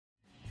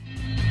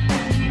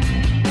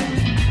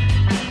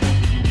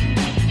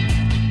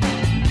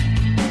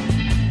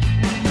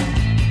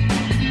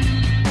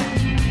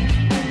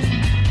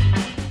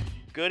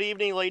Good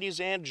evening, ladies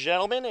and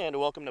gentlemen, and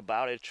welcome to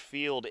Bowditch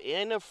Field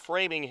in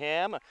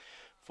Framingham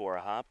for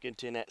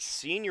Hopkinton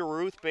Senior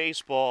Ruth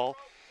Baseball.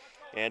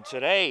 And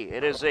today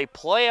it is a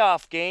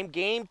playoff game,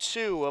 Game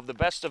 2 of the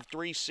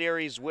best-of-3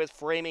 series with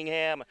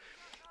Framingham.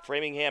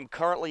 Framingham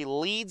currently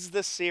leads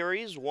the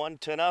series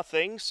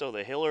 1-0, so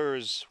the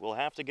Hillers will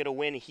have to get a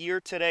win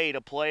here today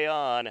to play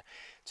on.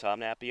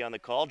 Tom Nappy on the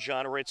call,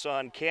 John Ritz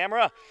on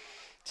camera.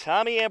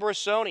 Tommy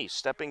Ambrosoni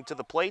stepping to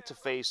the plate to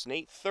face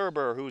Nate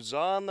Thurber, who's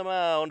on the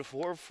mound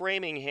for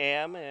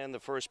Framingham, and the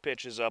first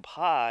pitch is up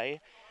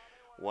high,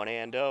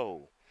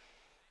 1-0.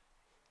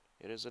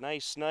 It is a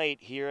nice night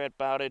here at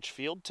Bowditch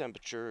Field.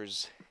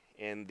 Temperatures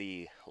in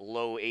the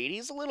low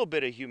 80s, a little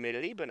bit of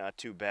humidity, but not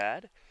too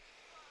bad.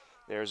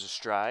 There's a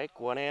strike,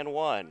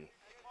 1-1.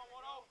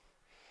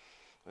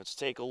 Let's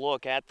take a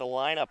look at the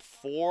lineup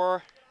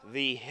for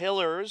the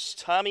Hillers.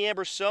 Tommy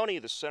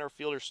Ambrosoni, the center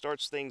fielder,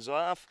 starts things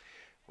off.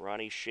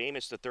 Ronnie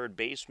Seamus, the third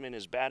baseman,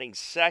 is batting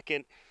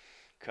second.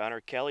 Connor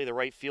Kelly, the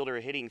right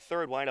fielder, hitting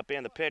third. Wind up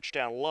and the pitch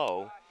down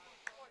low.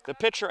 The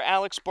pitcher,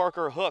 Alex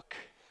Barker Hook,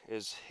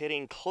 is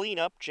hitting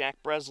cleanup. Jack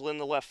Breslin,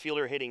 the left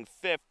fielder, hitting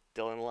fifth.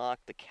 Dylan Locke,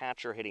 the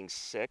catcher, hitting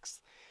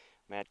sixth.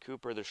 Matt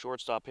Cooper, the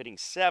shortstop, hitting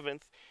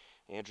seventh.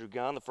 Andrew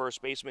Gunn, the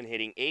first baseman,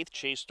 hitting eighth.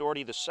 Chase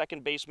Doherty, the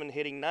second baseman,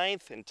 hitting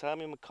ninth. And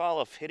Tommy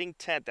McAuliffe hitting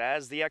 10th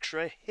as the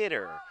extra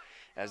hitter.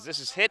 As this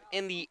is hit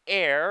in the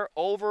air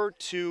over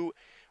to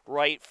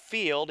right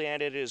field,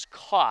 and it is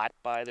caught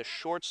by the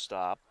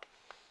shortstop,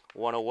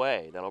 one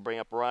away. That'll bring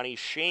up Ronnie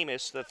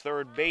Seamus, the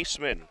third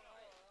baseman.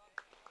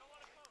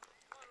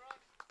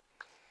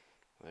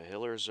 The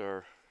Hillers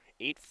are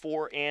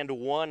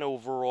 8-4-1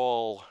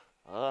 overall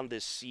on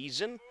this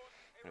season.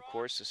 And of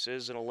course, this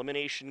is an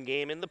elimination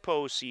game in the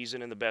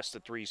postseason in the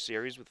best-of-3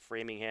 series, with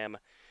Framingham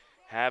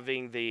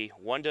having the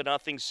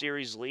 1-0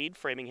 series lead.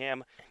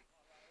 Framingham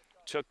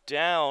took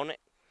down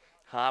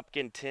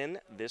Hopkinton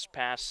this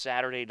past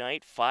Saturday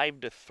night,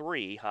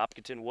 5-3.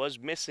 Hopkinton was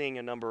missing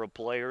a number of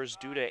players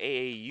due to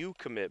AAU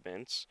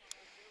commitments,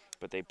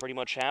 but they pretty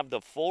much have the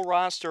full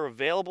roster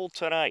available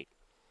tonight.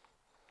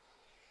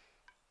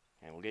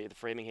 And we'll get you the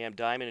Framingham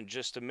Diamond in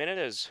just a minute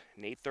as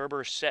Nate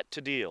Thurber set to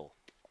deal.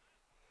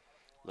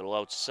 Little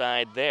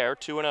outside there,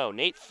 2-0.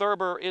 Nate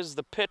Thurber is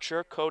the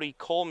pitcher. Cody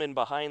Coleman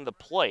behind the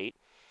plate.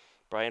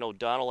 Brian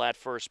O'Donnell at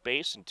first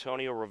base.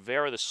 Antonio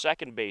Rivera, the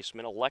second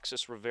baseman.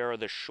 Alexis Rivera,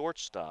 the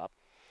shortstop.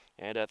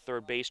 And at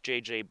third base,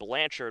 J.J.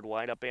 Blanchard,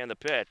 wind up and the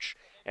pitch.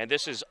 And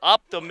this is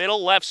up the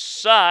middle left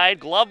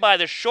side. Glove by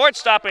the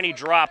shortstop, and he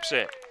drops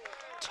it.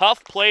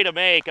 Tough play to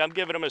make. I'm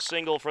giving him a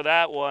single for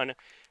that one.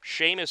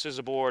 Seamus is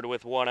aboard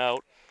with one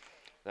out.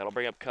 That'll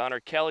bring up Connor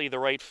Kelly, the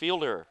right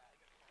fielder.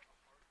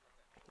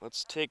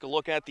 Let's take a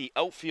look at the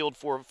outfield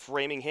for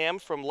Framingham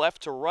from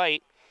left to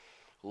right.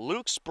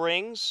 Luke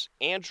Springs,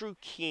 Andrew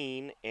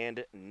Keene,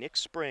 and Nick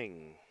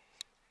Spring.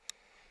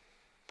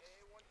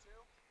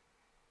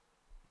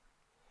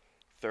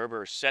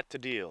 Thurber set to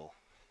deal.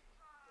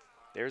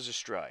 There's a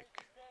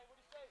strike.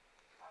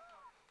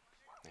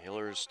 The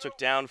Hillers took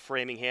down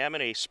Framingham in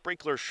a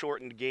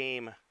sprinkler-shortened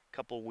game a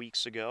couple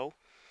weeks ago,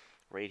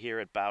 right here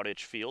at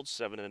Bowditch Field.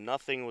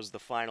 7-0 was the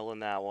final in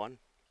that one.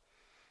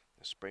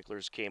 The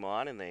sprinklers came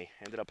on, and they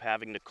ended up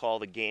having to call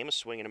the game. A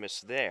swing and a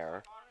miss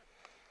there.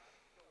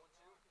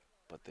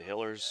 But the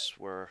Hillers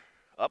were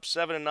up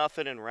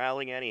 7-0 and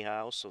rallying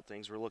anyhow, so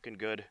things were looking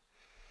good.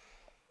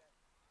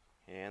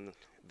 And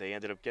they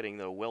ended up getting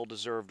the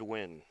well-deserved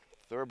win.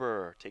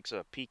 Thurber takes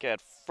a peek at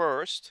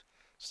first.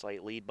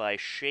 Slight lead by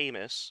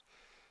Seamus.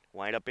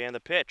 Wind up and the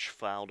pitch,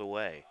 fouled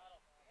away.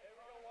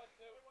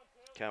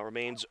 Count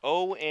remains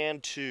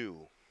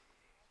 0-2.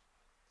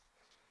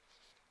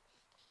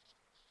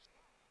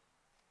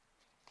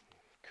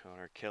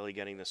 Connor Kelly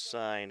getting the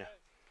sign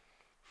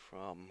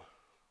from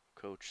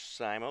Coach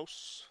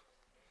Simos.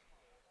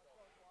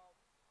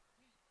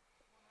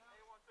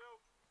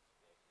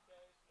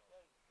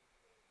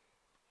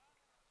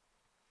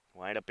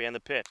 Wind up and the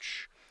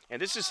pitch.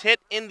 And this is hit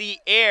in the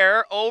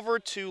air over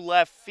to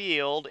left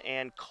field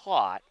and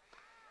caught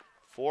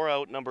for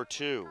out number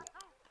 2.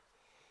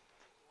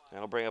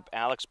 That'll bring up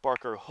Alex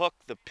Barker Hook,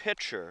 the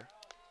pitcher.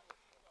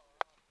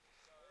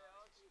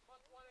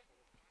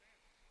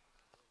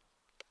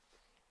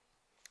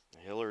 The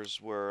Hillers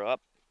were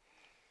up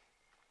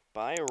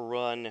by a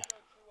run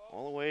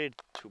all the way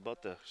to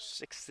about the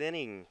 6th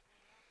inning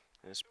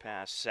this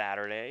past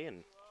Saturday,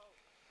 and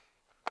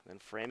then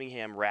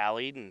Framingham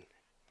rallied and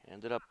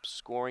ended up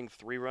scoring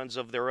 3 runs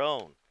of their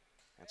own.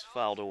 That's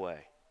fouled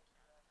away.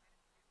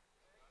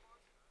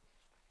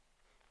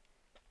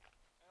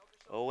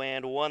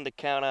 0-1 the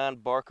count on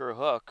Barker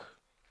Hook.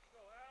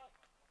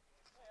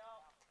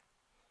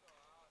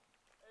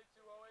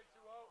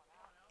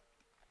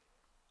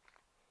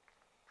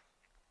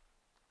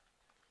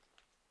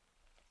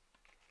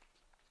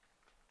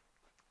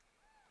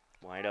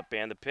 Wind up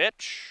and the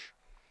pitch.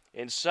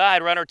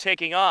 Inside, runner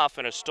taking off,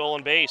 and a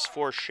stolen base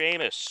for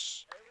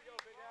Seamus.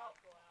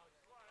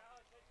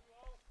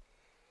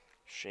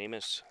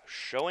 Seamus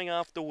showing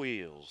off the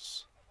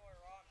wheels.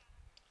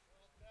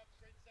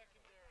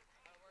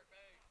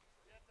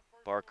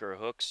 Barker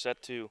Hook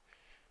set to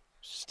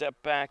step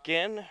back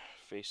in,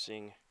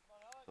 facing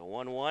the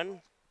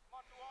 1-1.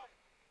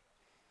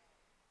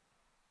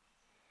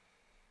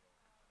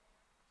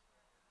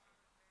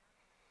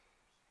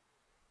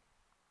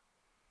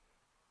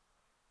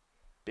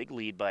 Big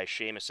lead by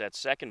Seamus at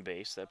second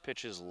base. That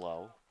pitch is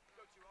low.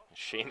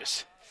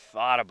 Seamus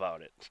thought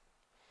about it.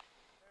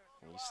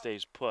 He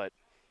stays put.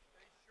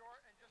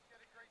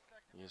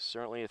 He's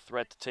certainly a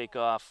threat to take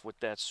off with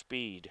that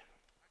speed.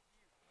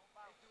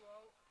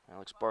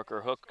 Alex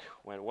Barker Hook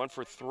went 1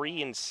 for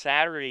 3 in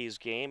Saturday's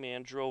game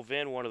and drove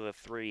in one of the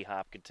 3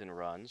 Hopkinton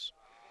runs.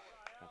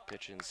 A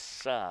pitch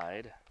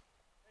inside.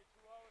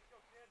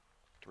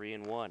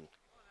 3-1.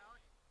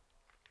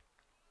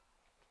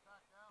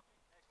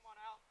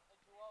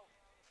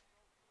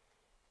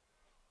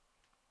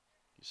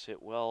 He's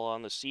hit well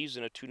on the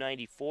season, a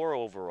 .294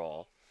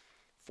 overall.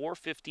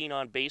 .415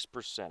 on base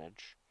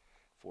percentage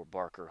for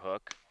Barker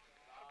Hook.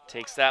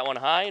 Takes that one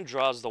high and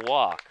draws the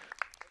walk.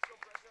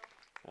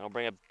 That'll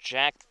bring up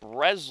Jack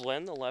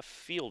Breslin, the left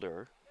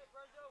fielder.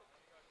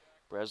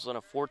 Breslin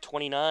a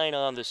 .429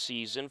 on the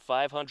season,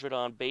 .500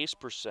 on base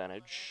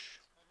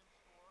percentage.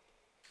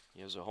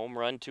 He has a home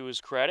run to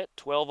his credit,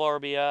 12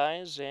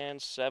 RBIs,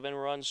 and 7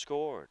 runs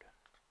scored.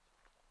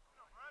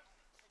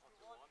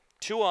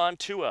 2 on,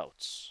 2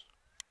 outs.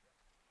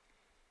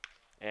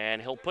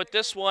 And he'll put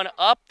this one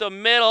up the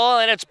middle,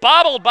 and it's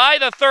bobbled by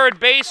the third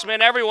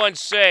baseman.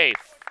 Everyone's safe.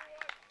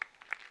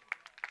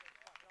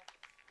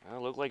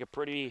 Well, looked like a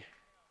pretty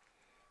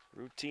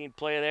routine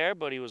play there,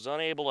 but he was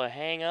unable to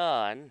hang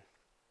on.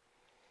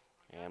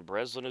 And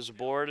Breslin is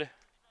aboard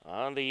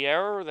on the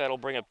error. That'll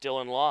bring up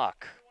Dylan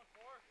Locke.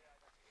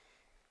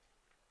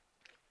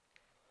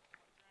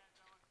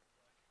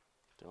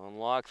 Dylan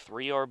Locke,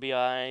 3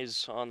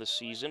 RBIs on the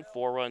season,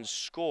 4 runs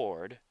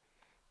scored.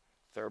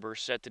 Thurber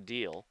set to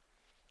deal.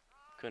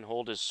 Couldn't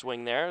hold his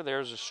swing there.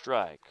 There's a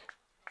strike.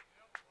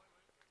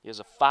 He has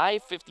a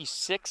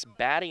 .556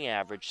 batting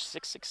average,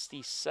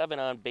 .667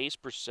 on base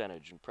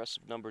percentage.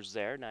 Impressive numbers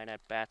there, 9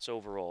 at-bats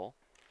overall.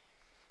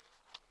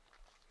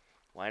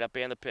 Wind up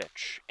and the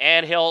pitch.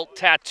 And he'll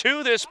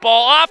tattoo this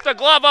ball off the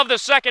glove of the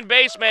second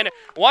baseman.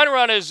 1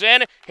 run is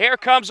in. Here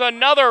comes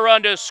another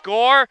run to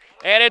score,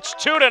 and it's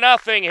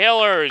 2-0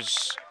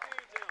 Hillers.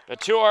 A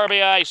 2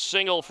 RBI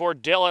single for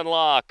Dylan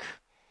Locke.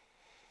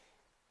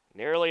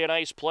 Nearly a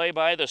nice play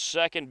by the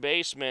second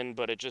baseman,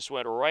 but it just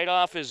went right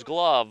off his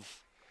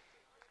glove.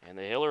 And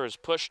the Hillers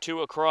push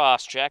 2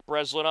 across. Jack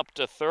Breslin up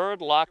to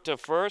third, Locke to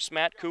first,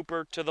 Matt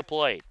Cooper to the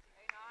plate.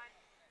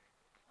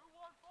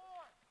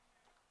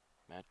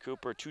 Matt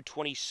Cooper,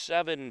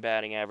 .227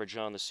 batting average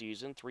on the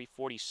season,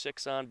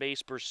 .346 on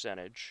base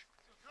percentage.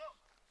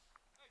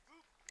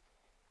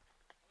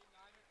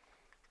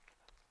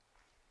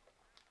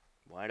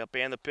 Wind up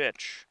and the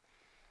pitch.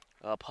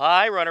 Up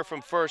high, runner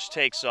from first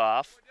takes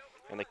off.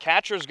 And the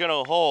catcher's going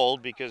to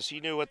hold because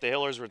he knew what the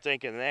Hillers were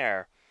thinking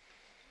there.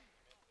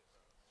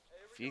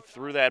 If he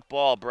threw that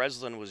ball,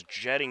 Breslin was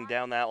jetting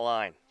down that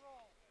line.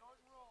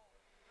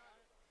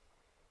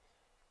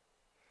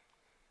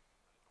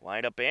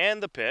 Wind up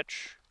and the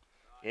pitch.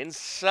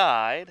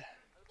 Inside.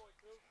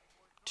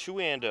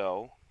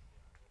 2-0.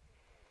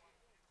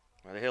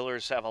 The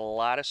Hillers have a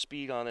lot of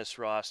speed on this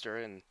roster,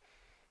 and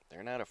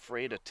they're not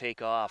afraid to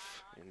take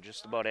off in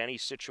just about any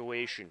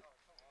situation.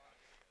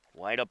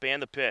 Wind up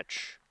and the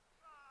pitch.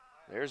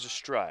 There's a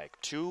strike.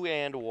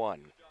 2-1.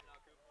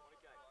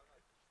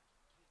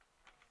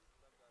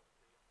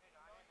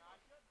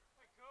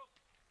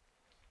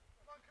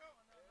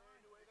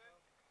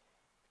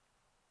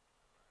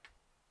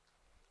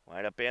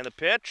 Wind up and the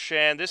pitch,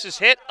 and this is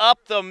hit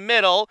up the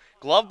middle.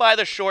 Glove by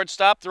the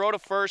shortstop, throw to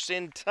first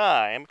in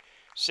time.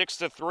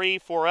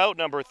 6-3 for out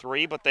number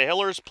 3, but the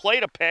Hillers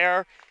played a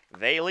pair.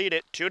 They lead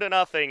it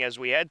 2-0 as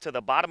we head to the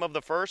bottom of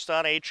the first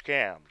on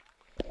HCAM.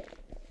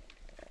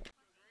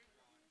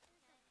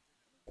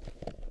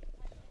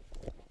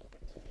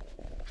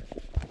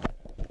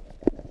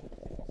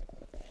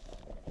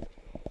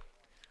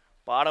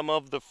 Bottom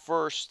of the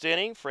first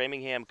inning,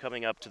 Framingham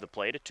coming up to the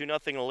plate. A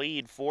 2-0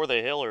 lead for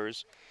the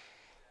Hillers.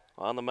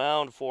 On the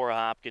mound for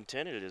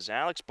Hopkinton, it is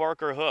Alex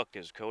Barker Hook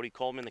as Cody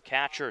Coleman, the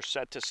catcher,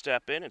 set to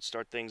step in and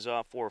start things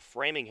off for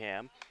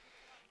Framingham.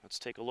 Let's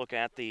take a look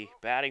at the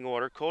batting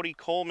order. Cody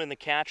Coleman, the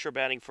catcher,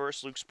 batting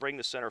first. Luke Spring,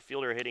 the center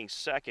fielder, hitting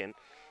second.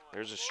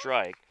 There's a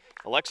strike.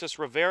 Alexis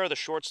Rivera, the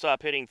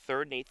shortstop, hitting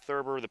third. Nate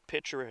Thurber, the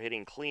pitcher,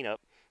 hitting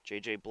cleanup.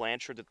 J.J.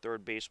 Blanchard, the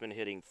third baseman,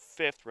 hitting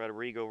fifth.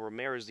 Rodrigo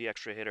Ramirez, the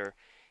extra hitter,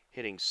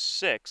 hitting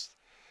sixth.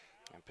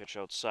 And pitch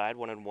outside,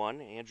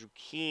 1-1. Andrew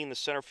Keene, the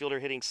center fielder,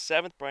 hitting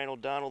seventh. Brian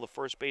O'Donnell, the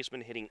first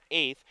baseman, hitting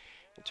eighth.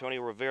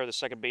 Antonio Rivera, the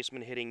second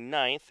baseman, hitting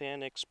ninth.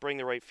 And Nick Spring,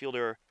 the right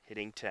fielder,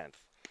 hitting 10th.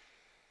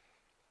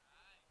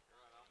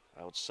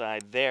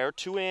 Outside there,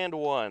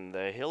 2-1.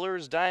 The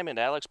Hillers Diamond,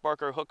 Alex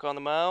Barker Hook on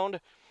the mound.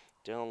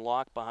 Dylan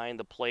Locke behind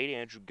the plate.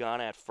 Andrew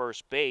Gunn at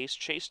first base.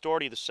 Chase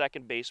Doherty, the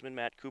second baseman.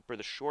 Matt Cooper,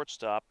 the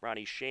shortstop.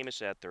 Ronnie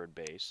Seamus at third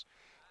base.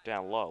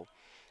 Down low.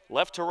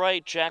 Left to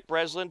right, Jack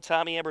Breslin,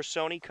 Tommy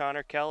Ambersoni,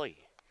 Connor Kelly.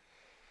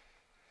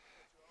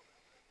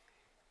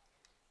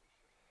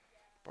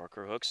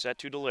 Barker Hook set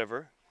to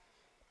deliver.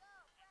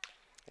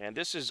 And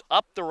this is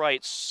up the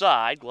right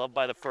side, gloved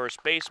by the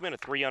first baseman, a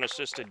 3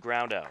 unassisted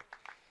ground out.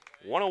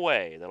 1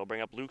 away. That'll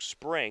bring up Luke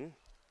Spring.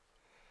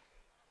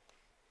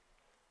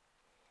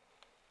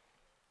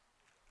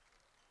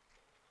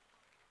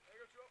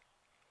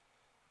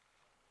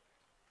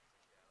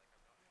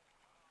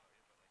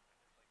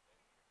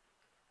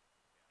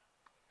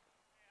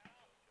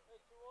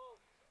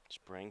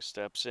 Spring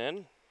steps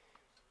in.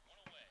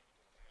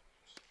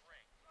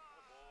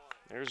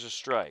 There's a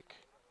strike.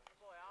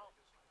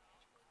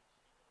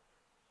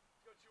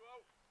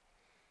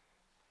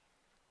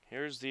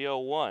 Here's the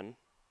 0-1.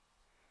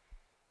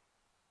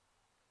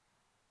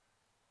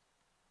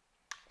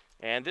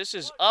 And this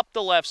is up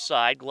the left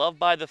side, gloved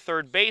by the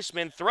third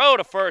baseman. Throw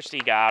to first, he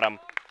got him.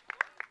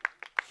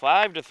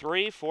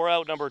 5-3, 4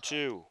 out number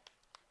 2.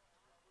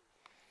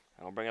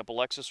 That'll bring up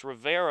Alexis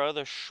Rivera,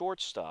 the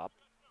shortstop.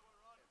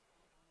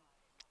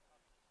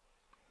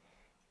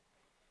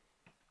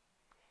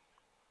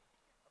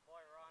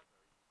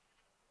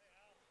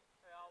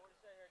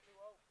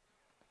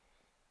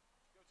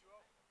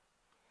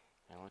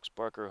 Alex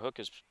Barker Hook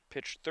has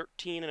pitched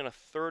 13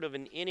 1/3 of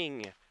an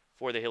inning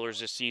for the Hillers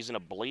this season. A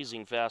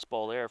blazing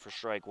fastball there for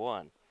strike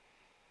 1.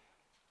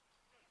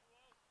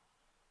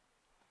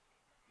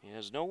 He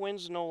has no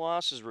wins, no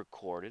losses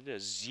recorded. A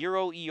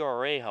 0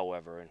 ERA,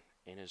 however,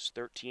 in his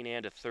 13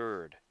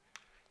 1/3.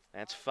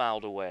 That's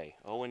fouled away.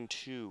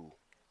 0-2.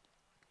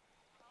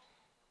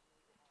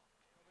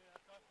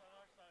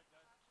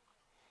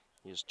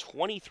 He has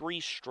 23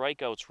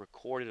 strikeouts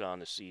recorded on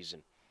the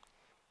season.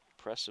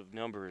 Impressive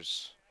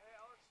numbers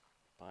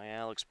by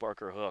Alex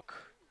Barker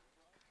Hook.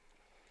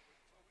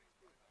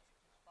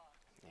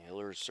 The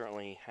Hillers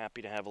certainly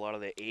happy to have a lot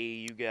of the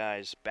AAU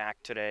guys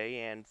back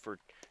today and for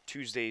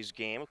Tuesday's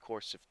game, of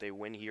course, if they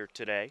win here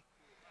today.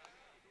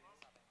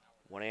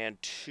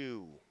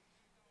 1-2.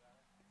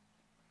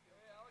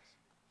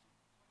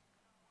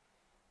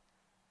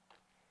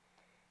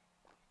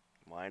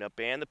 Wind up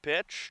and the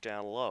pitch,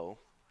 down low.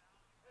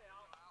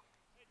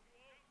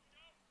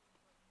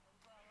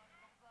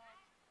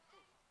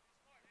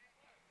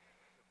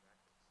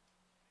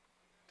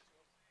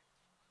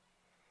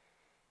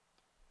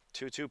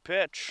 Two-two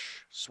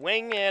pitch,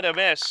 swing and a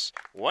miss.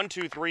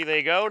 1-2-3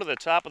 they go. To the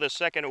top of the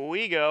second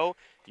we go.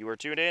 You are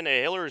tuned in to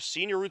Hillers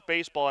Senior Youth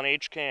Baseball on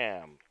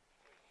HCAM.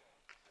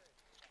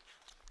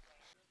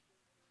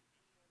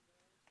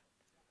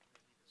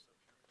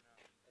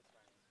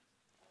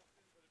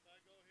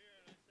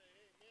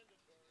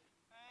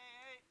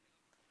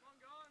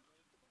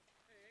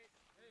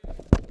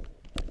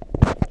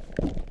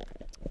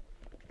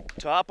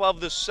 Top of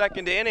the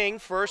second inning,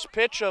 first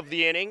pitch of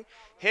the inning,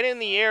 hit in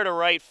the air to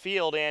right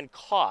field and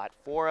caught.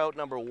 4 out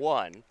number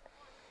 1.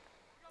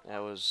 That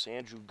was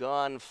Andrew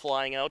Gunn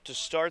flying out to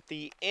start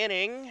the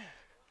inning,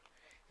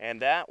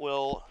 and that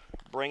will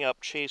bring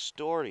up Chase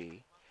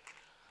Doherty.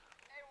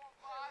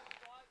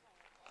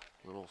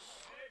 Little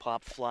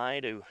pop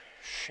fly to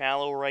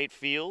shallow right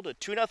field. A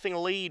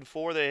 2-0 lead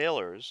for the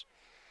Hillers.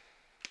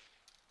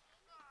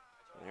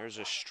 There's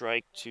a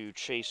strike to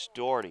Chase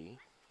Doherty.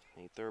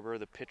 Nate Thurber,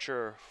 the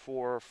pitcher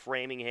for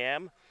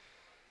Framingham.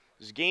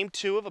 This is game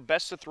 2 of a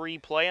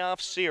best-of-3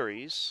 playoff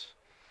series.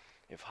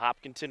 If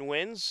Hopkinton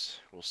wins,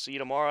 we'll see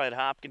tomorrow at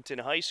Hopkinton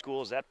High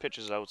School as that pitch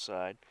is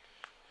outside.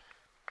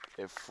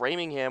 If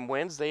Framingham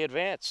wins, they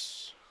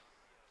advance.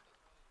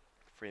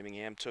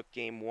 Framingham took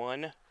game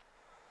 1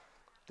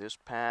 this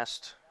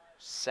past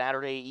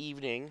Saturday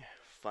evening,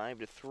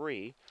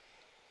 5-3.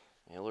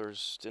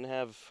 Hillers didn't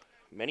have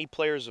many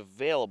players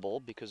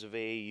available because of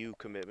AAU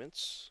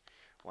commitments.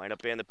 Wind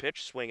up and the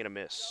pitch, swing and a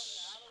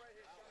miss.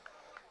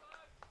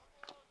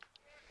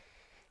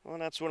 Well,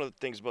 that's one of the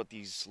things about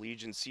these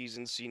Legion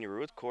seasons, Senior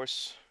Youth. Of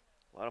course,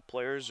 a lot of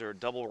players are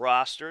double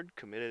rostered,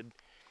 committed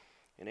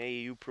in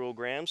AAU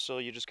programs, so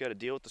you just got to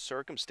deal with the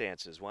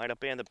circumstances. Wind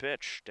up and the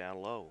pitch,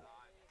 down low.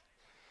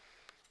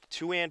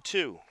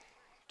 2-2.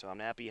 Tom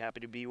Nappy,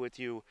 happy to be with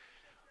you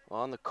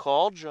on the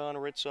call. John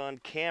Ritz on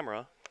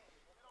camera.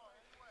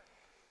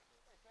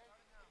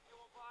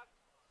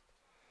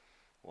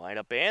 Wind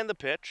up and the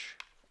pitch.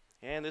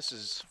 And this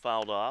is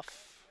fouled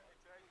off.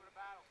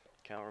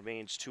 Count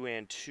remains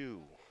 2-2.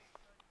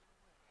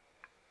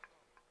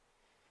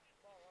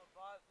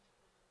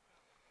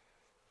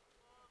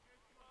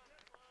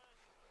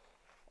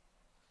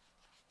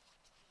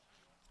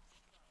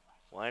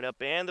 Wind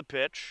up and the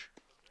pitch.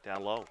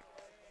 Down low.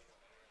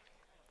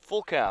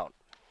 Full count.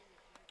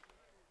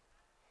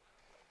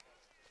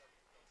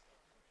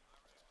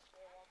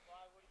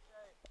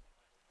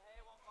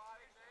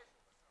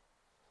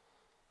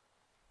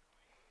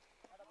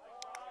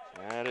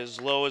 That is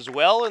low as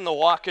well, and the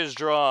walk is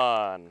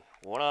drawn.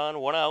 1 on,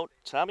 1 out.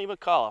 Tommy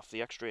McAuliffe,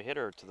 the extra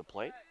hitter, to the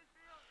plate.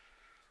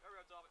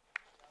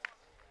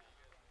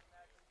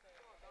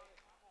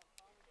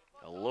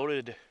 A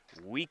loaded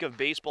week of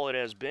baseball it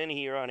has been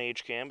here on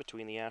HCAM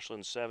between the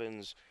Ashland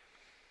Sevens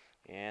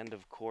and,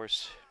 of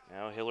course,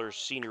 now Hillers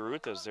Senior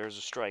Youth, as there's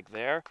a strike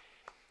there.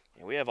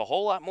 And we have a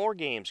whole lot more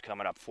games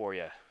coming up for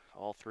you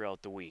all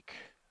throughout the week.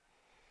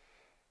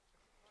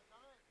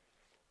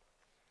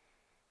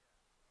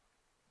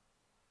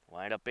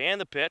 Wind up and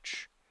the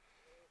pitch.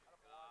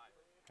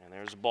 And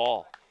there's the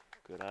ball.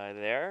 Good eye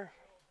there.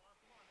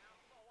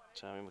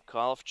 Tommy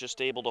McAuliffe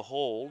just able to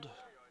hold.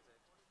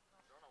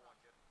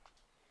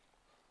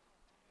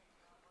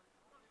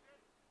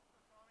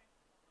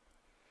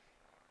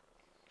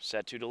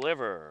 Set to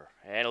deliver.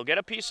 And he'll get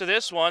a piece of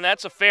this one.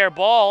 That's a fair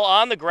ball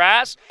on the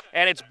grass.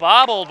 And it's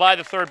bobbled by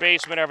the third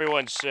baseman.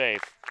 Everyone's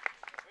safe.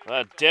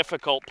 A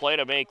difficult play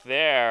to make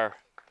there.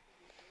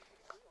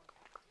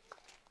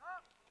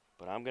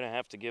 But I'm going to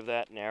have to give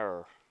that an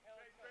error.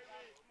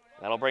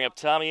 That'll bring up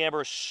Tommy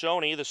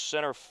Ambersoni, the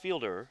center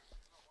fielder.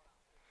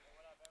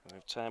 We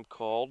have time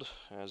called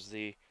as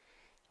the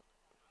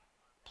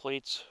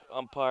plate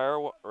umpire,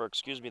 or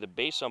excuse me, the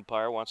base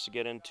umpire wants to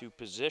get into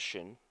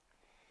position.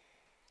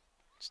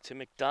 It's Tim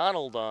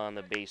McDonald on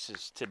the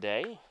bases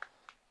today.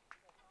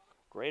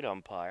 Great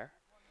umpire.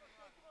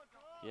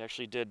 He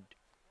actually did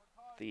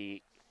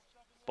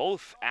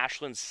both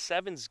Ashland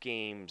Sevens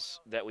games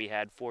that we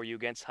had for you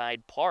against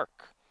Hyde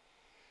Park,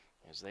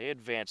 as they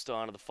advanced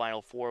on to the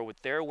Final Four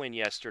with their win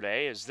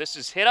yesterday. As this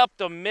is hit up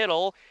the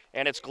middle,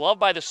 and it's gloved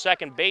by the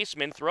second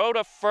baseman. Throw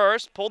to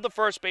first, pulled the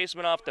first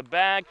baseman off the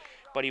bag,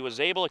 but he was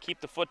able to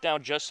keep the foot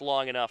down just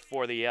long enough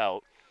for the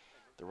out.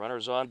 The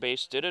runners on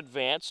base did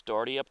advance.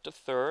 Doherty up to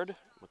third,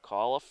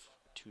 McAuliffe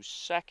to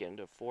second.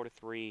 A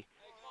 4-3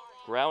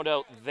 ground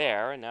out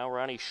there, and now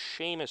Ronnie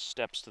Seamus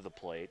steps to the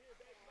plate.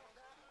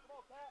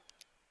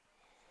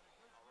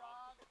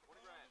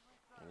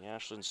 And the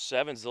Ashland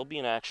Sevens, they'll be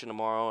in action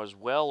tomorrow as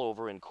well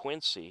over in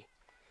Quincy.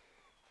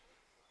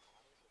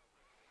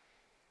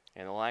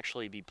 And they'll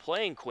actually be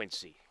playing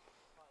Quincy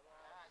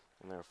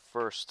in their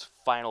first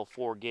Final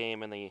Four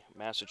game in the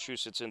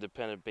Massachusetts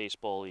Independent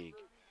Baseball League.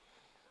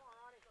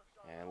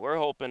 And we're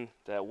hoping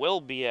that we'll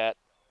be at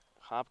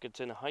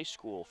Hopkinton High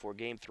School for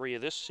Game 3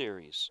 of this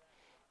series.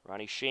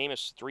 Ronnie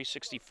Seamus,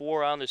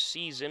 364 on the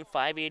season,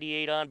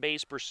 588 on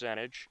base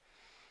percentage.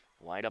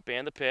 Wind up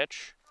and the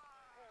pitch.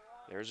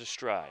 There's a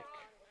strike.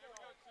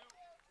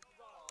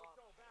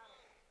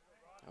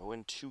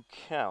 0-2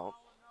 count.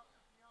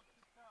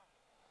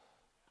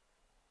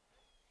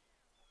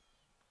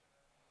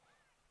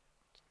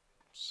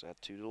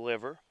 Set to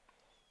deliver.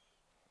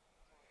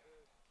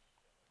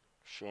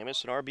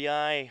 Seamus, an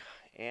RBI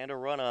and a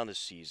run on the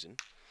season.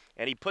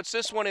 And he puts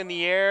this one in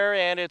the air,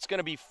 and it's going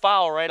to be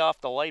foul right off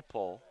the light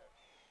pole.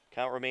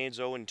 Count remains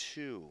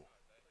 0-2.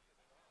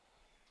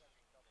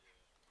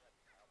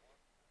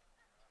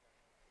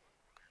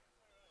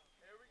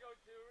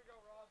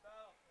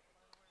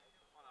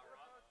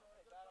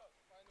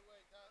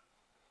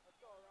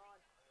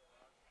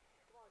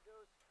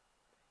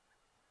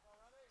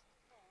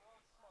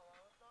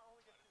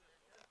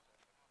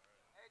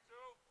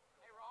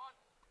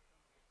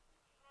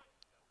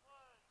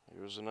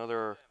 Here's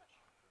another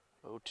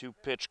 0-2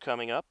 pitch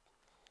coming up.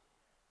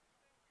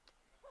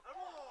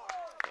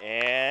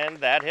 And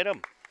that hit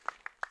him.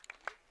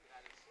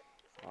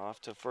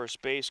 Off to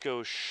first base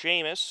goes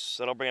Seamus.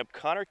 That'll bring up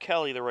Connor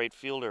Kelly, the right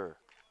fielder.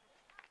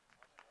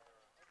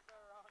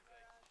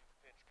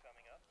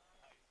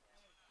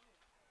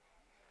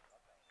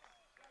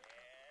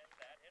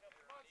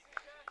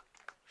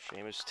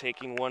 Seamus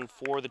taking one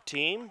for the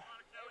team.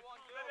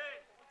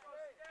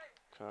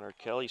 Connor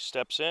Kelly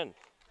steps in.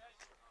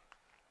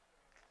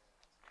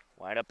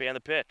 Wind up and the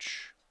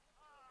pitch.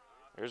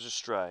 There's a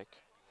strike.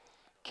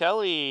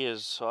 Kelly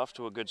is off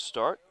to a good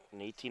start.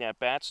 18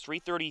 at-bats,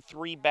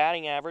 333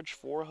 batting average,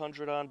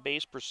 400 on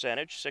base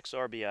percentage, 6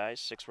 RBIs,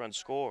 6 runs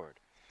scored.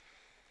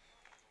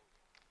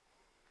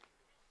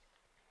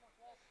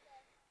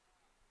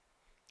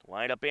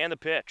 Wind up and the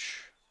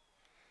pitch.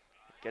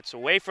 Gets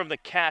away from the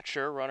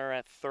catcher. Runner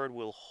at third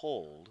will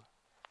hold.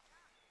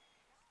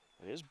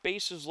 It is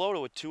bases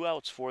loaded with 2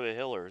 outs for the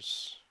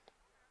Hillers.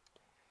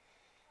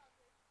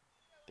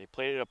 They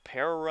played a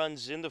pair of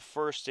runs in the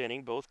first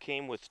inning. Both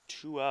came with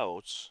 2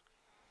 outs.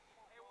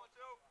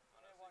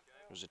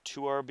 There was a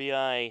 2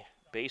 RBI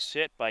base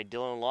hit by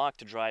Dylan Locke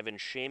to drive in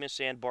Seamus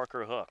and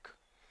Barker Hook.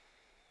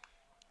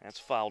 That's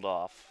fouled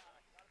off.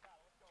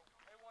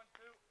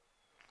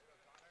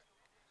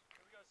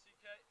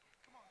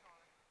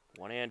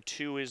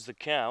 1-2 is the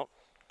count.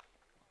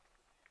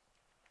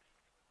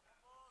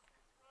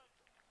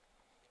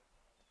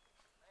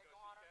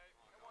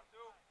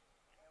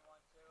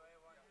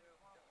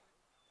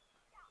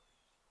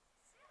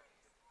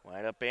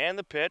 Wind up and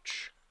the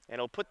pitch. And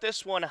he'll put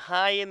this one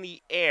high in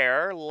the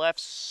air, left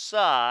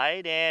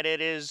side, and it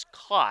is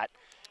caught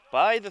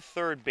by the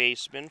third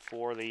baseman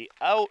for the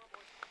out.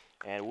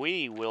 And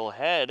we will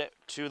head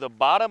to the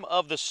bottom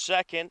of the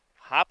second.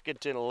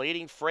 Hopkinton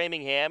leading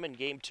Framingham in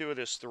Game 2 of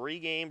this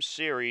 3-game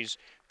series,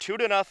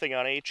 2-0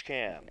 on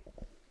HCAM.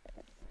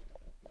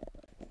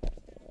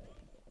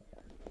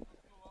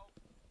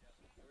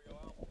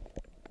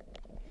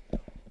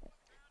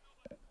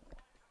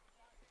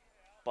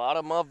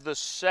 Bottom of the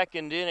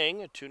second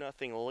inning, a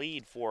 2-0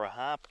 lead for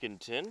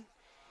Hopkinton.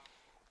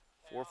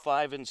 4,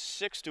 5, and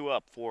 6 to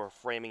up for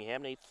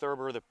Framingham. Nate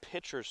Thurber, the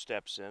pitcher,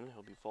 steps in.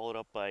 He'll be followed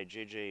up by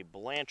J.J.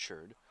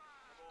 Blanchard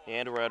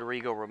and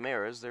Rodrigo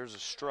Ramirez. There's a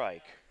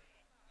strike.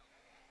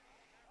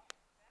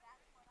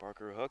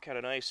 Barker Hook had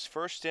a nice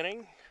first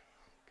inning,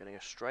 getting a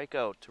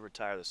strikeout to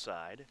retire the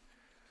side.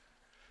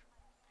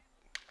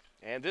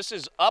 And this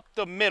is up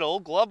the middle,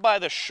 glove by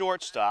the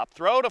shortstop.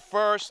 Throw to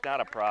first,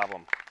 not a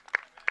problem.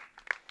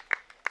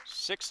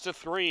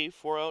 6-3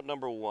 for out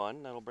number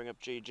 1. That'll bring up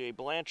J.J.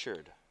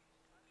 Blanchard.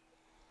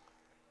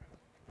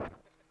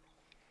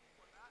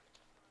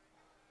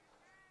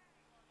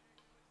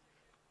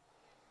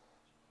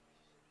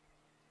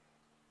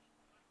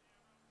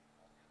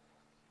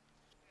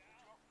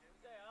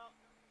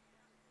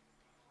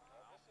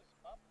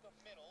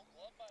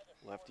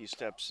 Lefty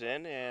steps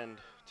in and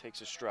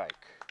takes a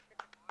strike.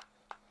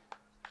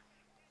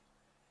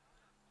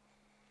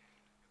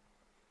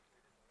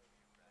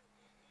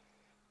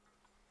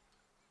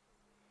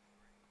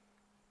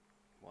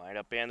 Wide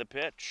up and the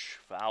pitch,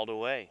 fouled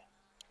away.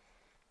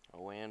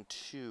 0-2.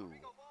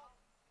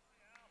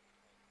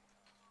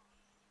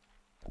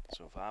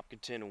 So if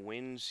Hopkinton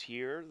wins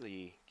here,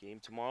 the game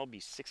tomorrow will be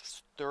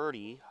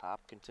 6:30.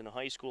 Hopkinton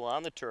High School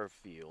on the turf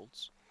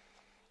fields.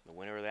 The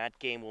winner of that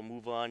game will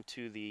move on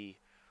to the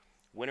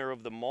winner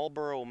of the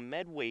Marlboro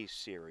Medway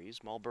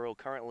Series. Marlboro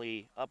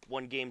currently up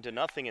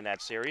 1-0 in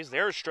that series.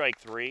 There's strike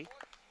 3.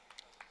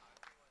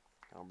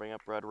 I'll bring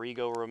up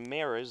Rodrigo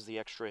Ramirez, the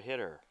extra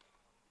hitter.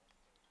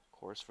 Of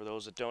course, for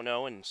those that don't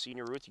know, in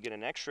Senior Ruth you get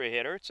an extra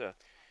hitter. It's a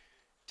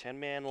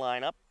 10-man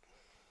lineup.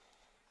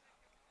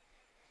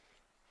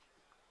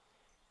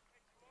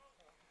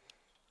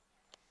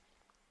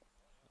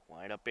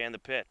 Wide up and the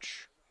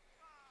pitch.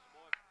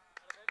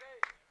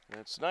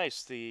 That's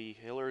nice. The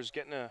Hillers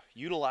getting to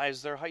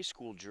utilize their high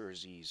school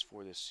jerseys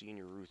for this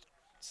Senior Ruth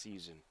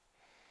season.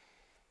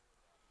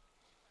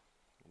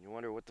 And you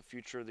wonder what the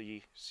future of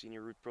the Senior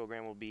Ruth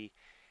program will be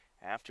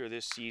after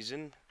this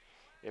season,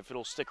 if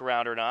it'll stick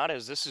around or not,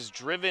 as this is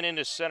driven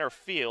into center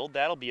field.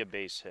 That'll be a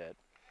base hit.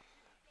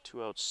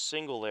 2-out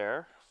single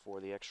there for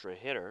the extra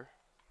hitter.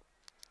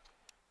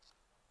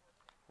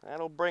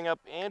 That'll bring up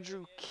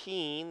Andrew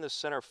Keene, the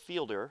center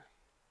fielder.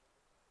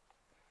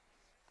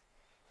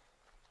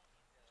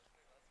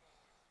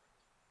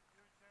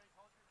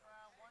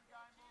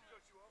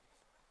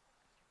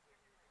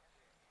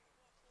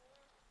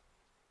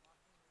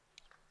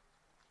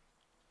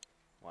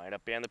 Wide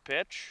up and the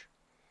pitch.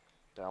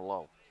 Down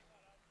low.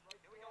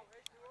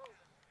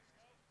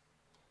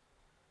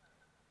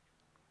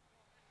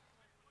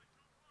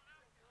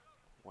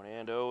 One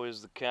and 0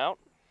 is the count.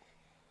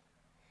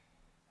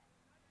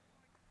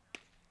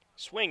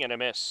 Swing and a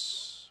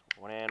miss.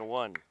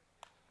 1-1.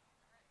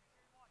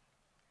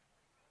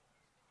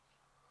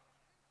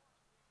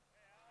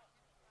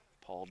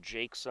 Paul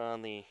Jakes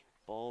on the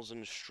balls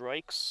and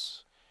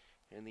strikes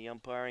in the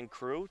umpiring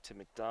crew. Tim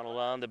McDonald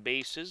on the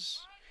bases.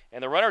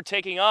 And the runner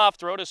taking off,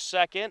 throw to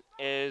second,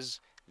 is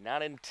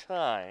not in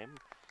time.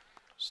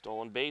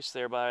 Stolen base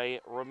there by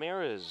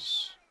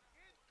Ramirez.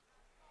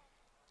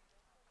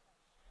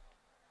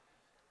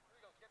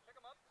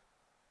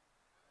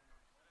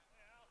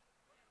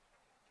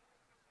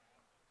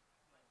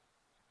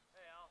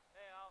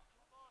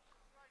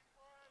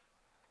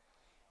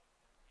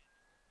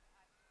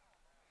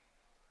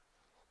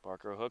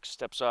 Barker Hook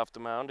steps off the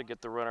mound to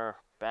get the runner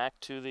back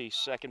to the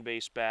second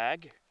base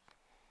bag.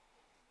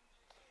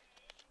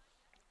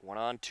 1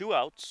 on, 2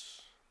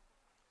 outs.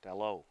 Down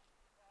low.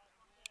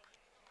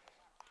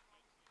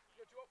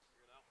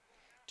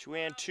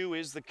 2-2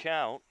 is the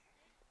count.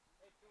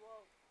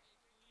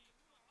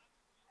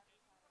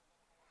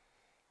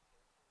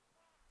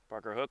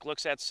 Barker Hook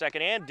looks at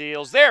second and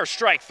deals. There,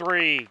 strike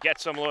 3.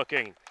 Gets him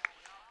looking.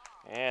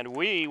 And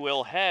we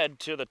will head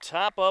to the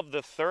top of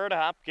the third.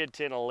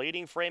 Hopkinton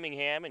leading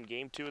Framingham in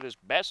game 2 of this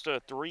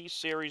best-of-3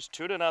 series,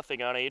 2-0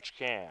 on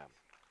HCAM.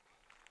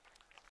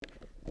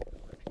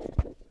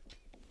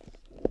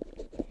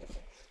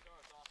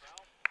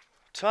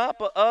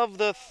 Top of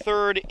the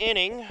third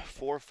inning,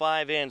 4,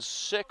 5, and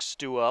 6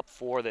 due up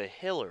for the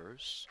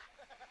Hillers.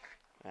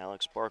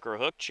 Alex Barker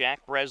Hook,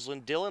 Jack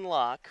Breslin, Dylan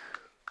Locke.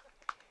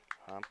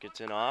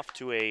 Hopkinton off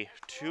to a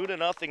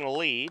 2-0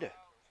 lead.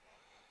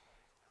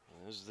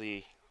 This is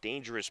the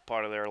dangerous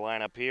part of their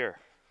lineup here.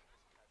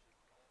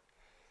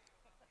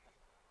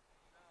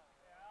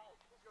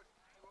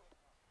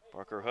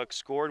 Barker Hook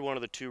scored one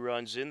of the 2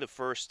 runs in the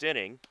first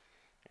inning,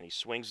 and he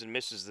swings and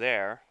misses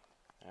there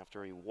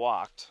after he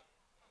walked.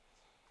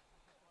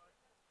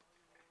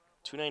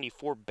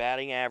 .294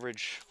 batting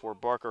average for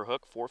Barker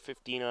Hook,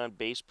 .415 on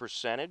base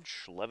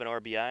percentage, 11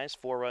 RBIs,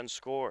 4 runs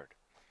scored.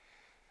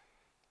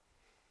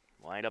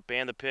 Wind up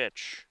and the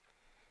pitch.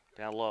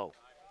 Down low.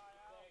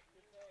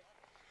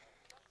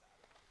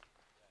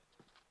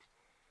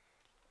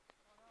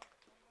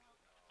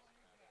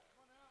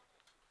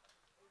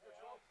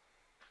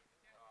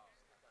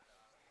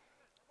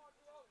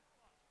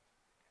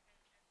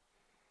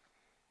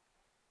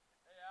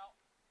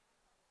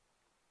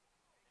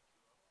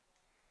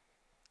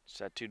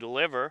 Set to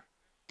deliver.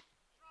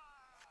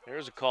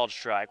 There's a called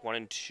strike,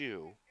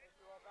 1-2.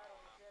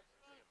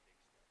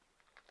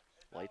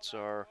 Lights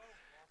are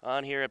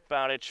on here at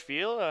Bowditch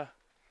Field. A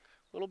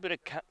little bit of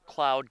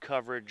cloud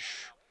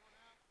coverage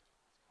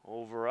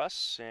over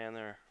us, and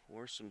there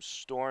were some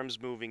storms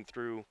moving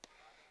through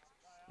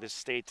this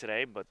state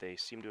today, but they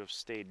seem to have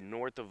stayed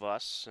north of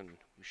us, and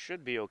we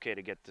should be okay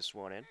to get this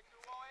one in.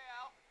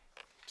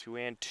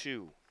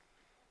 2-2. Of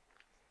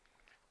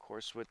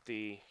course, with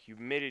the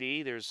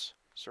humidity, there's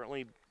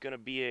certainly going to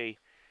be a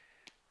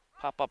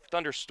pop-up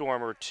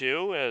thunderstorm or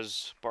two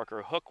as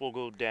Barker Hook will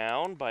go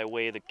down by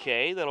way of the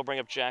K. That'll bring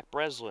up Jack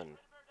Breslin.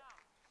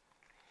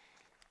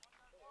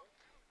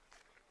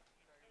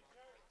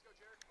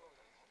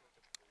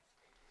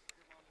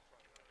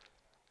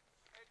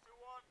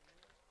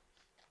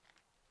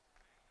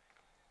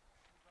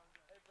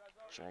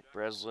 Jack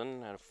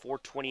Breslin at a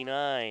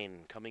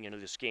 429 coming into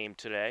this game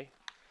today.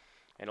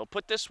 And he'll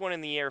put this one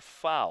in the air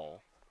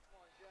foul.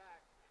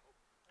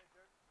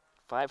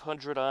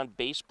 500 on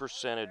base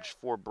percentage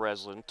for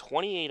Breslin,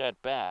 28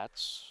 at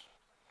bats,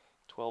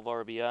 12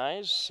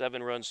 RBIs,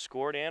 7 runs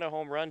scored, and a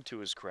home run to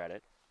his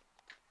credit.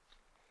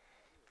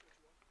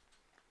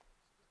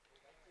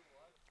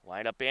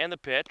 Line up and the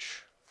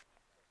pitch.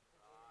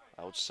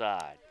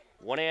 Outside.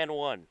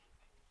 1-1.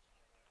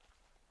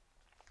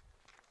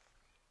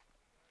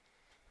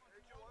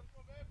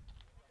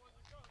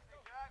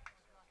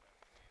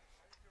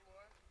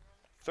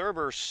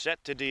 Thurber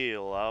set to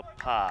deal up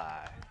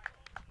high.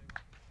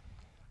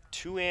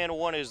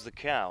 2-1 is the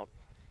count.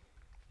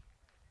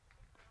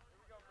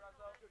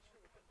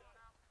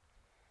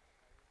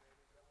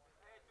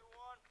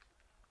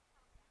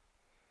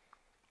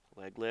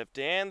 Leg lift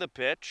and the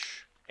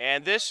pitch.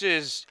 And this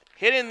is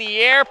hit in the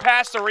air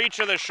past the reach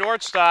of the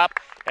shortstop.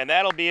 And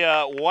that'll be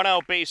a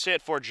one-out base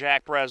hit for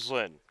Jack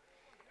Breslin.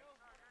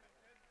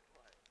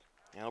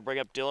 And I'll bring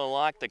up Dylan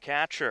Locke, the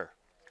catcher.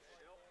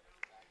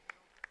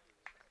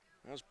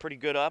 That was pretty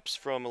good ups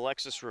from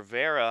Alexis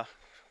Rivera,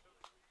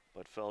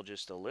 but fell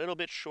just a little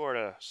bit short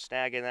of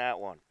snagging that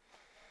one.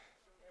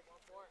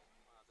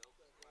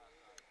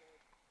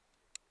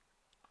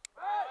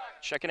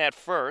 Checking at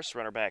first,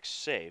 runner back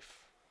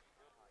safe.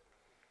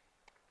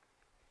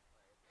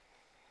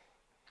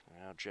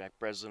 Now Jack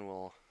Breslin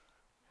will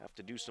have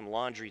to do some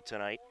laundry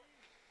tonight.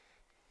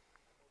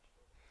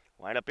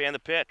 Line up and the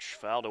pitch,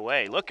 fouled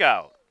away. Look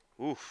out.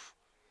 Oof.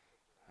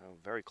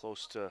 Very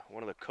close to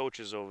one of the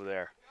coaches over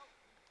there.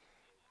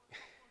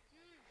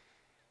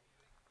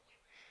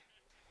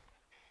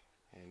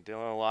 And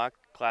Dylan Locke,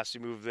 classy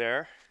move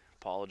there,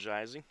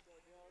 apologizing.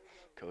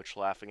 Coach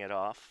laughing it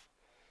off.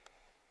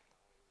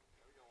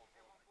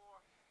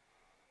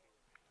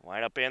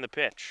 Line up and the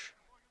pitch.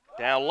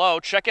 Down low,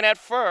 checking at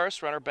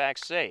first, runner back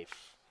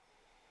safe.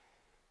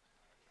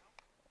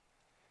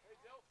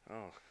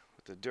 Oh,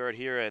 with the dirt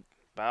here at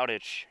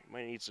Bowditch, you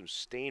might need some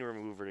stain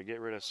remover to get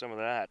rid of some of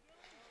that.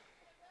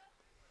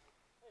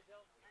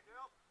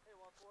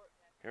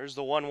 Here's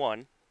the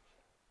 1-1.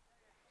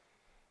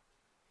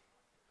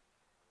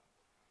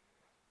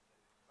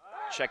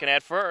 Checking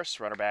at first,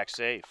 runner back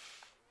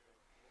safe.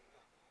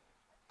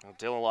 Now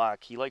Dylan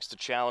Locke, he likes to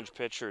challenge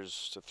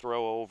pitchers to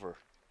throw over.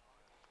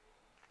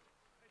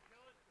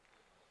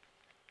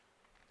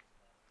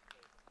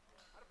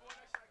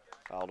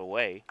 Fouled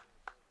away.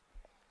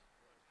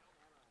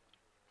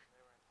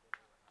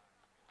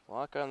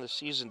 Locke on the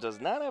season does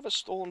not have a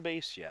stolen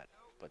base yet,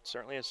 but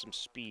certainly has some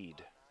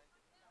speed.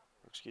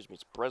 Excuse me,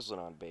 it's Breslin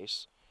on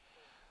base.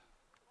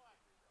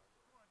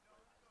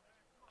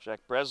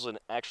 Jack Breslin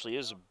actually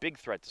is a big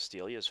threat to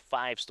steal. He has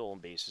 5 stolen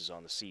bases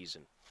on the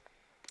season.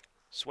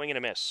 Swing and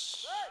a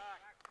miss.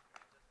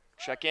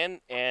 Check in,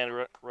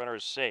 and runner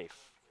is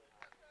safe.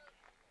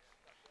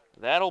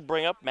 That'll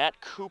bring up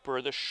Matt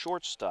Cooper, the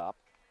shortstop.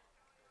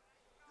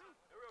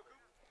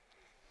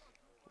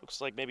 Looks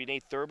like maybe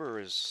Nate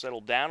Thurber has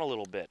settled down a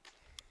little bit.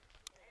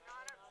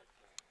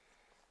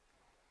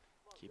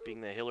 Keeping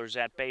the Hillers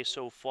at bay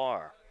so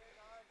far.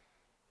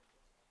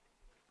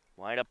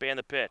 Line up and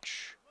the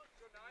pitch.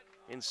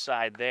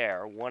 Inside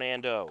there,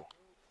 1-0.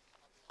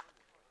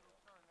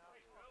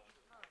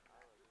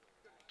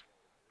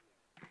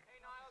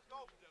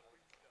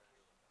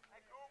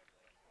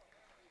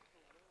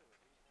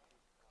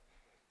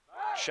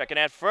 Checking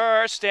at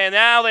first, and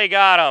now they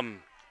got him.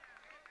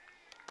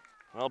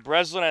 Well,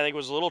 Breslin, I think,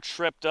 was a little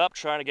tripped up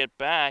trying to get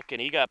back, and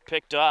he got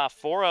picked off.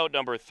 4-out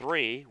number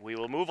 3. We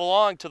will move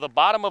along to the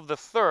bottom of the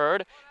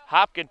third.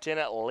 Hopkinton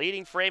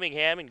leading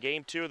Framingham in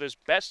Game 2 of this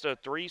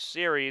best-of-3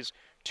 series,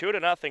 2-0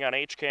 on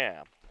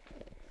HCAM.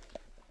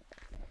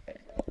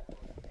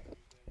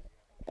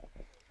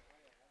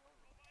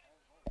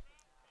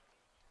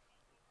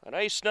 A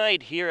nice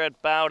night here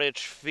at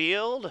Bowditch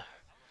Field.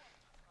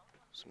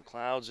 Some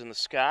clouds in the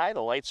sky,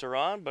 the lights are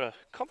on, but a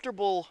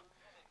comfortable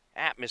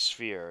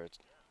atmosphere. It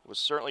was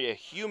certainly a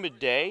humid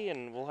day,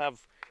 and we'll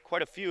have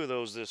quite a few of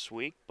those this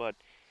week, but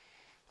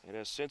it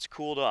has since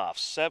cooled off.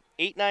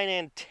 8, 9,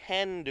 and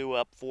 10 due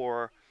up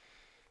for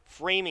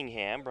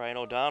Framingham. Brian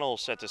O'Donnell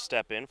set to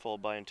step in,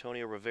 followed by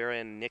Antonio Rivera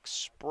and Nick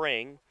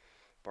Spring.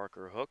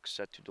 Barker Hook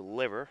set to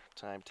deliver,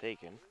 time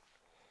taken.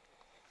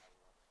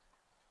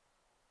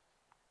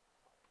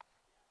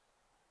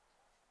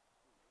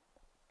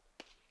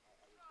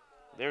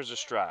 There's a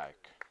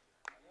strike.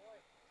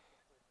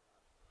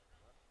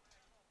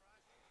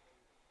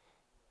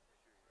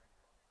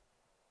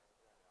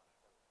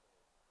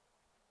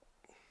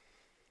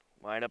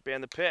 Wind up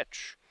and the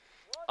pitch.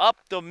 Up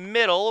the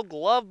middle,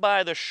 glove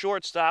by the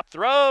shortstop,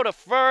 throw to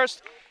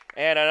first,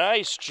 and a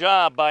nice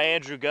job by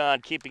Andrew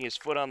Gahn keeping his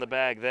foot on the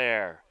bag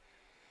there.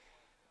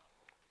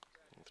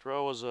 The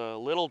throw was a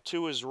little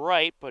to his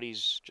right, but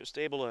he's just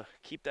able to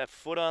keep that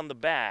foot on the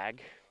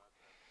bag.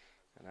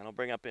 And that'll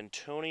bring up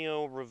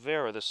Antonio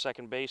Rivera, the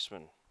second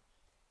baseman.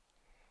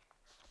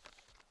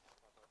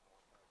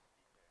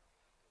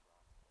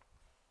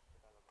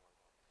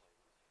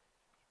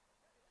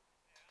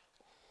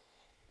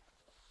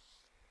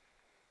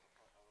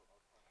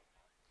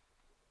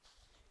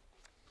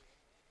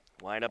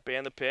 Wind up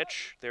and the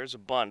pitch. There's a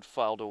bunt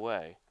fouled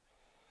away.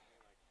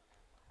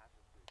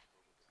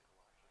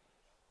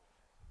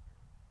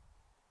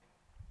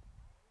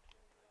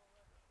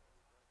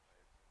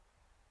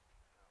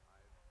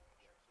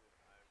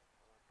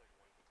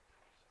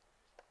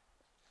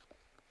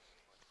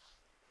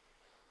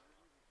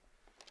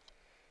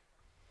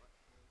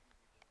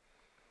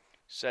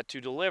 Set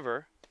to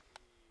deliver.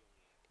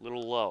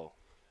 Little low.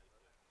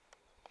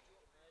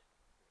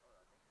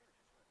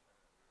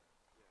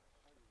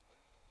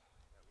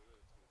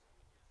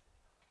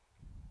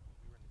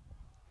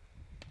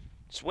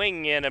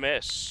 Swing and a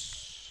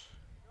miss.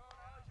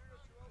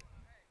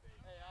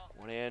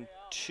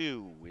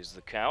 1-2 is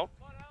the count.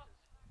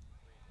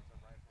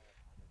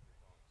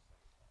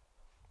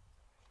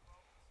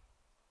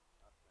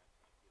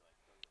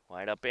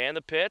 Wind up and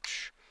the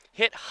pitch.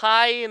 Hit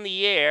high in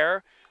the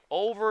air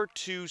over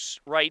to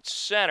right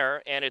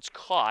center, and it's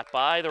caught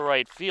by the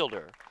right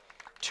fielder.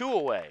 2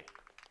 away.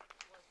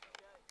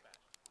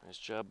 Nice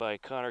job by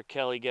Connor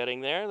Kelly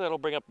getting there. That'll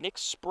bring up Nick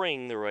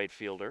Spring, the right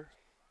fielder.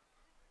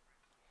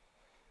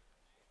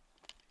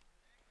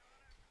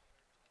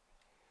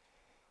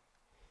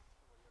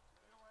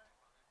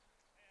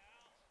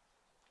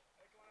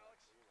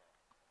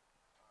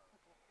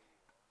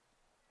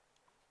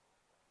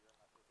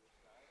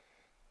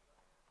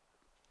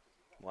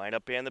 Wind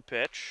up and the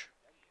pitch.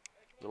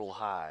 Little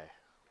high.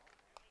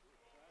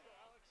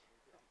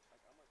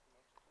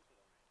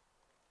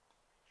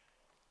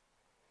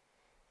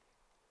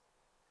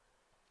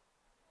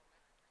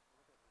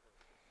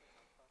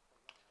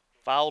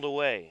 Fouled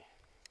away.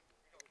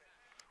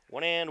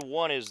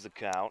 1-1 is the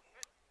count.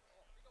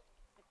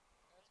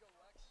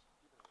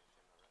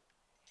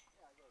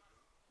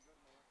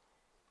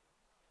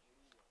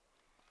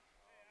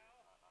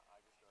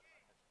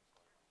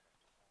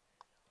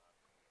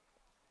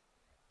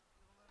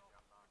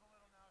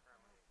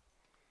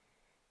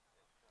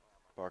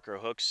 Barker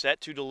Hook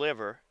set to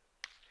deliver.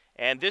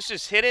 And this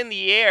is hit in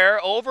the air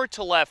over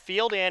to left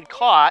field and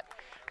caught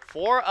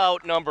for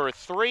out number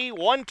 3.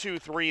 1, 2,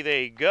 3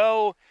 they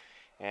go.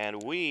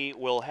 And we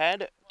will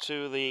head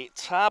to the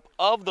top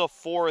of the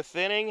 4th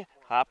inning.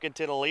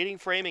 Hopkinton leading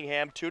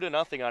Framingham 2-0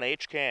 on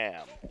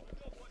HCAM.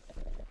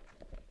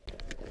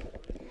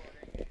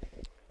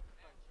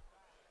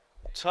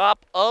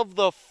 Top of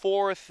the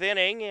 4th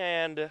inning,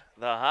 and the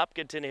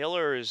Hopkinton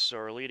Hillers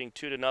are leading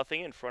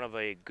 2-0 in front of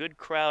a good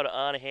crowd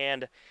on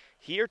hand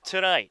here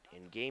tonight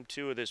in Game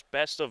 2 of this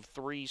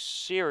best-of-3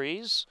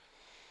 series.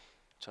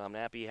 Tom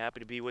Nappy happy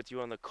to be with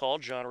you on the call.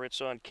 John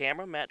Ritz on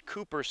camera. Matt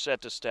Cooper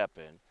set to step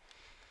in.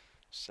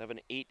 7,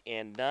 8,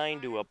 and 9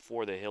 due up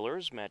for the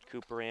Hillers. Matt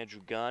Cooper,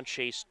 Andrew Gahn,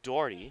 Chase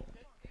Doherty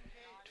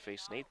to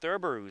face Nate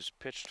Thurber, who's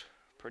pitched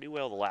pretty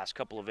well the last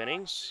couple of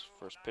innings.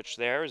 First pitch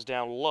there is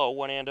down low,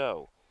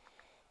 1-0.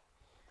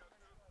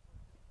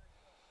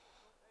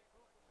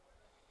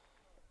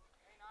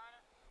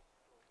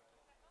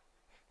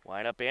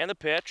 Wind up and the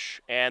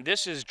pitch, and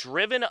this is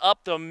driven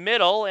up the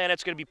middle, and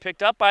it's going to be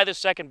picked up by the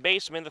second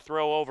baseman. The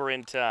throw over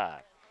in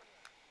time.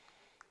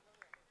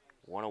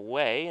 1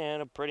 away,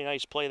 and a pretty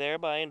nice play there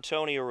by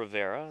Antonio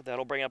Rivera.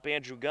 That'll bring up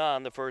Andrew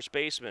Gahn, the first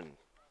baseman.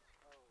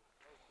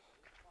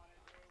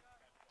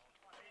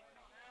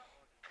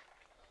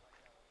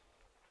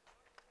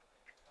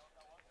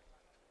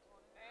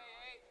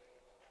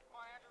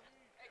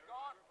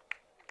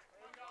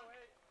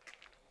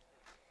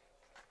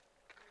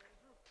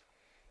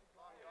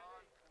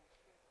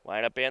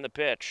 Wind up and the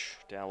pitch,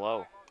 down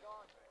low.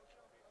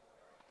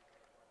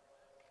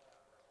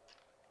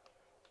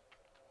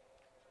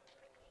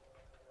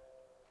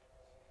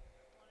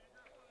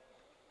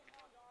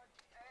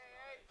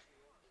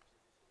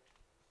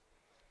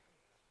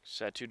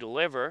 Set to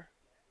deliver,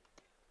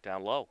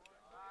 down low.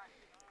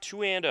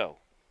 2-0.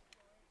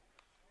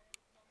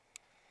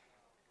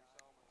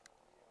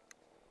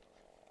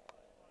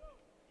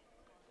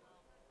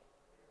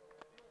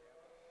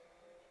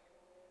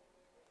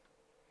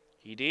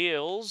 He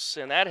deals,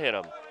 and that hit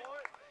him.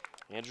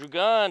 Andrew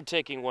Gahn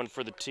taking one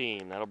for the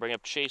team. That'll bring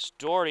up Chase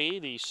Doherty,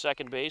 the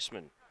second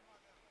baseman.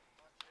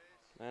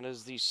 That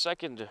is the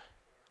second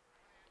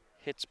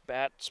hits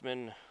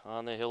batsman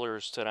on the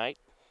Hillers tonight.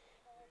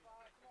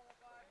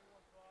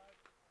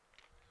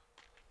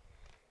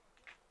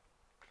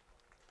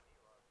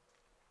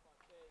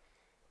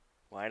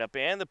 Wind up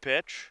and the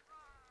pitch.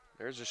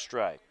 There's a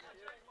strike.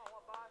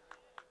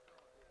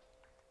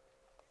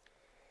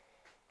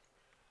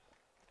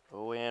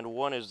 Oh, and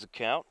 1 is the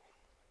count.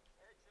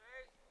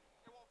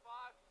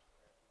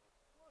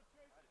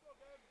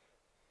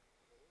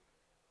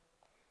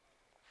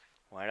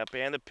 up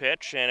and the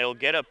pitch, and he'll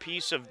get a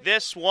piece of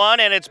this one,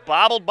 and it's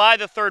bobbled by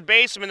the third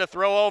baseman. The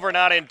throw over,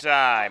 not in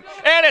time.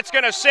 And it's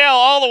going to sail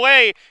all the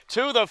way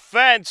to the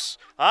fence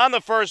on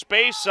the first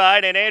base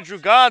side, and Andrew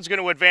Gaughan's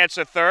going to advance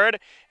to third,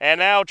 and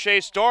now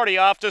Chase Doherty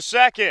off to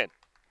second.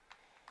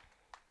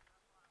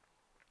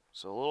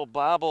 So a little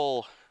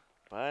bobble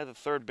by the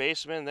third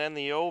baseman, then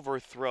the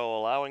overthrow,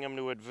 allowing him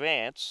to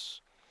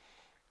advance.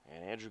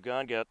 And Andrew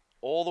Gaughan got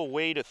all the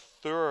way to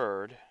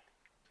third.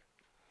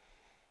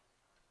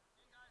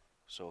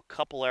 So a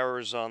couple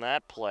errors on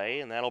that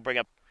play, and that'll bring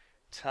up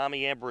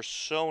Tommy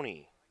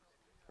Ambrosoni,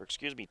 or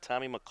excuse me,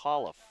 Tommy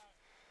McAuliffe.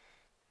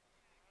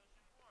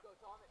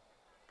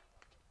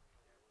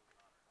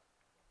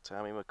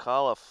 Tommy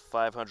McAuliffe,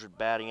 500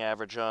 batting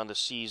average on the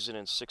season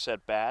and 6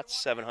 at-bats,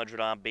 700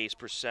 on-base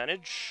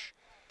percentage.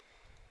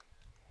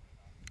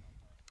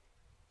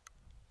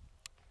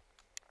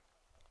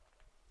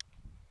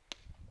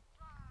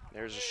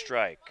 There's a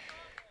strike.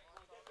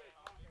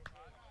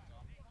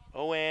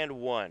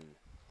 0-1.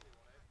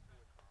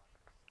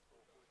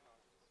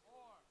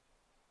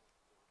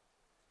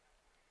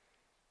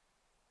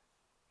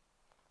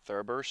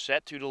 Thurber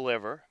set to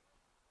deliver.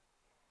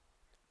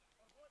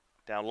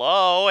 Down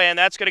low, and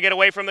that's going to get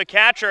away from the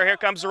catcher. Here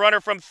comes the runner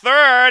from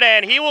third,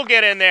 and he will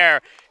get in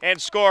there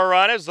and score a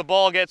run as the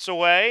ball gets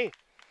away.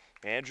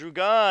 Andrew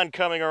Gaughan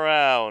coming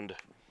around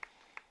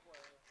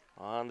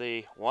on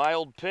the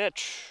wild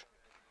pitch.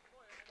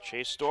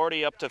 Chase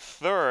Doherty up to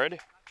third.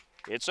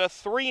 It's a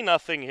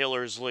 3-0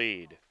 Hillers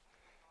lead.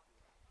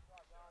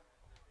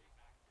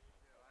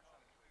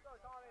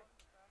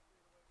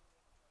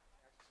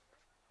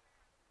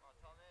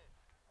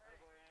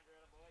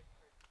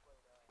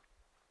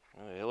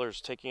 The Hillers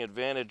taking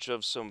advantage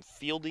of some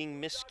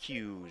fielding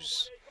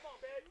miscues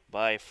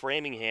by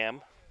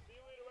Framingham.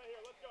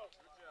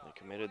 They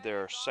committed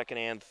their second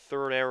and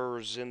third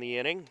errors in the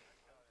inning.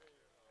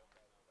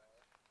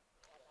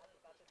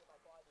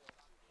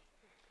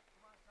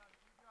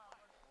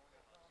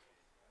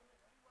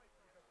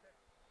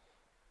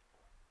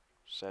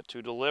 Set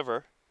to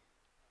deliver.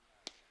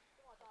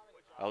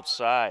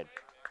 Outside.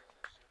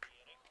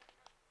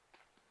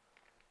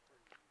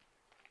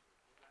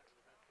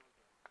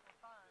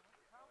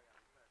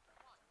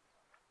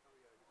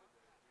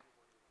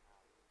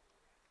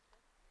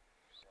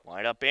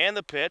 Wind up and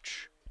the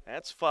pitch.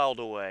 That's fouled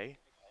away.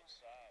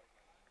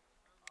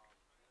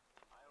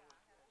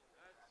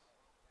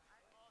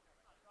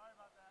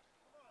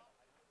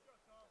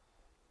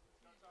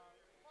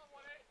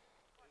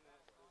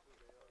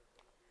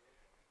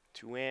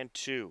 Two and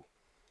two.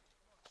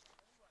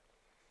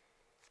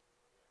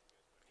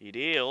 He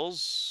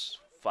deals.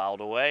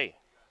 Fouled away.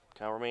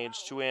 Count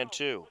remains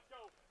 2-2.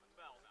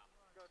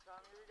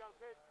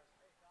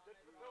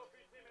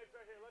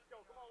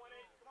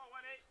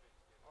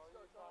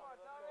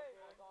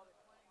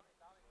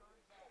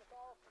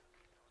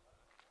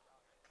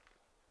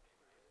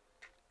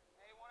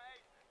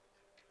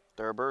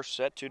 Thurber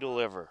set to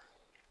deliver.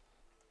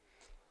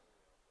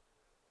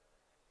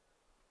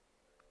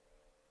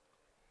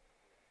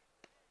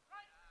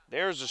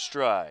 There's a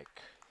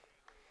strike.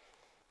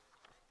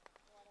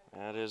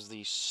 That is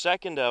the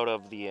second out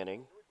of the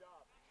inning.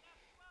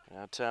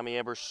 Now Tommy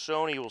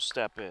Ambrosoni will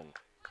step in.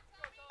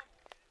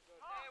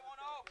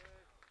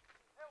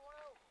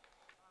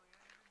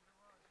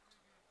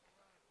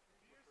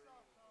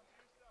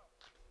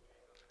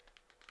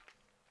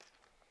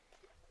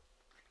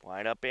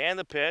 Line up and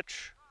the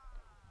pitch.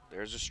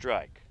 There's a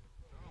strike.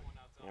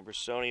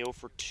 Ambrosoni 0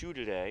 for 2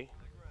 today.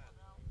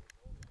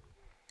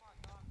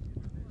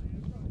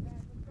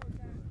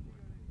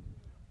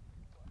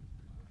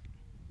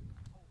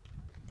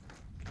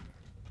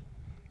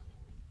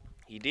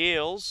 He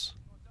deals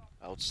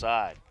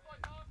outside.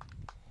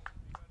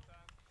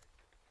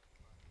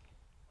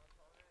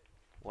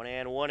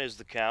 1-1 is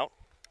the count.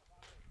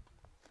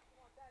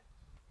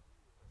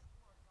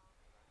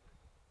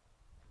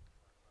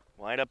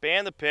 Wind up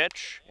and the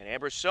pitch, and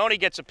Ambrosoni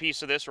gets a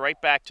piece of this right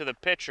back to the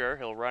pitcher.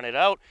 He'll run it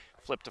out,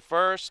 flip to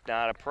first,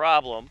 not a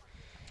problem.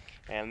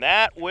 And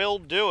that will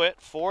do it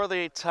for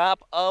the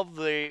top of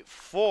the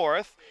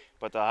fourth.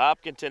 But the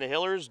Hopkinton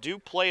Hillers do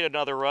play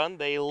another run.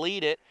 They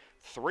lead it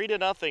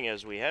 3-0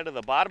 as we head to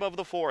the bottom of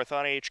the fourth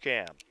on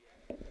HCAM.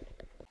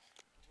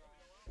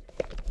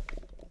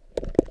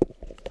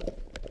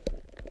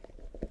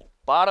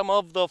 Bottom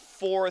of the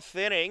fourth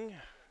inning,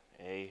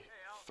 a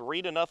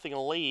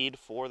 3-0 lead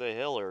for the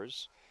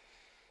Hillers.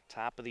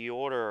 Top of the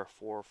order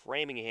for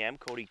Framingham.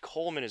 Cody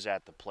Coleman is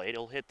at the plate.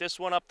 He'll hit this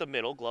one up the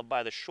middle, gloved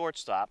by the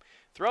shortstop.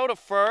 Throw to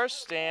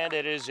first, and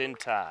it is in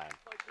time.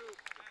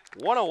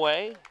 One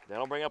away.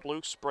 That'll bring up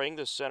Luke Spring,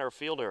 the center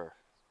fielder.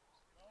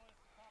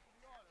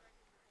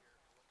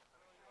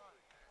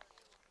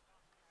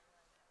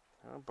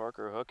 Well,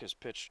 Barker Hook has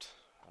pitched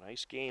a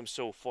nice game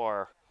so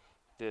far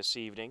this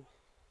evening.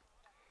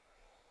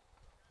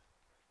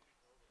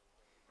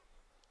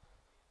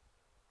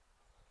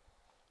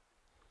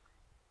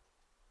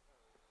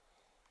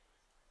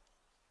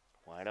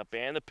 Line up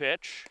and the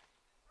pitch.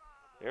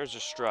 There's a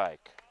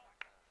strike.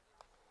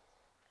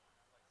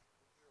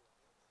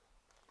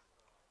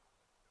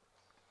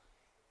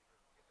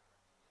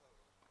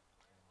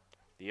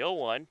 The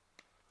 0-1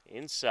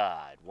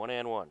 inside,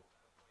 1-1.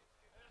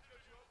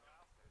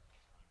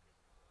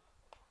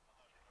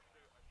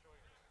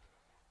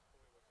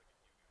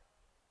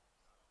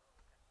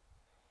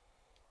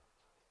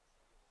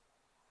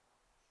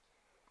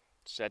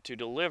 Set to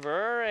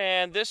deliver,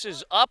 and this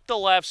is up the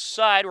left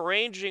side.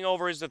 Ranging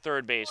over is the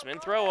third baseman.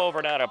 Throw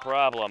over, not a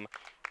problem.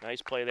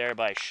 Nice play there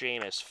by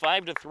Seamus.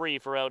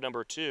 5-3 for out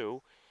number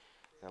 2.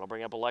 That'll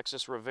bring up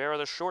Alexis Rivera,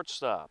 the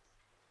shortstop.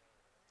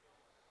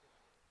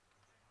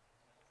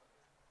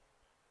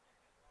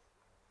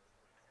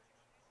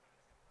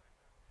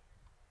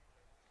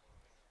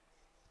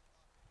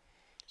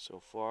 So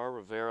far,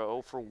 Rivera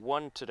 0 for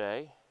 1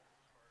 today.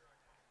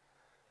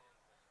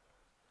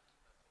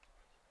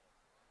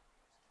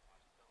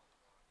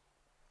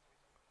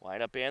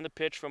 Line up and the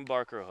pitch from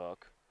Barker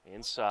Hook.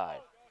 Inside.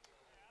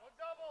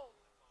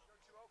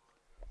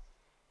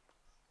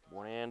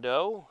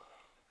 1-0.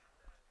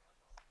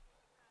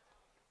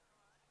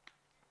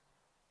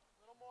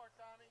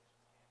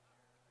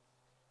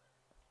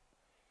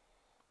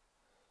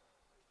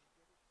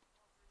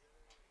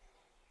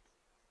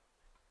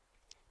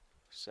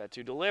 Set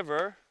to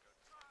deliver.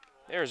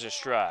 There's a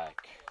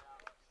strike.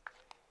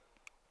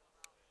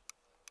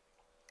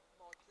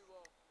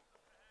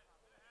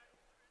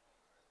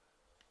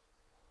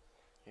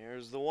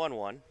 Here's the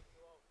 1-1.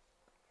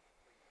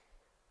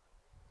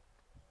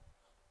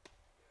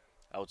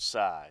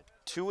 Outside.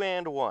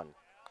 2-1.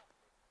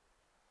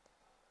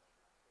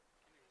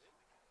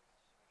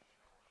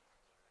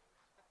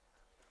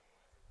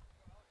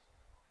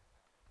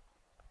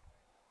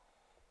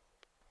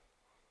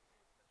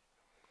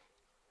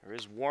 There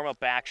is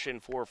warm-up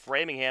action for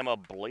Framingham. A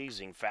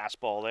blazing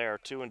fastball there.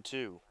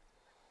 2-2.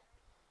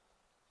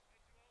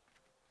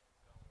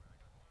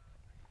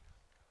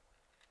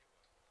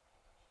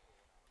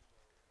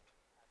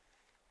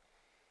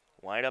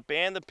 Wind up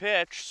and the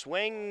pitch.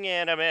 Swing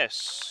and a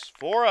miss.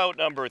 4 out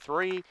number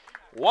 3.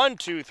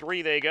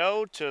 1-2-3 they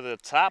go. To the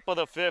top of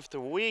the 5th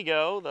we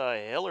go.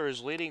 The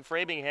Hillers leading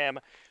Framingham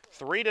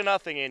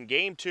 3-0 in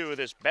Game 2 of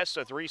this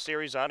best-of-3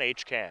 series on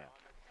HCAM.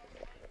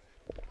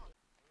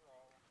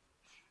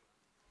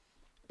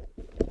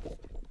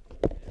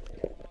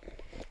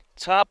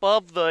 Top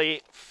of the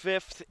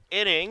 5th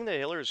inning. The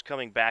Hillers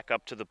coming back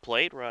up to the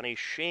plate. Ronnie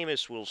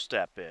Seamus will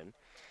step in.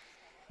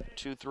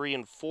 2, 3,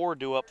 and 4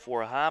 due up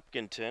for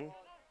Hopkinton.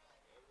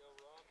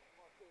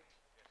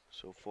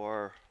 So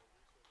far,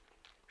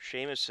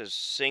 Seamus has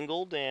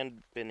singled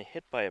and been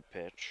hit by a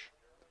pitch.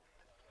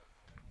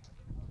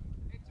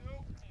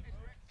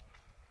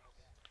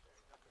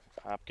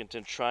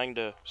 Hopkinton trying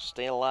to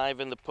stay alive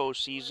in the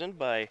postseason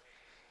by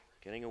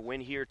getting a win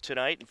here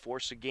tonight and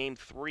force a Game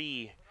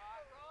 3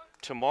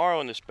 tomorrow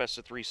in this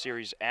best-of-3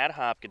 series at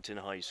Hopkinton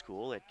High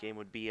School. That game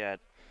would be at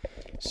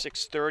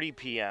 6:30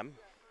 p.m.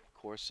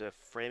 Of course, if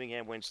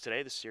Framingham wins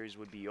today, the series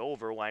would be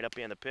over. Wind up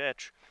and the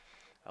pitch.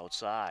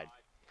 Outside.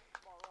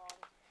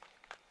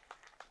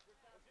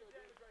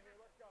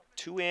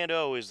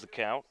 2-0 is the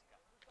count.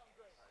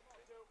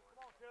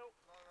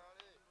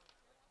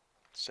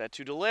 Set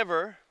to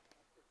deliver.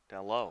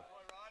 Down low.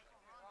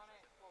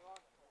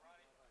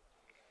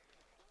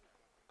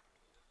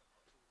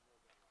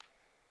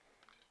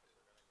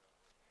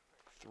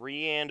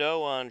 Three and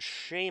 0 on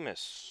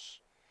Seamus.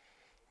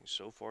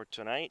 So far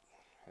tonight,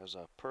 has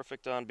a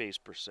perfect on-base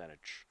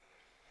percentage.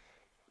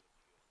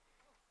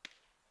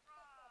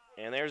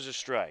 And there's a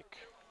strike.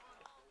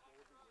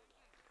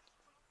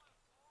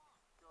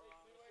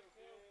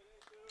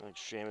 I think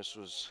Seamus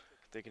was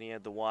thinking he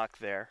had the walk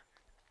there.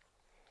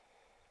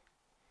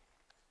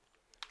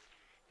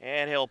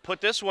 And he'll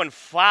put this one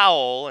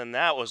foul, and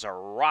that was a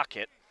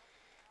rocket.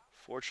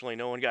 Fortunately,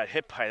 no one got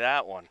hit by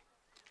that one.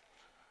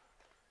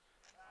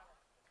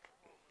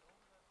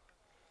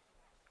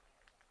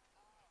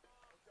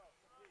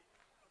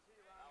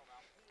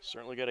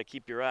 Certainly got to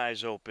keep your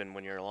eyes open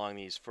when you're along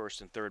these first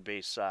and third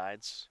base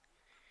sides.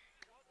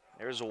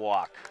 There's a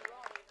walk.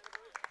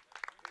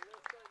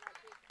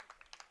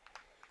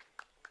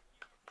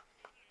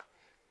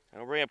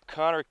 I'll bring up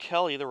Connor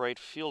Kelly, the right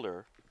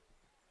fielder.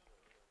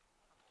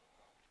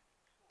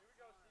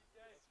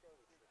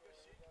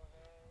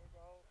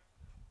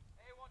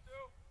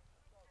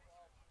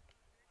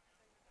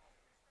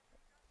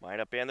 Line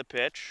up and the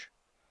pitch.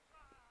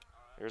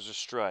 There's a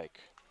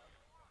strike.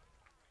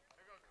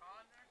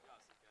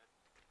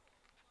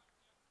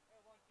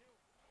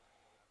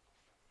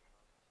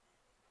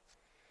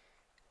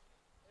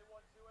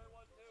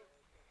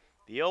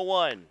 The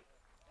 0-1.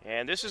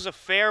 And this is a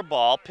fair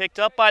ball. Picked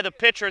up by the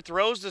pitcher,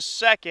 throws to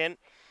second,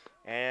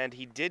 and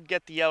he did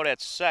get the out at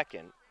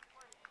second.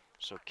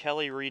 So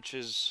Kelly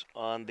reaches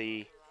on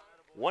the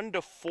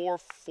 1-4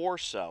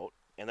 force out,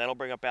 and that'll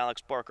bring up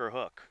Alex Barker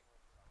Hook.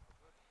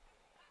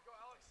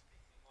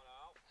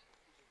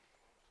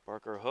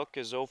 Barker Hook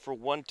is 0 for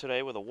 1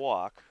 today with a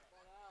walk.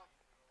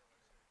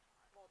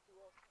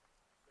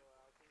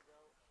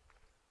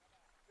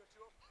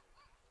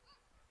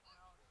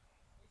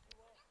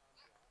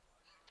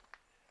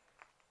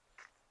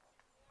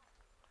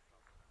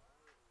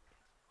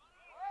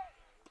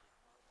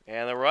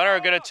 And the runner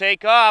going to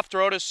take off,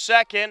 throw to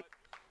second,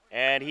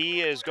 and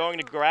he is going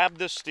to grab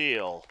the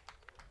steal.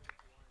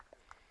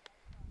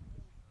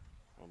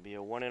 It'll be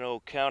a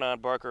 1-0 count on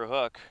Barker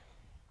Hook.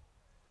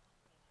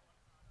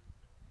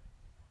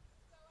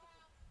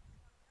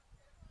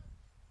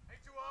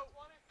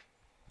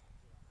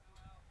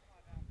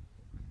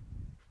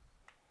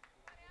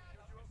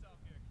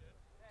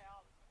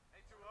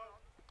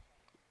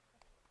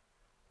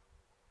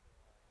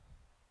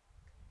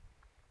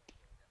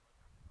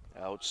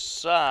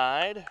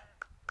 Outside.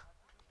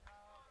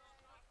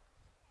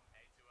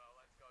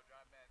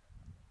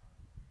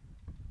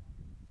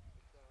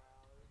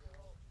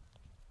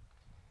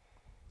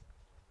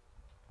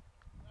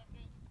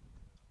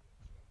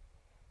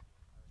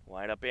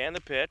 Wind up and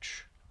the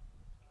pitch.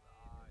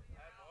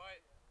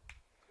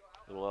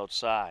 A little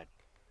outside.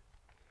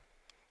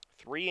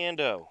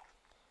 3-0.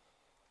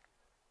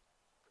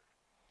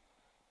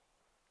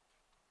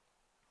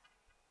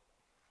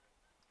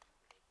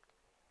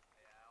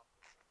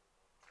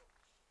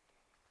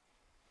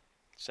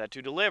 Set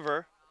to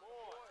deliver,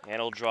 and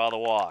he'll draw the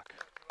walk.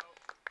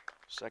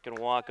 Second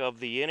walk of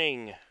the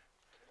inning,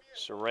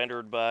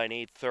 surrendered by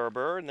Nate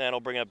Thurber, and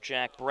that'll bring up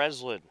Jack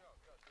Breslin.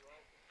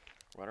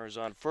 Runners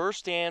on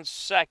first and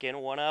second,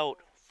 one out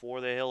for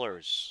the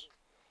Hillers.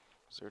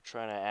 They're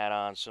trying to add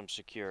on some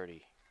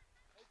security.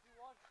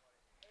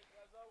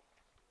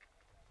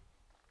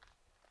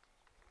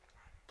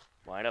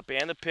 Wind up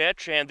and the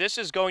pitch, and this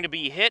is going to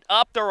be hit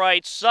up the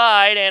right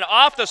side, and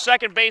off the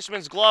second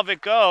baseman's glove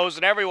it goes,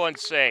 and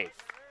everyone's safe.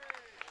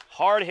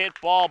 Hard hit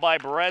ball by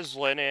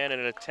Breslin, and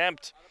an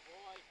attempt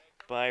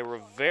by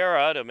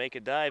Rivera to make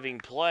a diving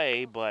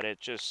play, but it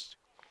just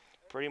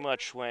pretty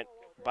much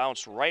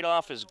bounced right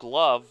off his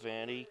glove,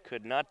 and he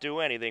could not do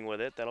anything with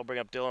it. That'll bring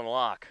up Dylan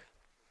Locke.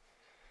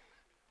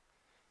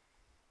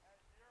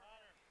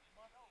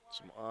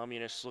 Some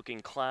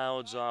ominous-looking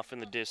clouds off in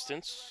the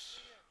distance.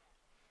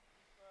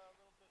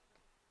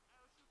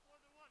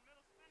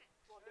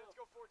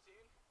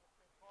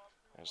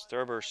 As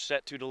Thurber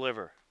set to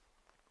deliver.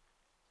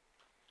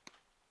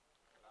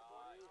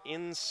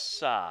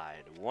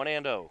 Inside,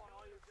 1-0.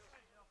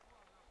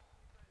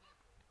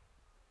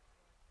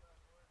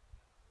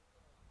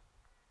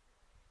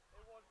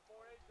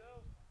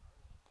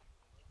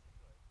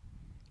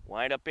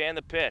 Wind up and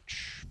the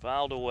pitch,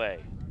 fouled away.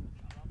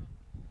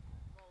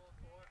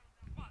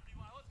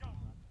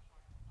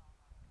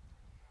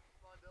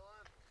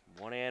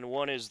 One and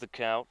one is the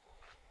count.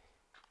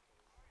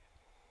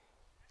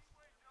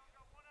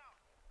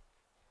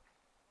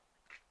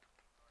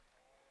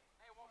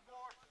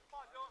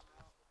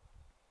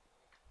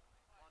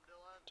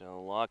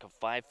 Dylan Locke,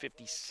 a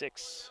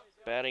 .556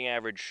 batting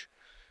average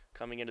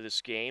coming into this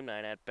game,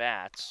 9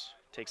 at-bats.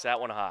 Takes that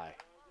one high.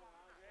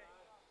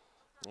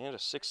 And a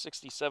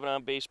 .667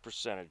 on-base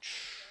percentage.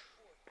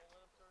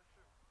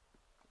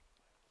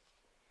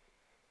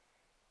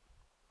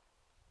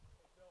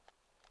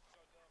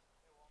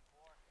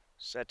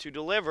 Set to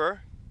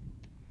deliver.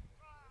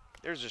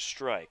 There's a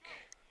strike.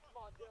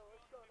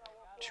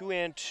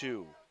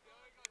 2-2.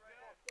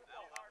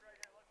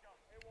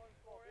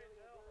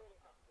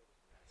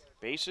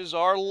 Bases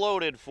are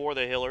loaded for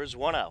the Hillers,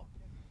 one out.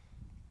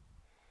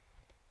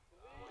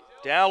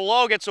 Down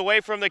low, gets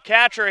away from the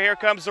catcher. Here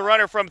comes the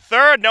runner from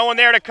third. No one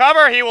there to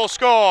cover. He will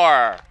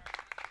score.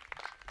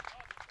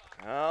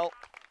 Well,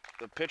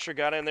 the pitcher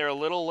got in there a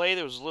little late.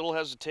 There was a little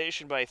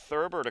hesitation by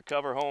Thurber to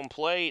cover home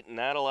plate, and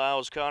that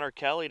allows Connor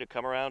Kelly to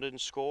come around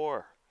and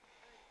score.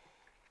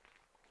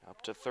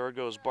 Up to third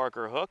goes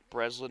Barker Hook.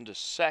 Breslin to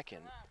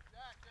second.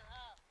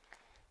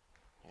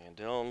 And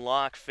Dylan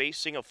Locke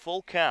facing a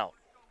full count.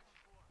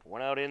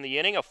 One out in the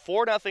inning, a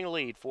 4-0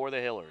 lead for the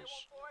Hillers.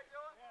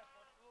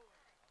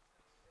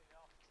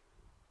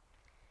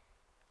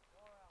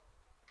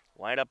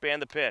 Wind up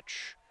and the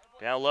pitch.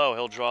 Down low,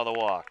 he'll draw the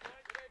walk.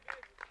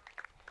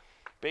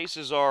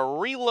 Bases are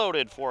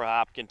reloaded for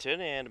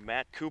Hopkinton, and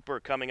Matt Cooper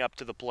coming up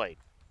to the plate.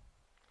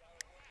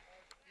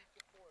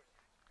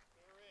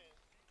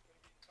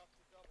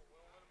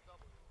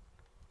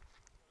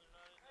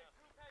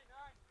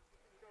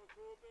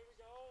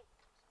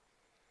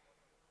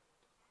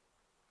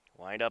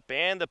 Wind up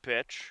and the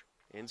pitch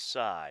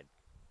inside.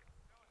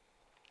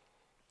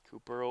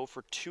 Cooper 0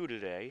 for 2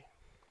 today.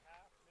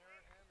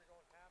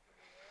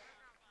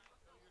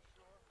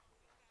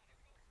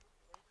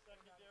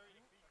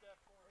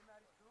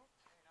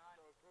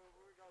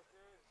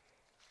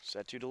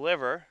 Set to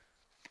deliver.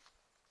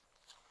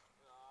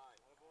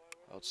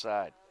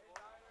 Outside.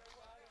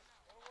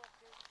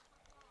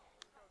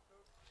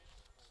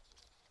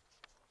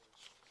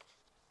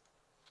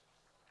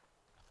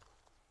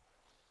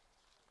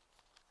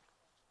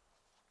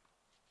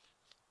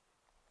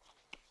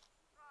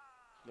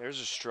 There's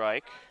a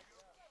strike.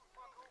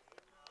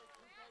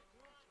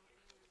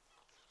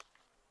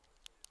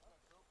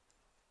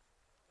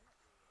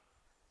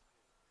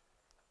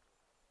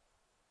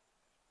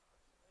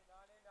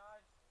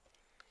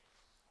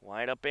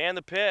 Wind up and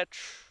the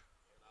pitch.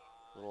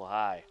 A little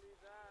high.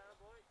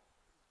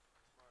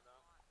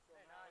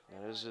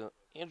 That is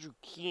Andrew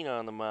Keene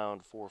on the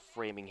mound for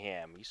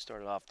Framingham. He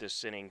started off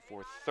this inning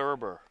for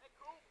Thurber.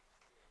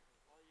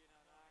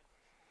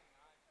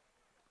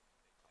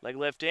 Leg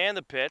lift and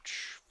the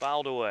pitch,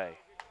 fouled away.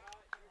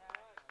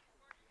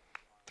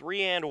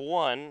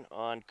 3-1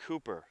 on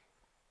Cooper.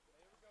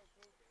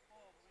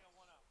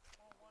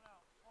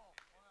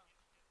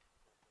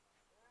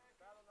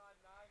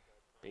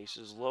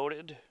 Bases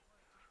loaded.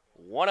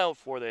 1 out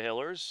for the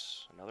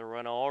Hillers. Another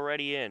run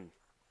already in.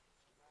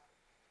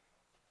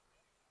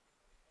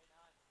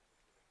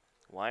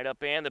 Wind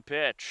up and the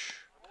pitch.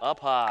 Up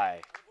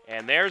high.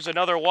 And there's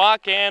another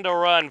walk and a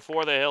run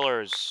for the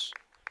Hillers.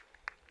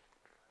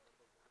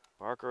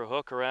 Barker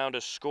Hook around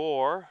to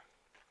score.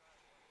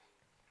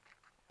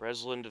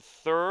 Breslin to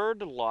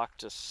third, Locke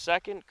to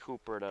second,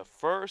 Cooper to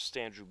first,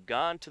 Andrew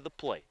Gahn to the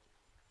plate.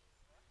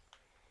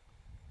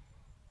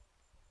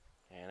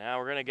 And now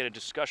we're going to get a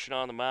discussion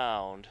on the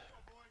mound.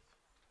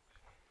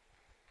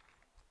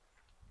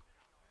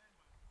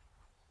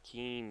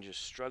 Keene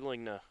just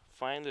struggling to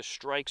find the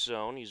strike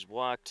zone. He's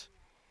walked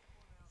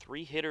 4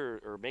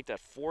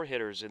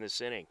 hitters in this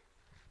inning.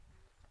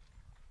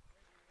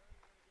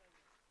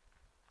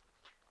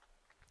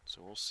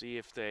 So we'll see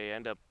if they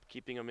end up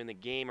keeping him in the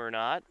game or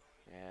not.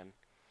 And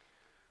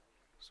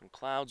some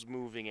clouds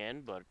moving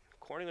in, but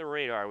according to the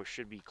radar, we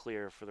should be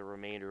clear for the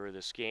remainder of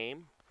this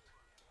game.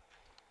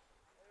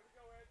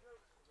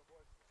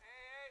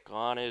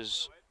 Gahn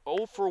is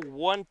 0 for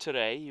 1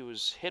 today. He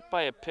was hit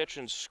by a pitch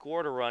and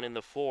scored a run in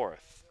the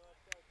 4th.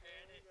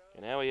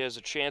 And now he has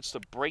a chance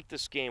to break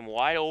this game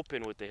wide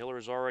open with the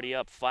Hillers already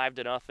up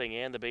 5-0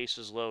 and the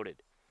bases loaded.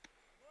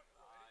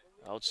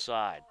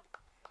 Outside.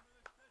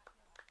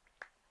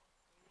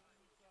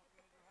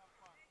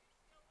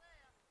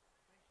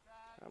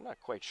 I'm not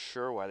quite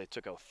sure why they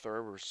took out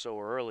Thurber so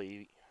early.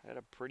 He had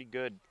a pretty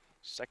good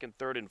 2nd,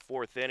 3rd, and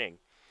 4th inning.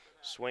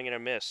 Swing and a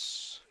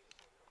miss.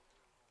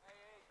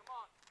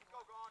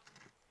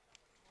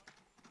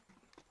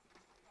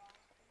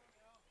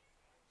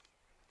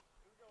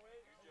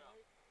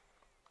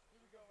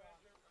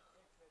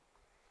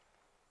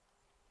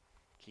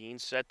 Keene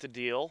set to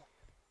deal.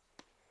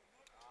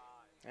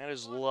 That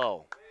is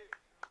low.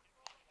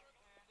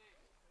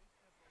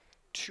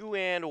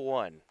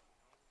 2-1.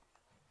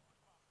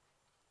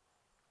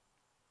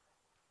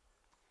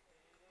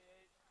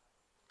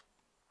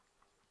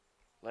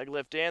 Leg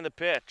lift and the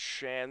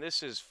pitch, and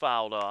this is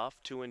fouled off,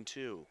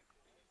 2-2.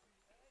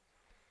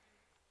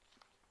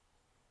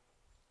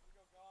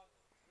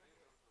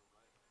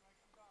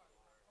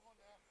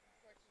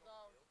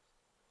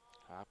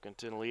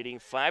 Hopkinton leading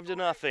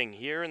 5-0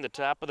 here in the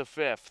top of the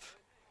 5th.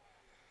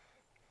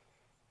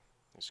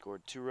 They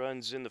scored 2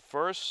 runs in the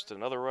 1st,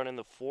 another run in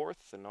the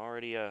 4th, and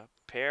already a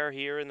pair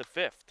here in the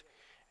 5th.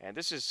 And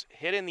this is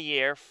hit in the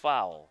air,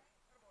 foul.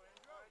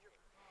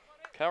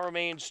 Count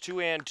remains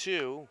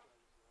 2-2.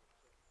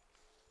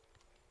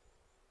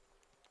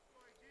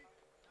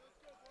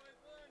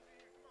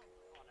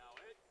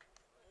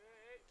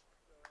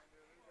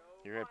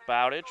 Here at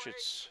Bowditch,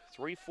 it's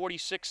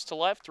 3:46 to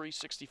left,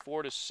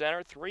 3:64 to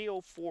center,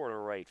 3:04 to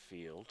right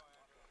field.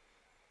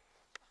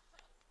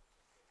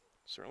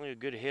 Certainly a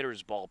good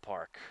hitter's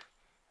ballpark.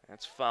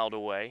 That's fouled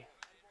away,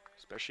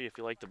 especially if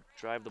you like to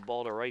drive the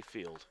ball to right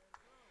field.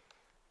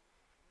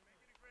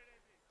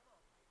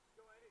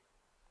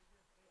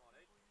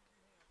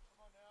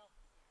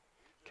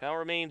 Count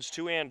remains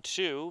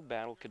 2-2.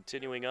 Battle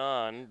continuing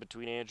on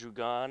between Andrew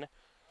Gahn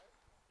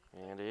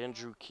and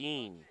Andrew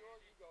Keene.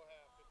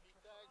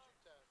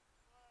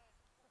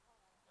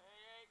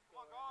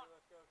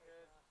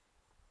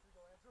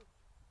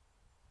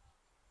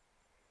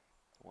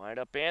 Wind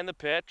up and the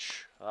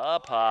pitch,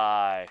 up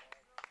high.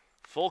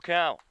 Full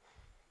count.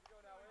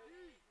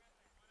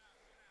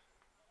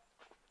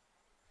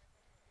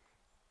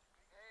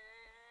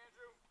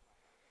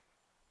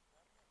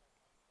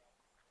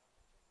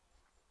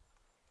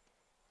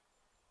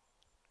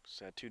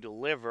 Set to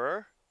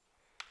deliver.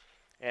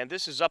 And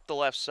this is up the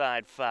left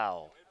side,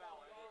 foul.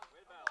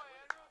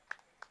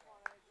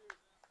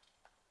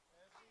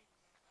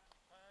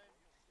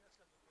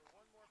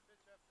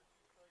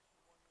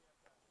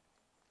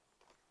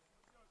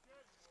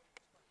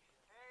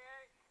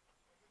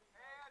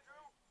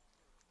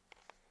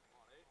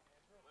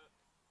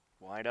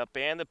 Wind up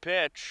and the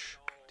pitch.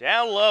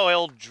 Down low,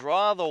 he'll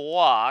draw the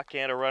walk,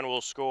 and a run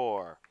will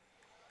score.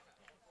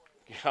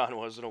 Gahn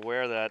wasn't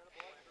aware that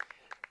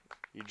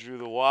he drew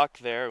the walk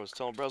there. It was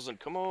telling Breslin,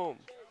 come home.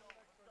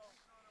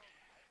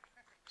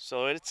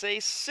 So it's a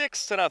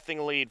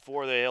 6-0 lead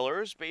for the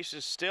Hillers.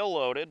 Bases still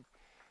loaded.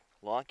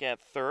 Locke at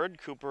third,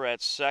 Cooper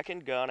at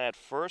second, Gahn at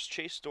first.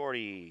 Chase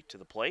Doherty to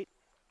the plate.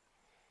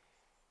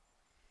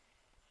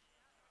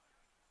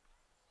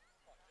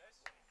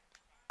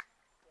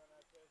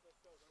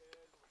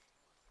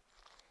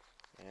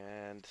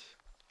 And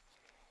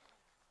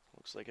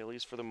looks like, at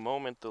least for the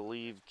moment, they'll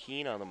leave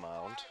Keene on the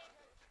mound.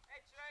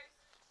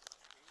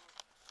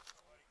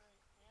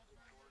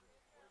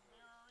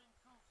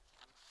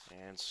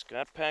 And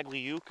Scott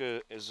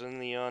Pagliuca is in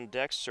the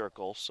on-deck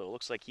circle, so it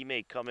looks like he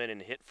may come in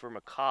and hit for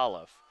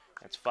McAuliffe.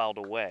 That's fouled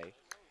away.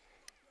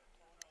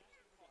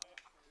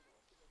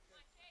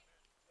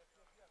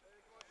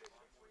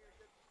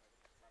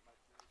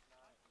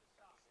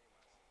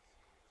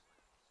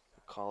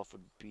 McAuliffe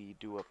would be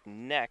due up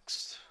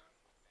next.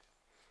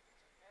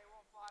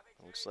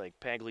 Looks like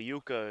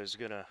Pagliuca is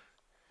going to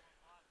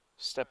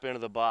step into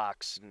the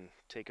box and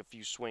take a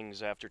few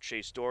swings after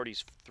Chase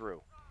Doherty's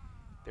through.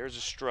 There's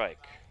a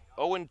strike.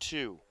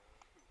 0-2.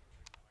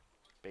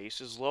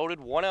 Bases loaded,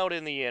 1 out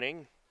in the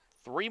inning.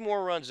 3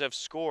 more runs have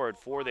scored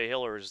for the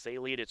Hillers. They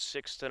lead it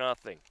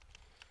 6-0.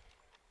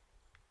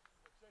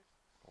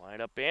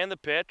 Wind up and the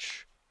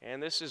pitch,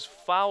 and this is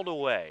fouled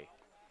away.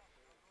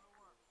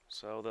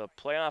 So the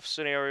playoff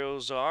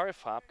scenarios are,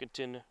 if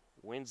Hopkinton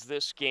wins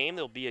this game,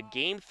 there'll be a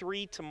Game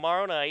 3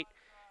 tomorrow night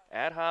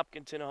at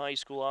Hopkinton High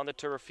School on the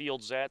turf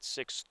fields at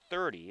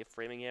 6:30. If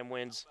Framingham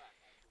wins,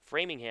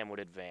 Framingham would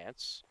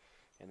advance.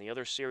 And the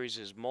other series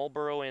is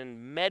Marlboro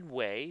and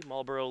Medway.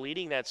 Marlboro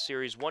leading that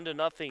series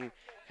 1-0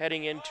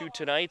 heading into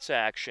tonight's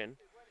action.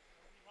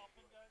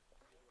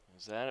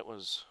 As that it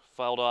was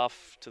fouled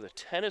off to the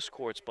tennis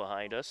courts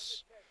behind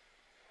us.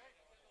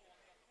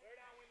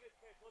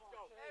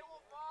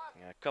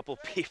 Yeah, a couple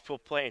people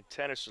playing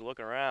tennis are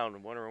looking around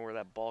and wondering where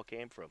that ball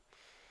came from.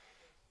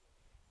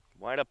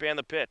 Wind up and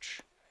the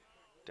pitch.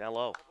 Down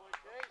low.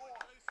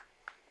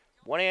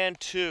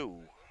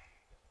 1-2.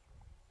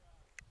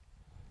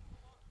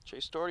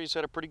 Chase Doherty's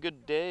had a pretty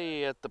good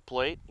day at the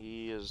plate.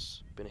 He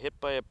has been hit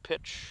by a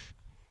pitch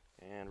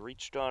and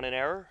reached on an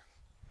error.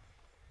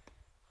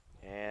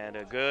 And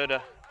a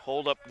good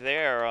hold up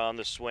there on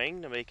the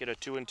swing to make it a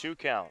 2-2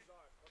 count.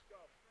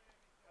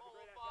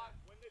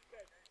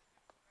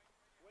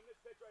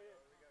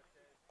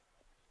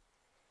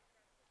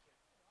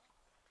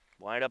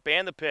 Wind up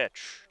and the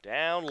pitch.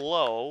 Down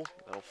low.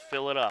 They'll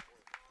fill it up.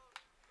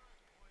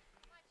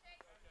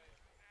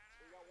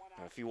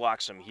 Now, if he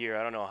walks him here,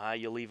 I don't know how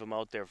you leave him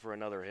out there for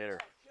another hitter.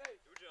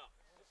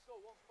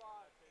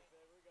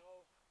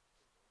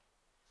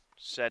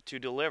 Set to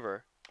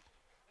deliver.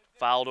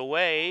 Fouled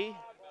away.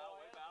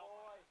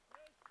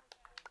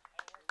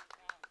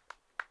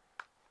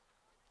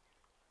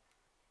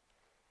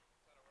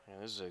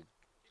 And this is a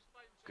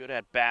good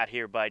at bat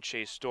here by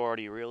Chase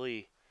Doherty,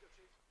 really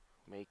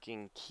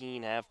making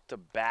Keene have to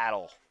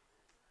battle.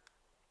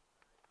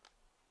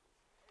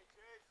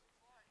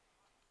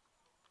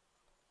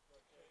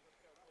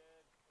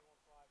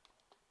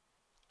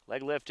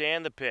 Leg lift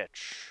and the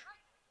pitch.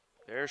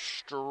 There's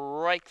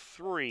strike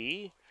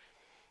 3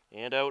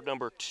 and out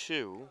number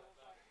 2.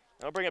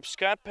 I'll bring up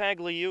Scott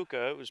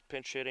Pagliuca, who's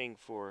pinch hitting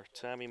for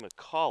Tommy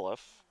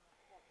McAuliffe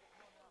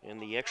in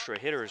the extra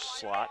hitters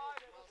slot.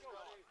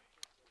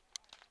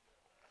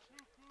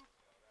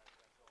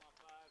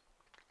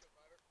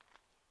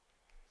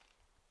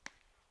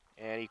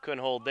 And he couldn't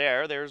hold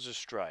there. There's a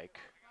strike.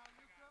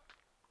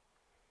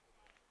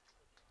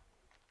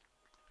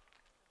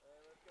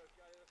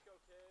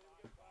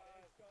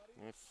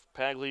 If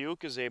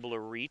Pagliuca is able to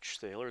reach,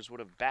 the Hillers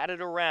would have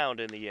batted around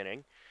in the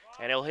inning.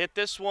 And he'll hit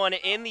this one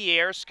in the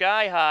air,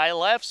 sky high,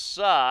 left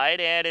side,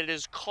 and it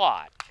is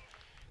caught.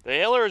 The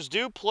Hillers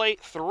do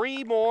plate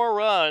 3 more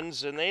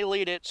runs, and they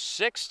lead it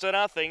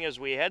 6-0 as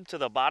we head to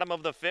the bottom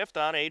of the 5th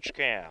on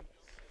HCAM.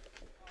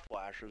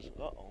 Flashes,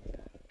 uh-oh.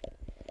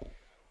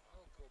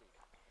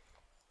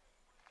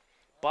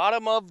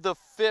 Bottom of the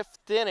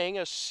 5th inning,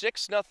 a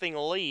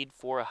 6-0 lead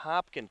for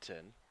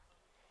Hopkinton.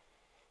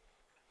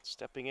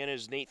 Stepping in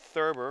is Nate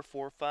Thurber,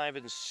 4, 5,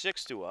 and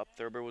 6 to up.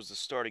 Thurber was the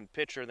starting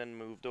pitcher, then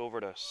moved over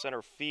to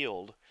center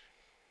field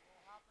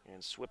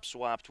and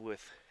swapped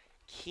with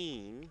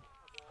Keene.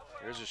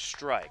 There's a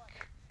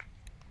strike.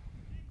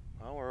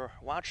 Well, we're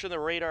watching the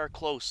radar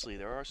closely.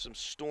 There are some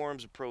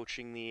storms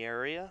approaching the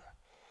area.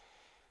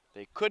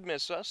 They could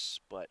miss us,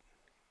 but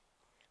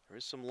there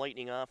is some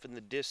lightning off in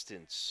the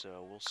distance,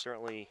 so we'll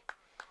certainly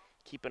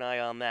keep an eye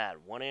on that.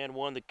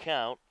 1-1 the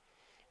count.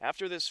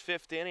 After this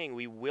 5th inning,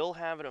 we will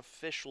have an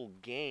official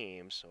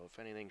game, so if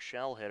anything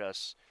shall hit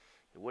us,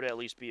 it would at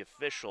least be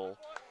official.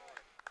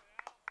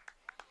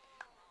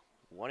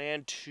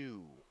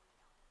 1-2.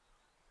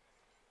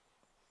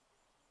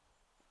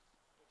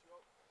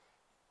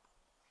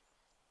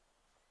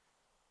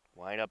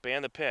 Wind up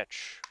and the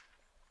pitch.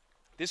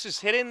 This is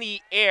hit in the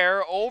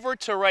air over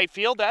to right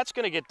field. That's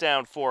going to get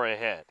down for a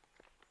hit.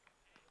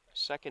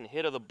 Second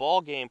hit of the ball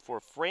game for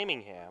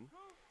Framingham.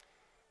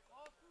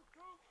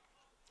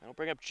 I'll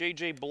bring up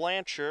J.J.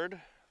 Blanchard,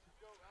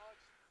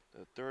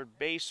 the third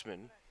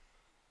baseman.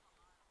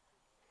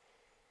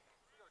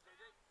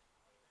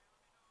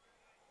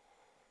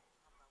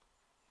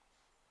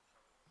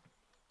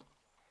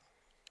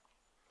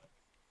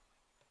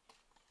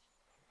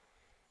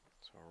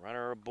 So a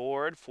runner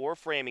aboard for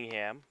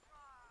Framingham.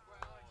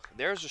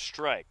 There's a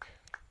strike.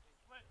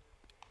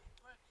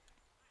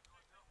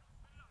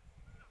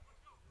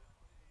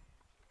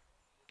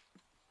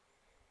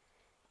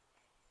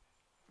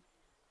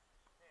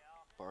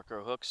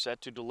 Parker Hook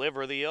set to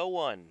deliver the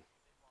 0-1.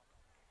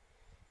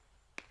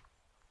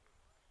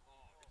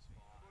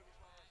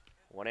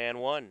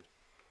 1-1.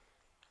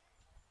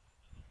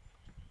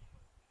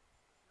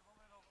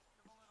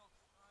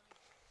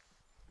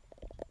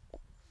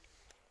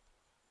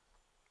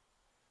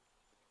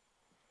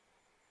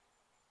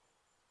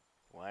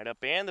 Wind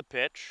up and the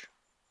pitch.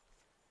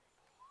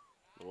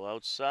 Go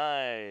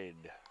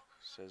outside,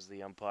 says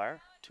the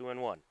umpire.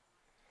 2-1.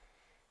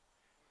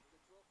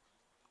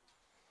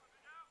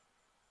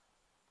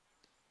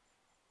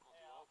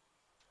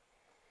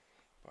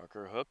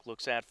 Barker Hook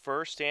looks at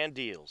first and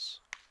deals.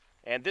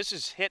 And this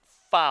is hit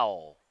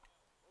foul.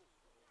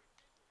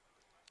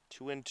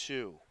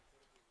 2-2.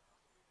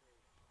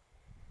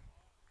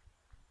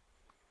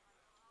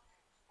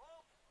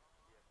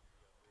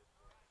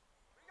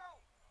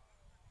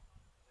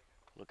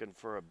 Looking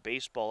for a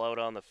baseball out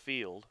on the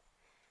field.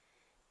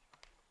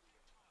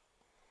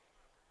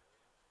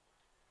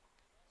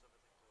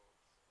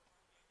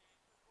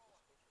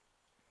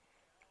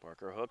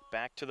 Barker Hook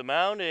back to the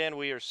mound, and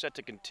we are set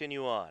to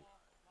continue on.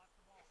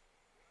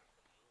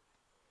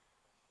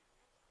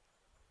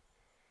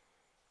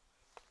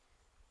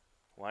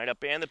 Wind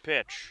up and the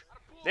pitch.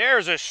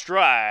 There's a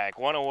strike,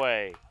 one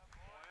away.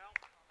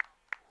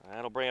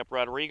 That'll bring up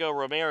Rodrigo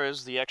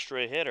Ramirez, the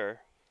extra hitter.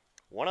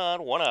 1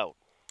 on, 1 out.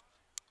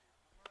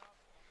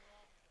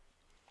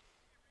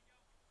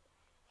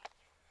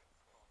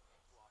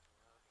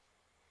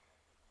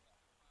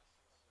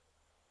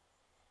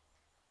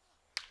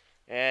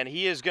 And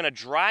he is going to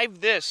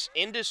drive this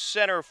into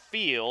center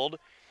field,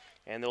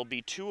 and there'll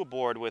be 2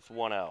 aboard with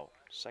 1 out.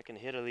 Second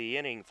hit of the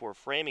inning for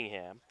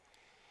Framingham.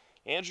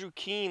 Andrew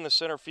Keene, the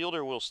center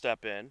fielder, will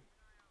step in.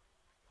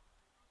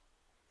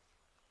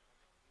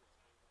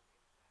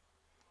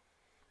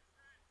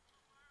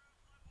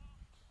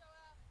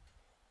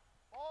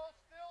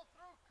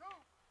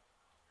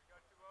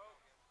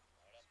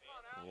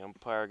 The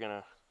umpire going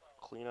to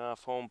clean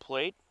off home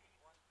plate.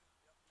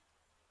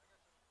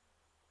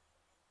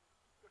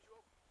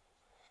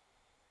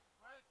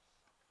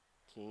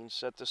 Keene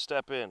set to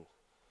step in.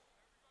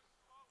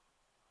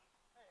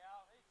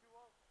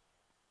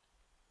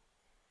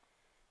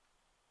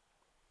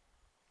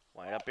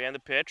 Line up and the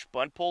pitch.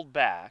 Bunt pulled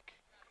back.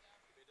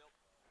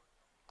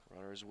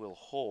 Runners will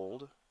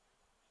hold.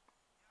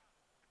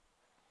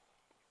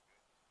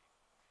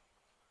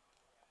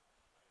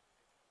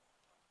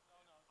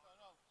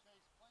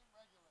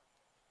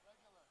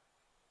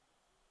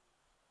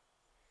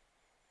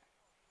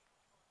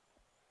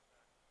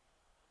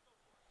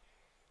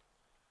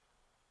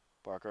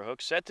 Barker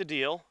Hook set to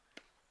deal.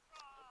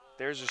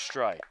 There's a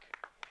strike.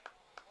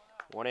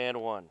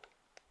 1-1.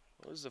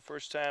 This is the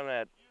first time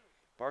that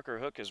Barker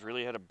Hook has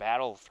really had to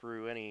battle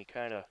through any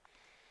kind of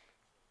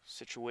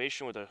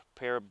situation with a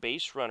pair of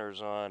base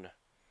runners on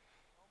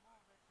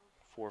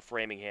for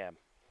Framingham.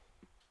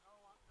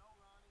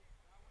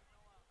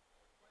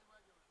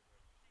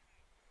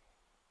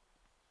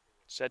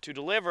 Set to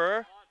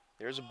deliver.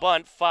 There's a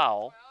bunt,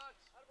 foul.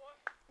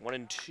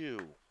 1-2.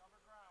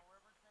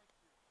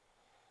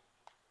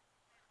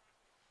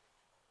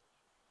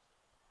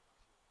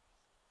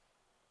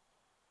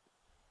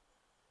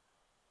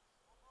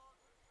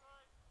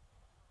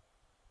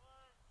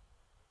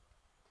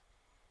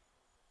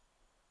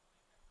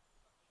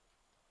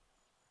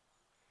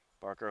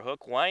 Barker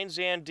Hook winds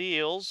and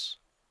deals.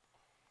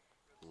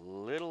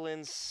 Little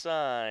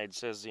inside,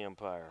 says the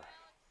umpire.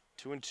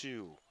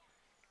 2-2.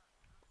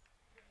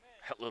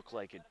 That looked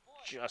like it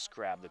just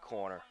grabbed the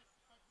corner.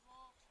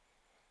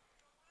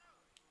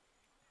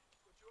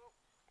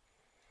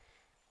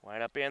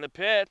 Wind up and the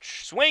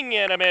pitch. Swing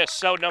and a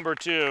miss. Out number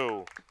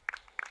 2.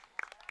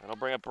 That'll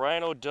bring up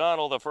Brian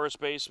O'Donnell, the first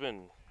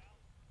baseman.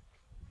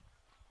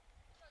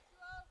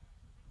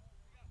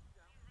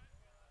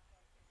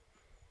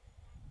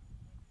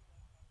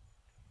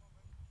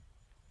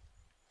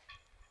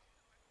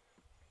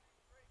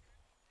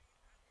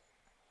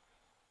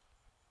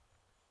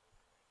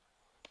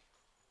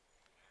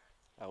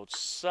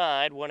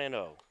 Outside,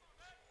 1-0.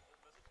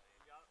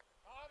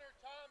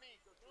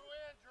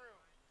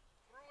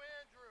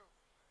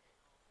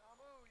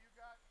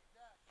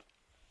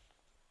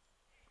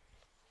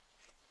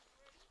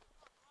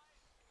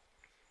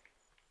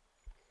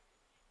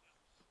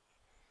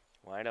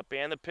 Line up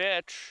and the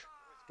pitch.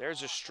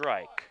 There's a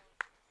strike.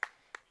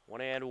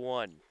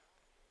 1-1.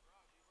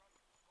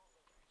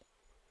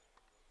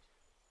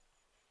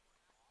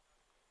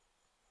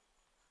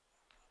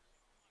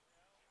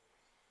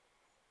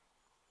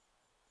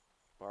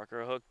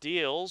 Barker Hook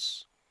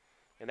deals.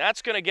 And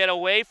that's going to get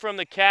away from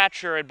the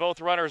catcher, and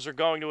both runners are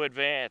going to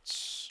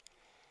advance.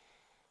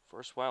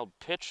 First wild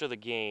pitch of the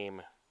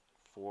game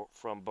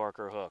from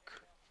Barker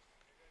Hook.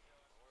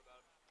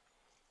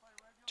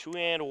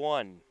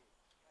 2-1.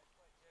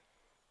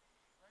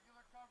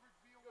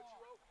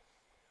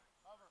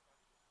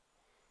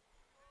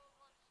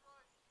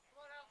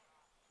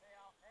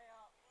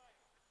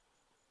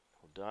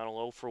 O'Donnell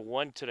 0 for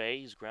 1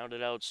 today. He's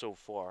grounded out so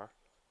far.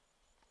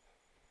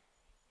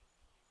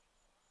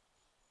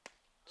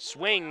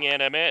 Swing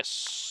and a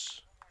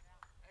miss.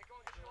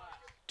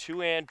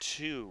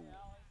 2-2.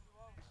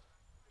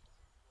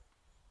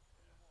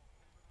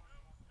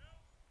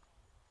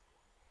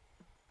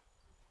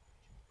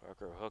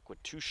 Barker Hook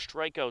with 2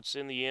 strikeouts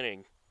in the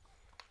inning.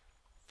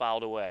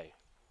 Fouled away.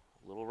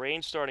 A little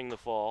rain starting to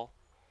fall.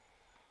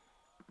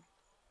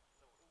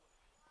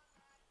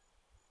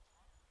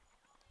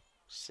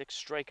 6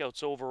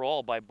 strikeouts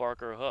overall by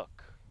Barker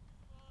Hook.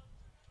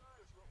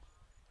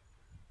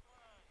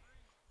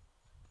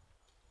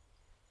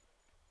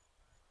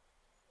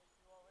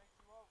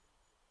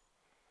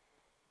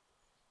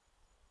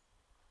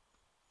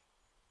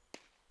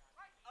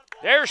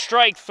 There's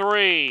strike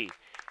 3.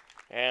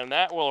 And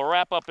that will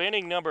wrap up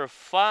inning number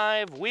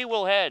 5. We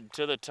will head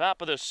to the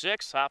top of the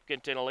 6th.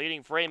 Hopkinton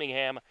leading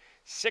Framingham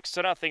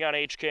 6-0 on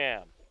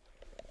HCAM.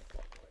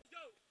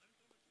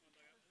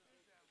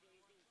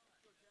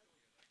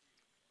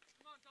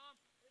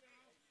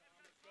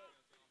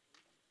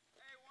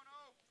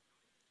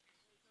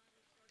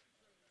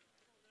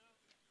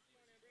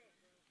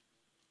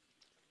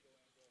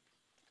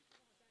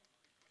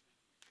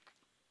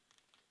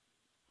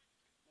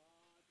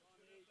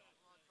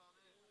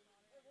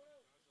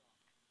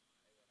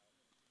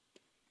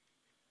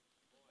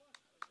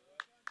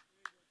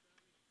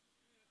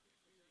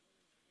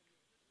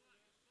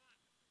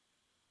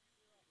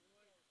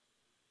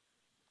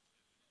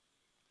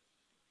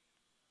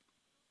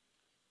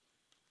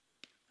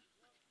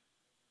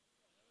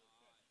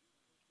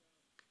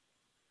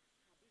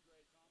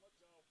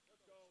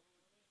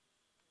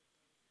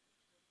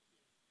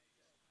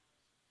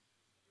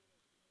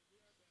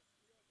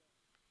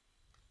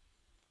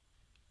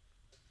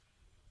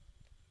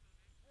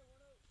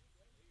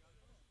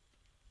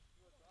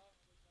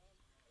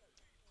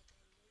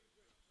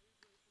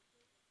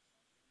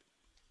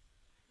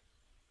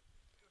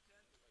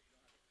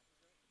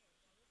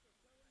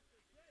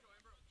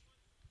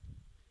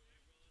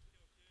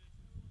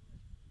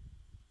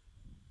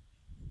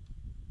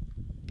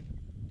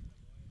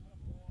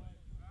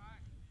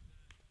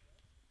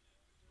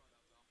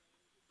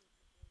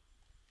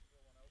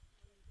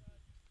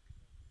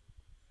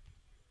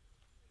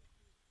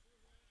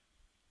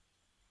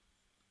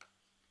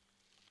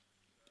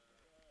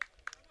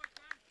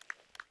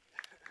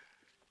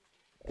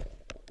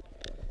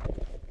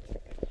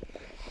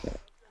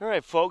 All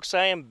right, folks,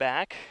 I am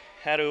back.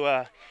 Had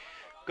to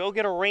go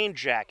get a rain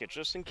jacket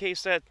just in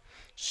case that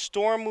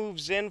storm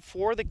moves in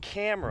for the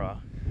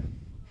camera.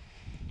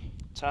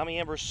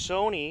 Tommy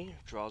Ambersoni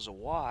draws a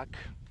walk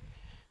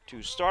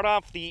to start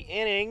off the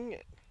inning,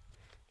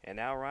 and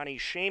now Ronnie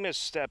Seamus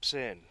steps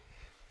in.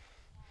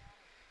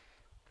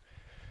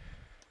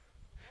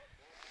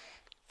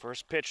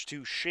 First pitch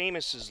to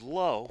Seamus is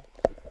low.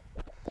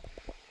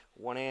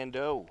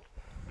 1-0.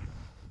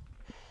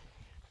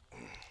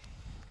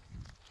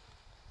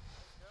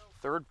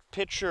 Third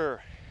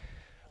pitcher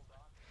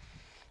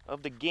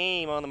of the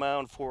game on the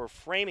mound for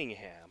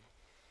Framingham.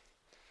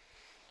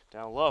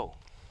 Down low.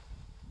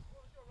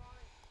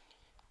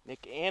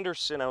 Nick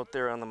Anderson out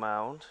there on the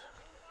mound.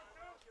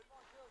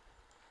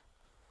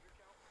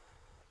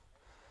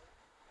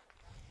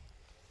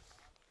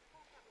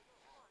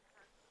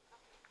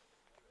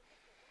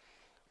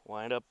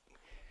 Wind up.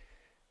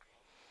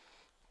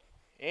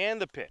 And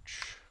the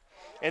pitch.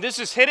 And this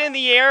is hit in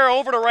the air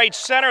over to right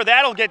center.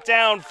 That'll get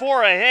down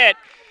for a hit.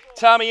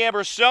 Tommy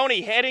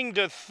Ambersoni heading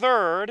to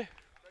third.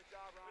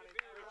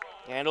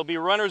 And it'll be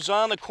runners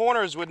on the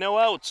corners with no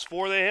outs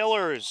for the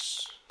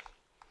Hillers.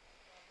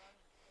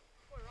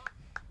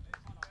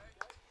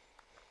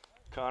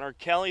 Connor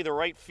Kelly, the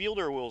right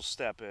fielder, will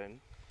step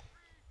in.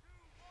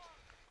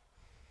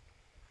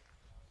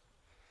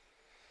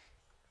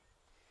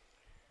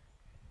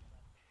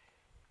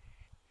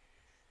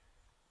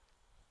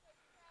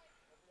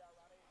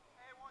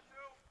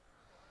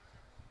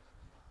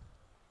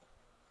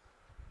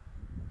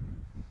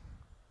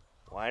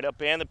 Wind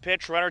up and the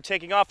pitch. Runner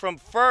taking off from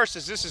first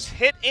as this is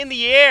hit in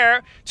the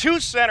air to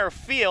center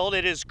field.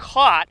 It is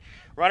caught.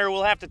 Runner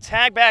will have to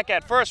tag back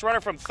at first.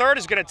 Runner from third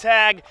is going to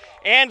tag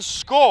and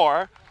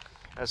score.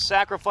 A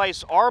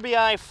sacrifice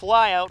RBI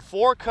flyout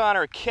for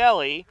Connor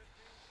Kelly.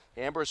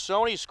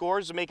 Ambersoni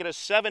scores to make it a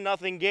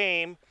 7-0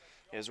 game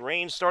as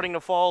rain's starting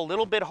to fall a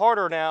little bit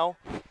harder now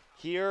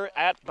here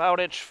at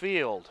Bowditch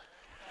Field.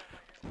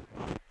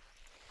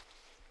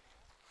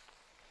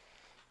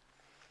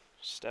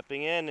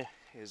 Stepping in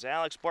is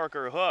Alex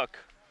Barker Hook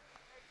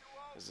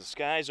as the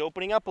sky's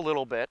opening up a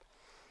little bit.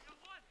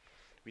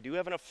 We do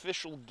have an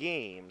official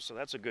game, so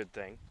that's a good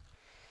thing.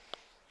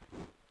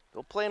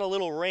 They'll play in a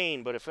little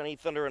rain, but if any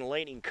thunder and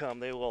lightning come,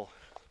 they will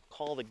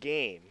call the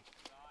game.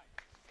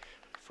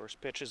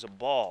 First pitch is a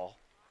ball.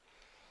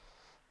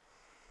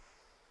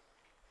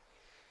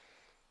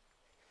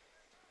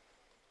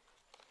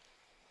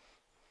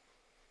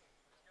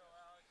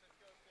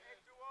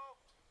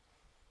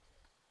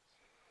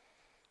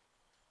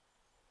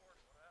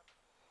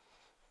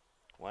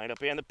 Wind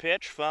up and the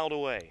pitch, fouled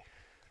away.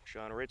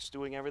 John Ritz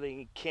doing everything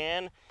he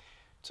can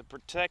to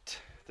protect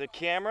the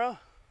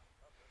camera.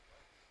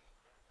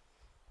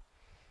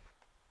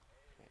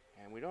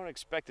 And we don't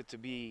expect it to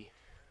be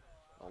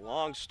a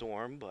long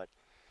storm, but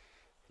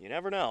you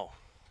never know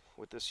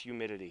with this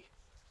humidity.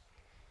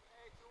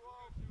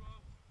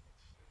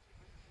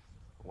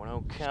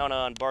 1-0 count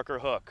on Barker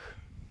Hook.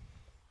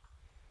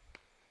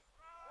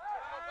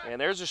 And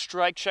there's a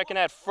strike, checking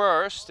at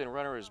first, and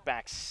runner is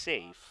back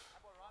safe.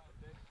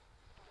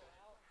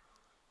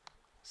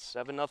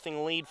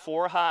 7-0 lead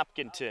for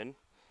Hopkinton.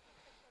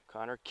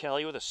 Connor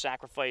Kelly with a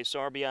sacrifice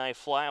RBI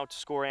fly out to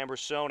score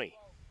Ambersoni.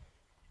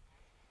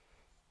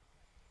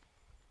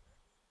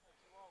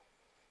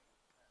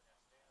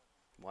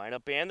 Wind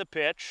up and the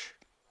pitch.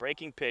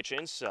 Breaking pitch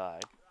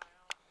inside.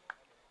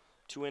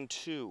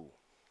 2-2.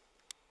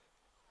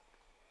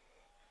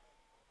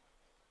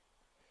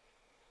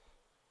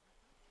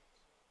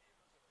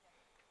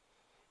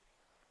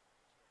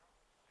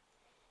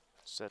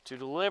 Set to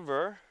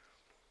deliver.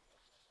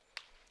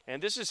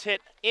 And this is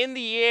hit in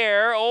the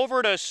air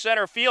over to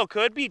center field.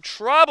 Could be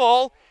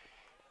trouble.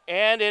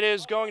 And it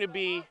is going to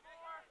be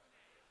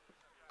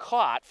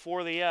caught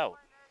for the out.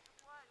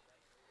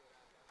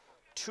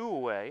 2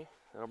 away.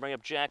 That'll bring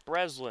up Jack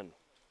Breslin.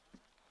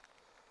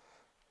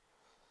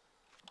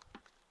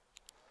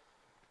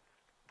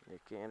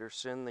 Nick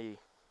Anderson, the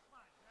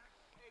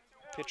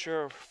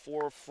pitcher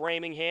for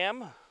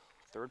Framingham.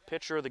 Third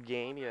pitcher of the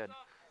game. He had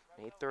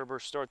Nate Thurber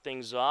start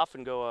things off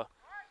and go a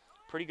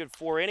pretty good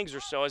 4 innings or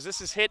so, as this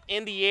is hit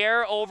in the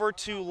air over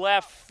to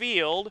left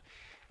field,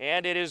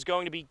 and it is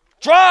going to be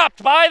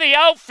dropped by the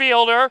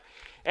outfielder,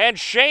 and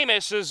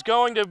Seamus is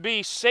going to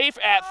be safe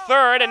at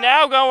third, and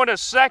now going to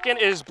second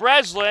is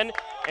Breslin.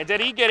 And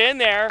did he get in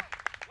there?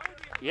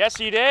 Yes,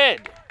 he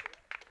did.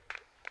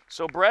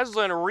 So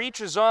Breslin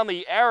reaches on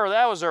the error.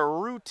 That was a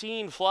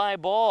routine fly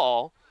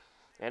ball,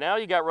 and now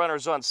you got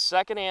runners on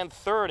second and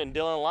third, and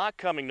Dylan Locke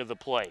coming to the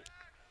plate.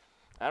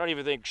 I don't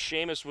even think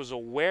Seamus was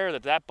aware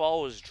that that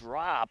ball was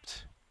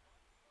dropped.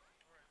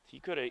 He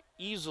could have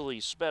easily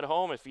sped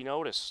home if he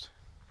noticed.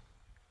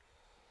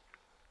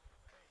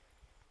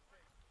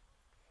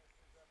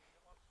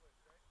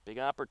 Big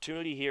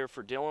opportunity here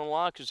for Dylan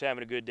Locke, who's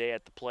having a good day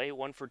at the plate.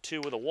 1 for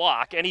 2 with a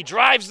walk, and he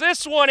drives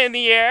this one in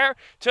the air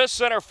to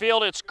center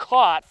field. It's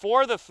caught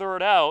for the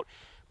third out,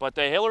 but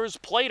the Hillers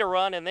played a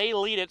run, and they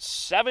lead it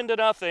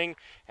 7-0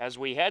 as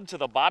we head to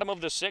the bottom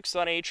of the 6th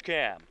on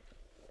HCAM.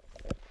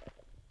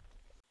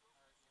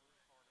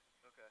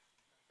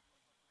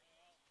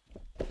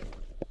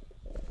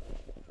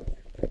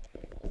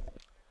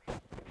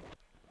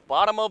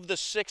 Bottom of the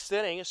 6th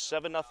inning, a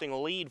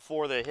 7-0 lead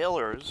for the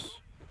Hillers.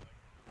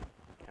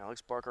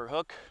 Alex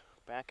Barker-Hook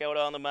back out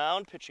on the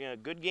mound, pitching a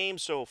good game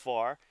so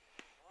far.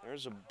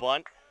 There's a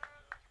bunt.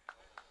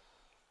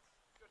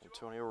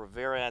 Antonio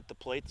Rivera at the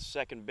plate, the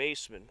second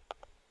baseman.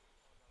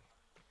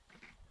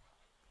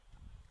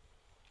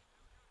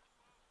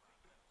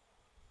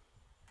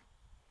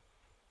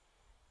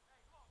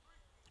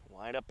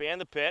 Wind up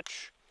and the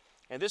pitch.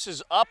 And this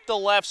is up the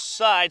left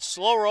side.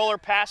 Slow roller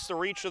past the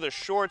reach of the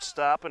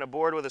shortstop, and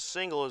aboard with a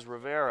single is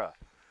Rivera.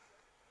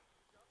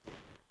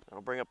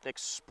 That'll bring up Nick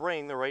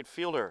Spring, the right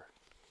fielder.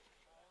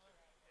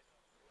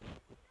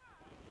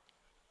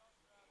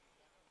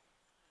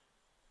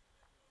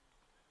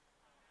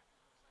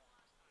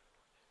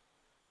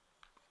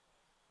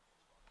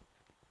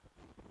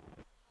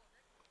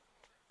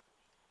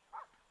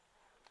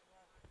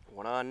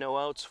 One on, no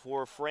outs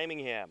for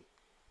Framingham.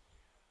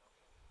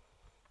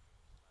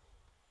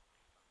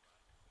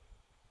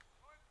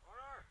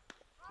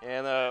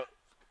 And the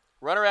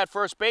runner at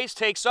first base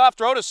takes off,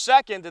 throw to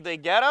second. Did they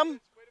get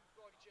him?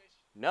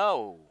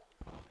 No.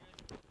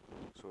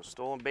 So a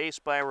stolen base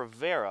by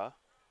Rivera.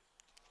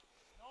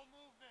 No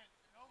movement,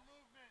 no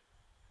movement.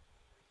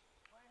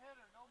 Play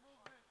hitter, no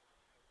movement.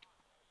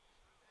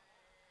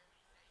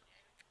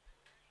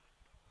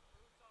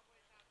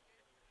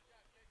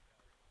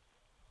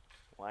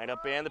 Line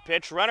up and the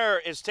pitch.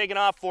 Runner is taken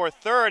off for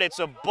third. It's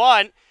a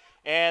bunt,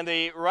 and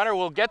the runner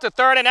will get to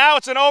third, and now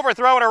it's an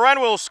overthrow, and a run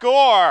will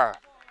score.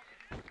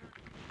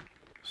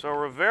 So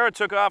Rivera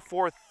took off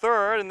for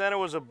third, and then it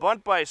was a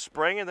bunt by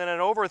Spring, and then an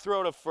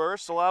overthrow to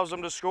first allows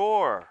them to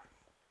score.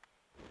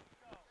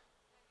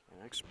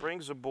 Nick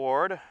Spring's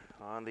aboard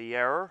on the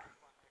error.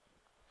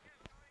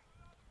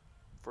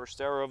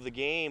 First error of the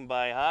game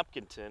by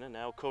Hopkinton, and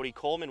now Cody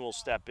Coleman will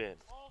step in.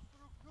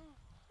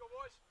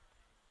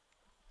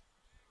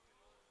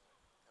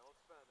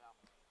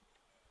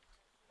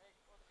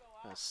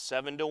 A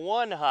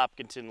 7-1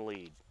 Hopkinton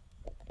lead.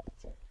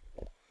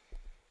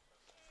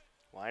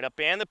 Wind up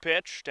and the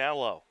pitch, down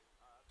low.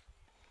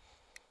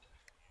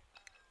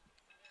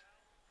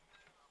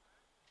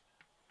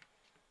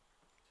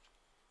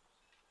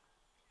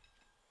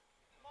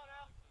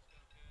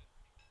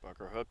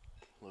 Barker-Hook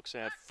looks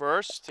at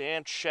first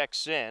and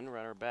checks in,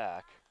 runner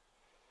back.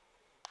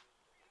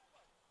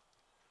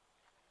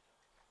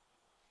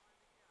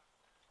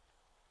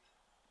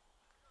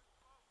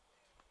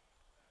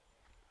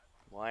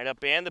 Wind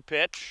up and the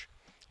pitch.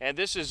 And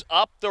this is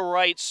up the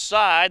right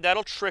side.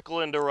 That'll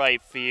trickle into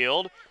right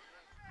field.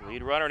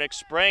 Lead runner Nick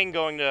Spring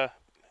going to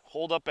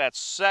hold up at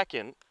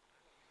second.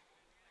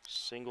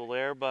 Single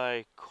there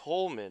by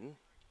Coleman.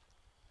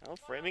 Well,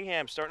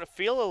 Framingham starting to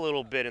feel a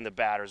little bit in the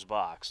batter's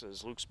box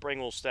as Luke Spring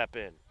will step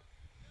in.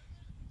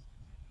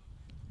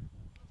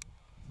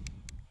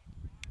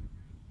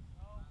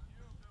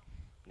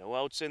 No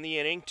outs in the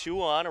inning.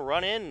 2 on, a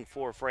run in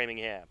for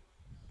Framingham.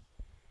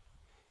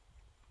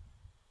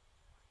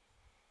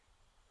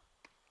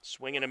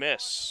 Swing and a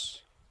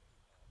miss.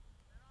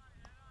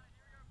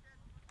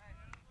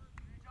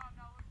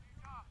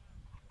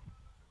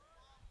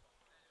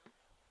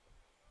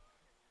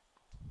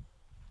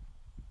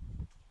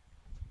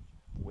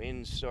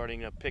 Wind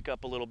starting to pick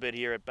up a little bit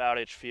here at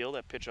Bowditch Field.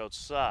 That pitch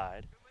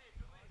outside.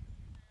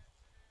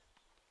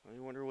 I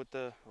wonder what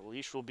the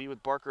leash will be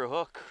with Barker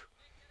Hook.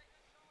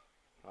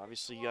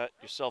 Obviously, you got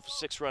yourself a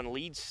 6-run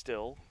lead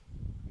still.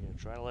 You're going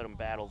to try to let them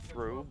battle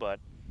through, but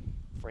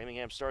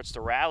Framingham starts to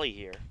rally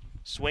here.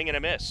 Swing and a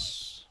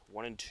miss.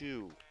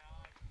 1-2.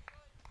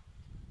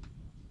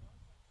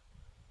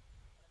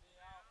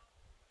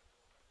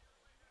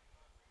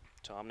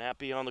 Tom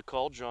Nappy on the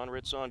call. John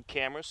Ritz on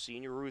camera.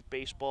 Senior Ruth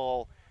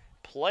Baseball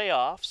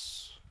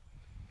playoffs.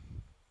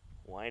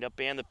 Wind up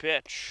and the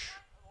pitch.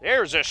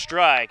 There's a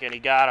strike, and he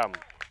got him.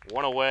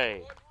 One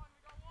away.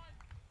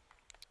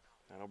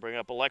 That'll bring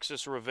up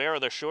Alexis Rivera,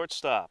 the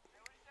shortstop.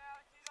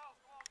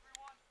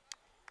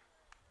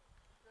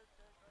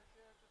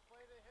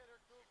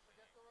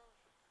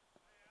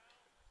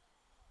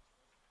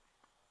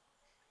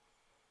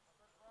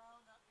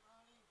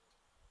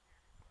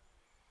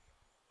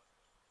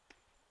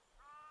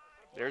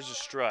 There's a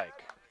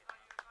strike.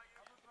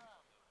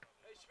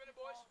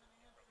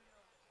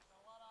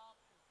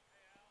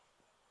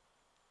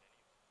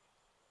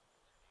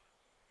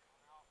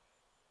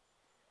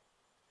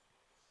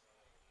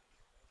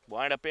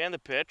 Wind up and the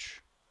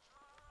pitch.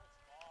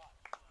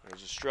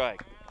 There's a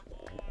strike.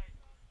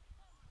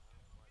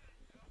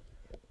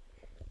 Hey,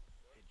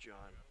 John,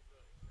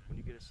 when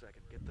you get a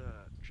second, get the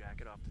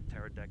jacket off the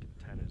Terradeck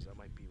antennas. That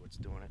might be what's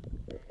doing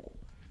it.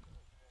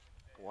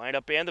 Wind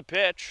up and the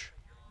pitch.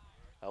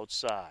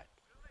 Outside.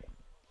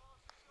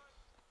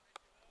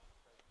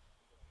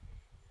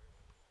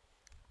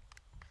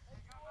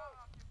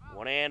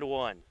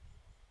 1-1.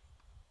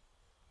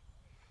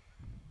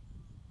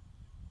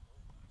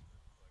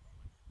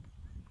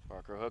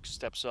 Barker Hook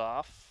steps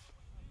off.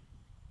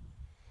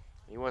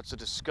 He wants a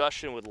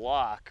discussion with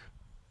Locke.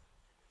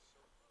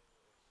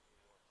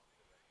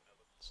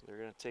 So they're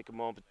going to take a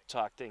moment to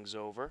talk things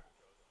over.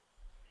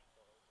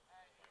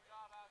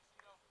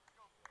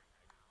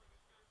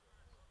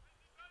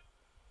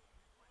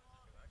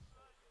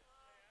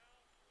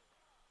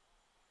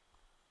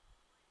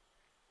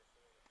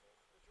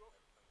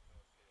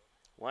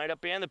 Wind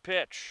up and the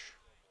pitch.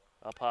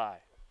 Up high.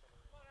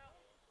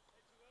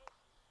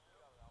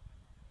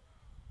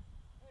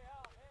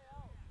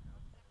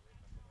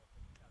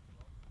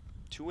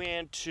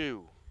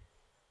 2-2.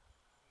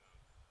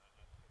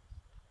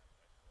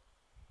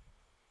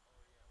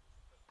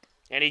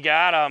 And he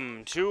got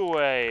him.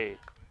 2-away.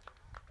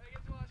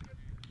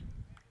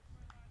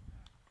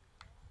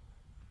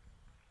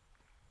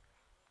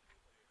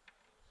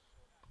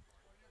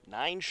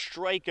 9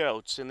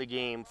 strikeouts in the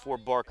game for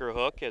Barker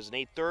Hook as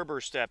Nate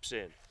Thurber steps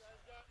in.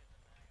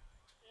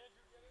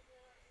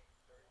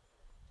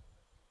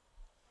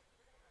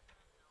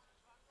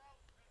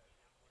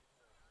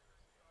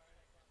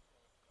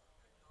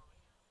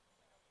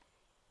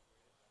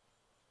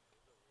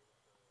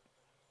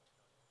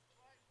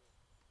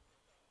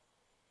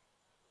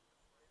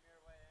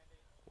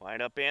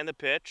 Wind up and the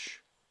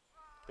pitch.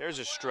 There's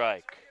a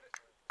strike.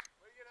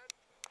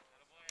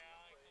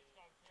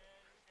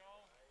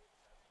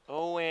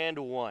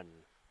 0-1.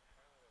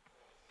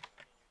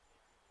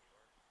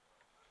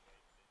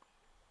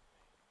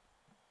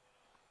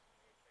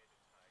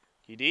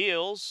 He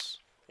deals,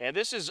 and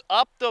this is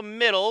up the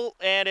middle,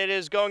 and it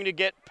is going to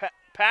get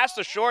past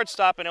the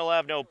shortstop, and he'll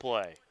have no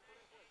play.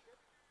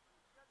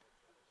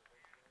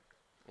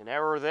 An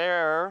error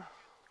there.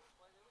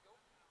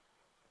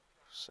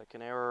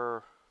 Second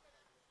error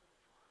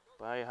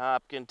by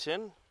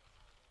Hopkinton.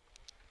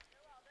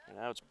 And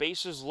now it's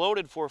bases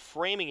loaded for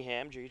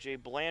Framingham. J.J.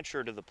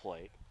 Blanchard to the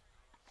plate.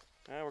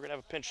 We're going to have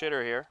a pinch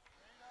hitter here.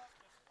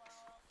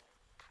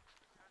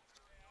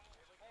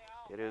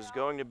 It is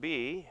going to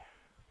be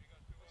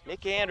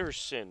Nick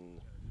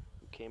Anderson,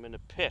 who came in to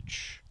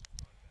pitch.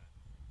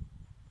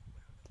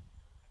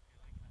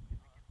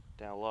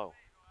 Down low.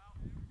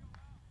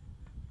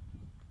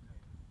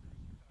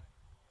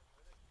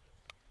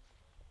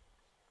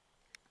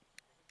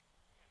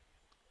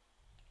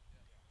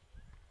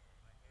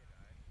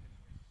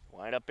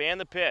 Wind up and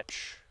the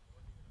pitch.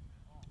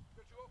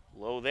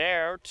 Low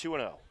there,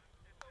 2-0.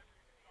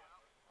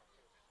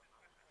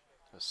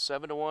 A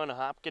 7-1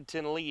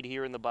 Hopkinton lead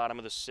here in the bottom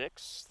of the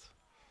 6th.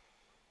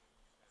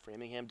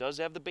 Framingham does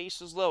have the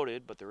bases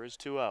loaded, but there is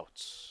 2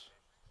 outs.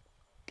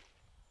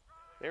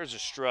 There's a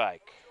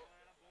strike.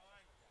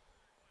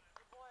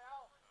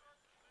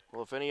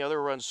 Well, if any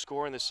other runs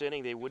score in this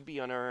inning, they would be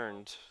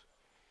unearned.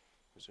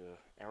 There's an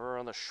error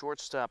on the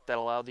shortstop that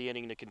allowed the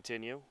inning to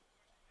continue.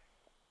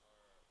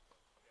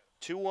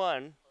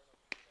 2-1.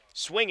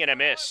 Swing and a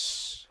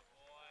miss.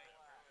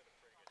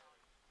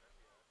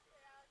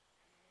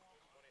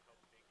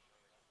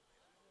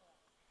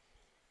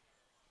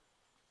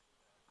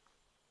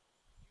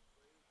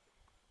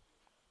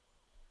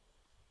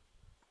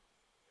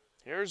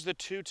 Here's the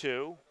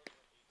 2-2.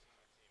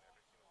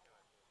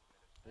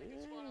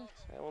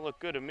 That won't look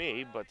good to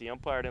me, but the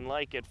umpire didn't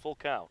like it. Full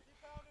count.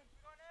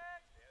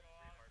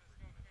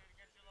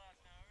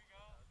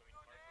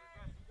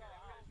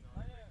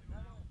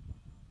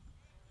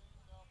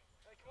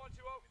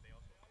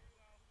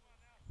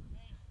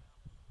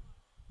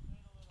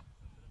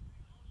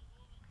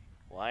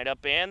 Wind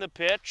up and the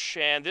pitch,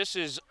 and this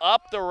is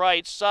up the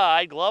right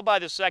side. Glove by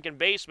the second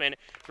baseman.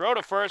 Throw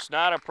to first,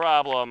 not a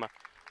problem.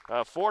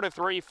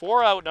 4-3,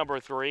 4-out number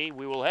 3.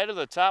 We will head to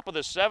the top of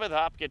the 7th.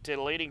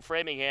 Hopkinton leading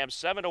Framingham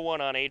 7-1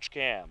 on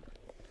HCAM.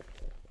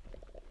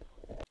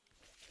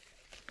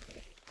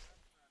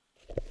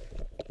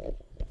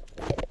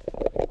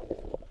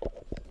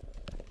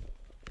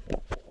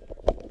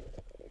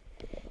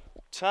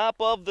 Top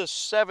of the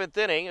 7th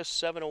inning, a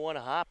 7-1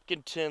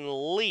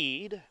 Hopkinton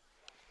lead.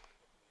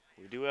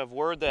 We do have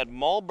word that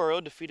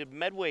Marlboro defeated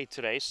Medway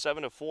today,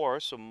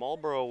 7-4, so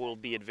Marlboro will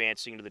be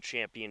advancing to the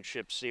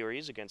championship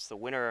series against the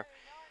winner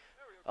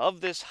of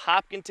this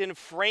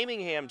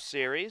Hopkinton-Framingham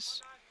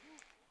series.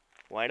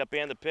 Wind up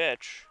and the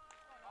pitch.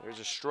 There's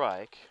a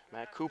strike.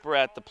 Matt Cooper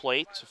at the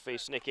plate to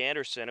face Nick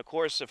Anderson. Of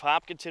course, if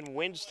Hopkinton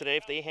wins today,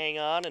 if they hang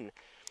on and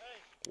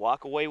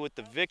walk away with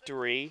the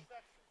victory,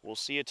 we'll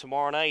see it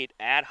tomorrow night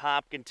at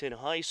Hopkinton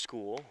High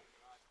School.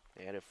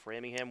 And if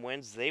Framingham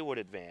wins, they would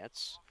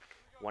advance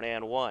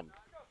 1-1.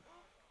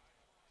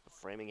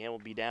 Framingham will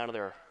be down to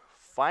their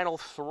final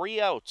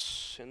 3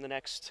 outs in the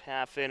next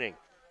half inning.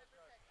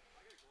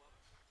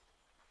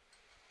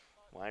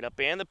 Wind up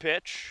and the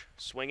pitch.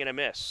 Swing and a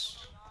miss.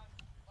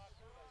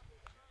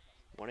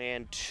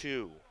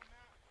 1-2.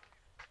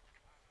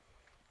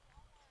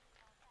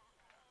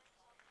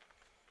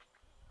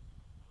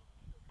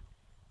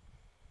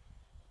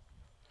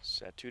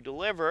 Set to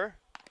deliver.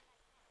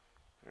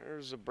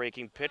 There's a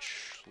breaking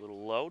pitch, a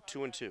little low,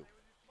 2-2.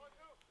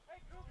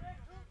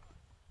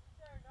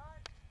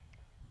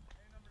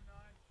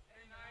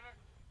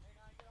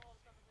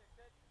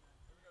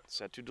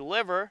 Set to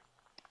deliver.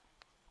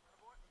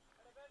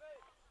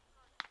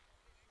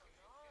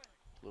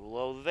 A little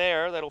low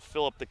there, that'll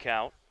fill up the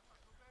count.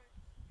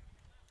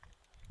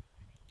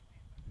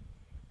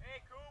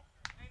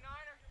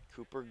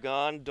 Cooper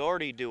gone,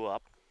 Doherty due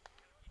up.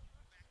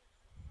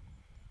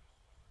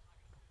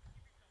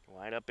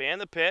 Wind up and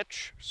the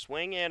pitch.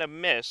 Swing and a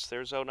miss.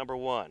 There's out number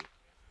 1.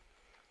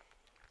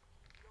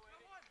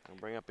 I'll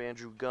bring up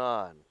Andrew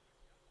Gahn.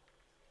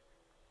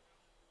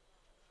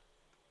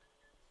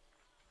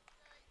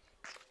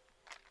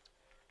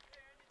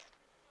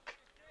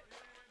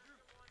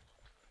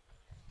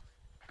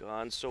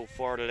 Gahn so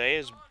far today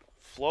has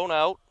flown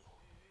out,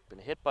 been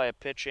hit by a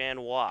pitch and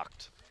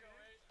walked.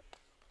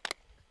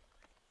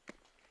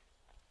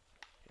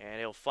 And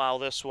he'll foul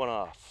this one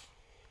off.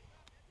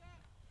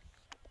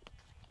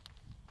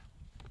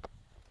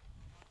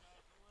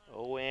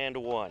 Oh, and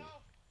 1.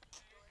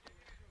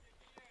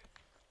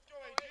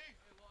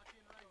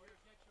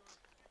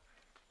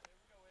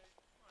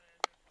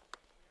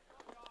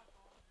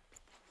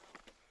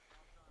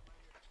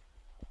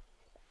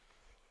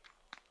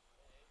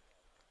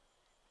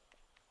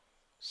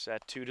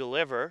 Set to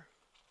deliver.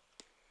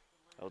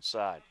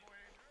 Outside.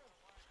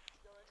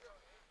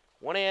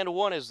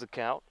 1-1 is the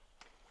count.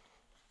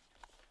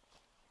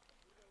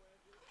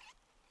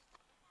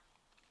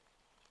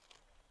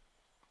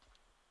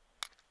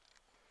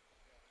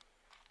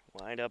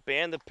 Wind up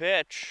and the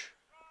pitch.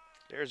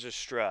 There's a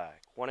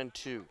strike.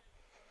 1-2.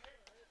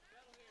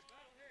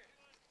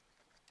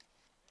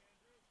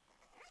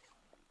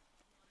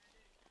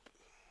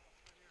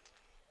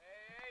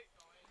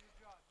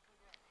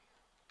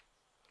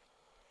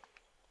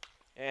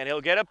 And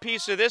he'll get a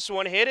piece of this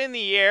one, hit in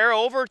the air,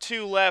 over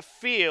to left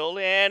field,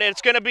 and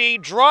it's going to be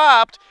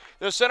dropped.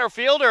 The center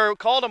fielder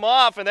called him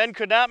off and then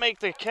could not make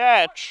the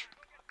catch.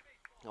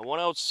 A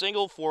 1-out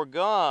single for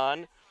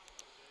Gahn.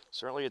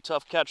 Certainly a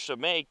tough catch to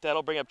make.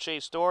 That'll bring up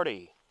Chase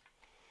Doherty.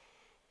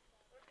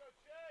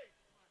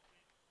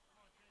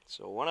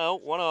 So 1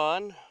 out, 1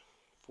 on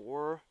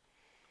for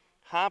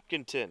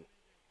Hopkinton.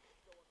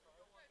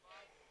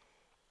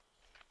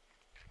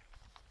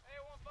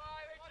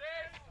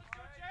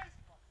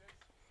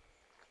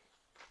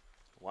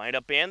 Wind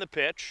up and the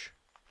pitch.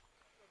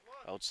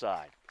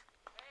 Outside.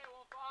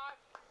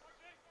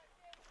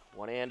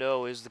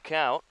 1-0 is the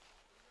count.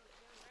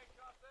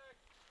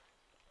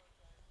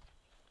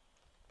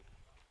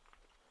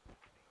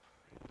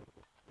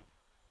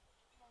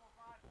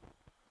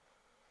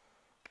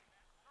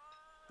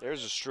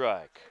 There's a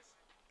strike.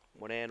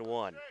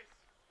 1-1.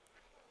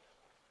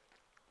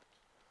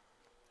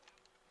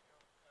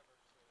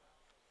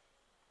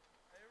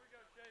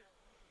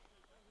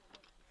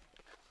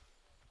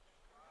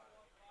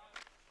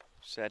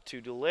 Set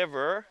to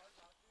deliver.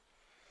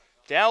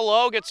 Down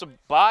low, gets a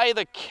by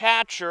the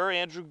catcher.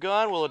 Andrew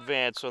Gahn will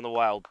advance on the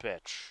wild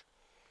pitch.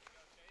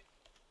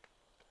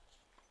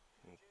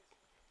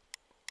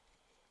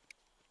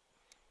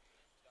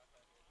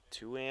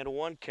 Two and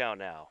one count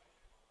now.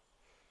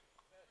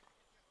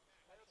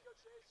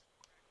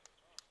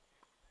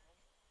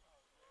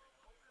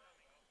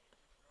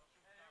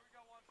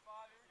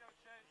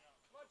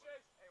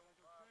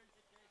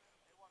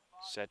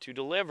 Set to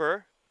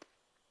deliver.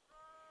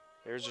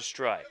 There's a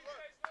strike.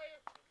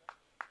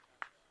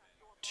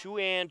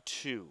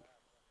 2-2.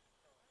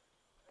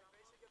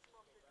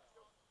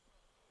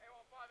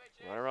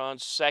 Runner on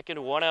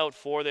second, 1 out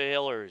for the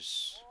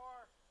Hillers.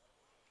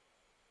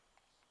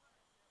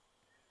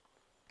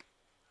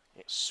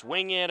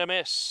 Swing and a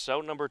miss.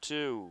 Out number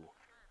 2.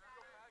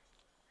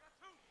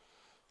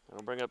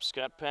 That'll bring up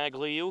Scott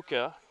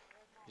Pagliuca.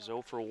 He's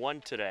 0 for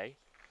 1 today.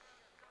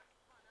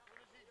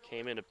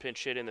 Came in to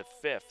pinch hit in the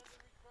 5th.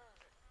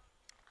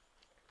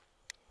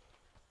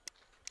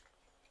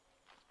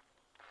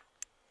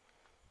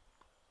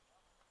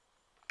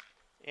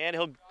 And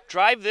he'll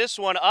drive this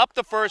one up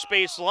the first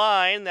base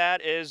line.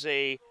 That is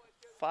a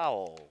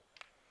foul.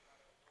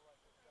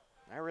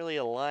 Not really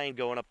a line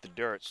going up the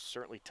dirt. It's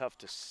certainly tough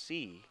to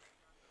see.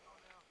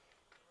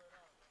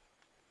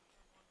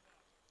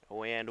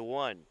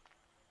 0-1.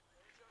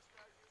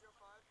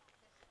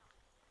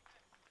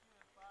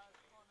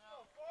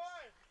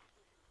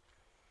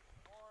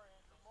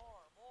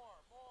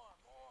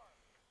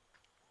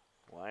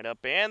 Wind up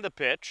and the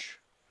pitch.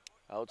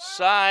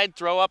 Outside,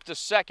 throw up to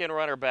second,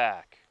 runner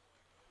back.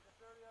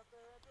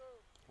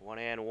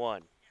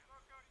 1-1.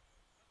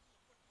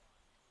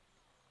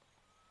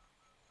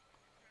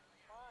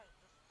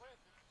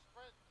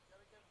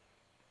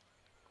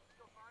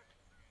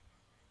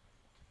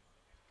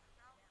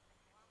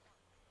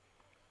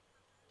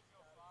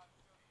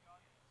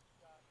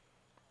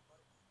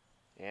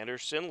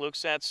 Anderson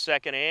looks at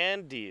second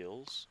and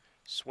deals.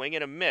 Swing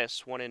and a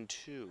miss,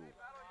 1-2.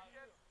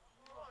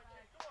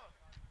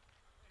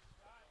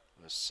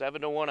 A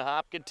 7-1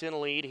 Hopkinton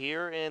lead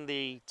here in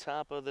the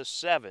top of the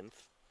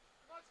 7th.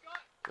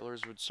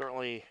 Killers would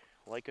certainly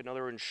like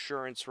another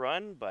insurance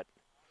run, but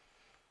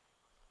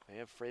they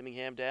have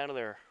Framingham down to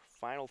their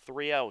final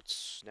 3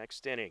 outs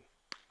next inning.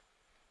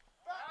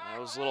 That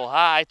was a little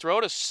high.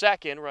 Throw to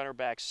second, runner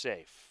back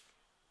safe.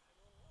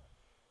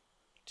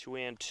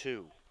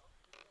 2-2.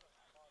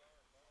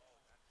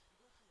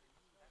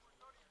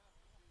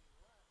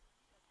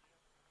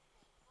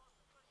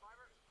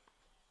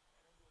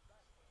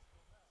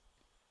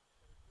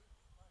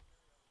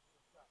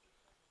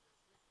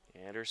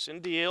 Anderson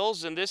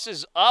deals, and this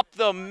is up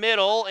the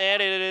middle,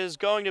 and it is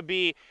going to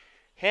be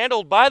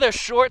handled by the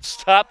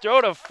shortstop.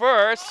 Throw to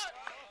first,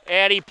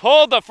 and he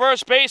pulled the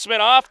first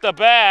baseman off the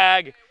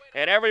bag,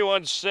 and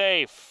everyone's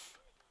safe.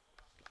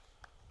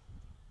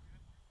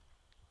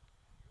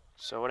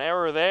 So an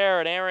error there,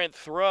 an errant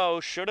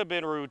throw, should have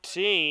been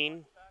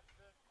routine.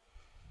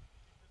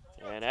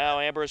 And now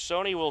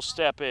Ambrosoni will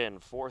step in.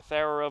 4th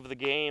error of the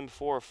game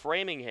for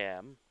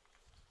Framingham.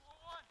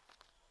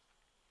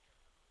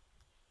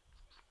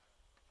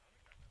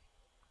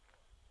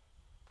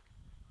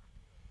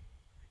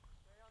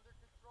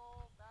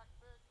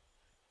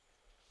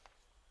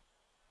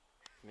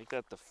 Make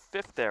that the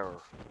 5th error.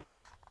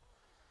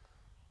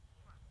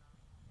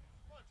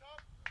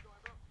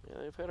 Yeah,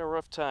 they've had a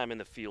rough time in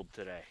the field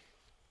today.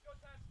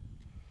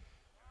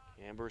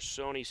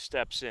 Ambrosoni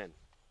steps in.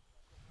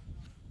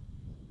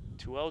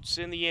 2 outs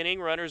in the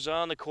inning, runners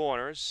on the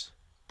corners.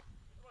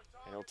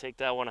 And he'll take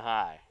that one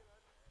high.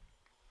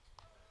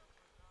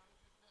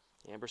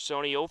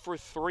 Ambrosoni 0 for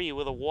 3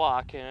 with a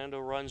walk and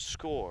a run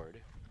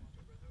scored.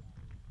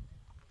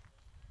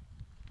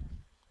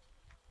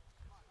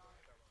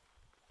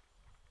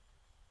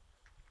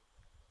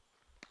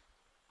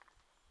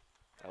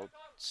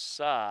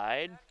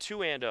 Outside,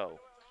 2-0.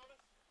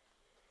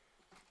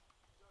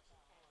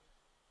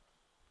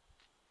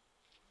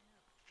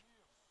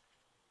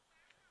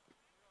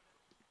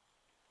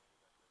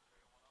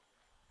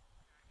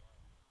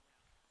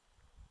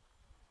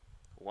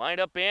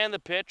 Wind up and the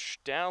pitch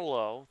down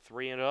low,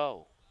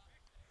 3-0.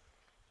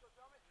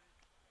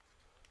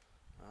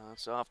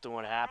 That's often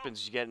what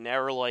happens. You get an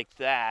error like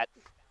that.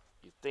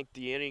 You think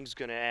the inning's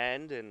going to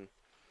end, and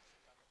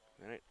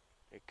then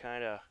it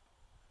kind of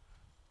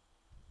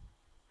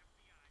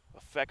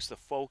affects the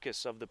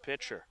focus of the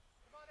pitcher.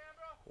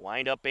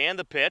 Wind up and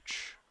the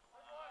pitch.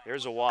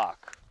 Here's a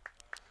walk.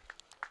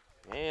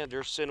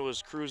 Anderson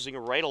was cruising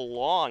right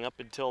along up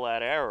until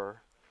that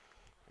error.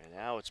 And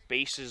now it's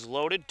bases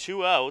loaded,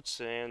 2 outs,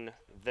 and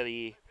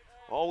the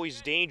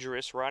always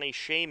dangerous Ronnie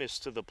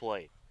Seamus to the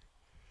plate.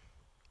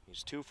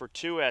 He's 2 for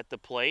 2 at the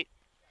plate,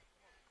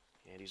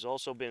 and he's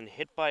also been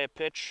hit by a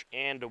pitch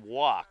and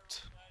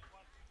walked.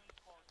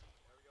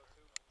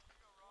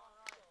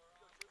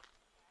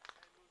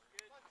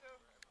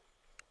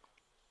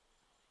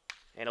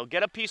 And he'll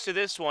get a piece of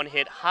this one,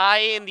 hit high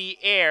in the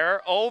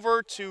air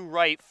over to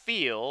right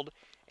field,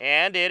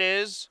 and it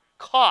is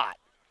caught.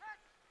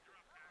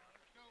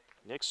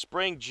 Nick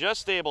Spring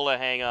just able to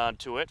hang on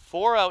to it.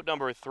 4 out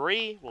number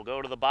 3. We'll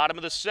go to the bottom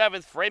of the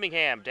 7th.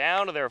 Framingham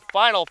down to their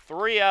final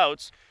 3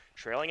 outs,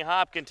 trailing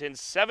Hopkinton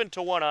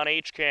 7-1 on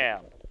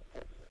HCAM.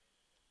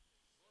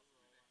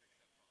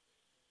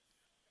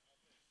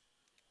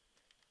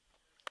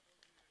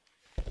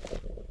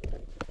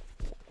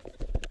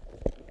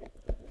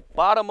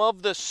 Bottom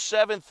of the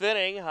 7th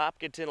inning,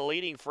 Hopkinton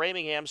leading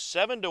Framingham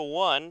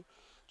 7-1.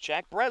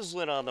 Jack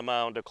Breslin on the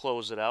mound to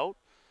close it out.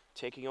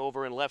 Taking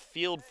over in left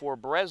field for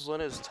Breslin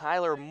is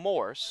Tyler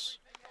Morse.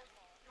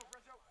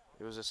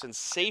 It was a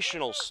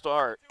sensational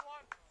start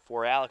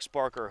for Alex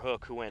Barker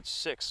Hook, who went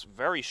 6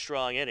 very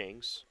strong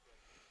innings.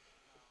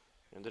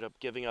 Ended up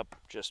giving up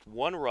just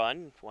 1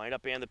 run. Wind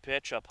up and the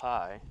pitch up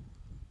high.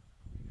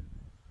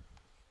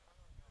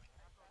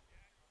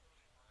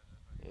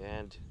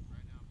 And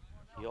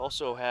he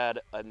also had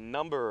a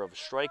number of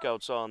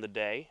strikeouts on the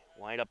day.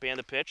 Wind up and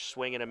the pitch,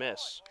 swing and a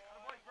miss.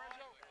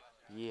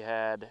 He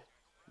had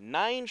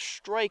 9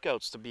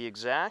 strikeouts to be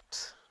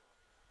exact.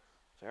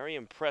 Very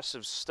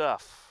impressive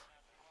stuff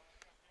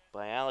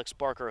by Alex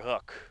Barker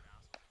Hook,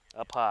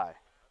 up high.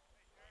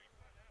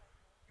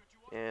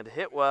 And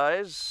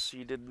hit-wise,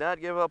 he did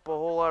not give up a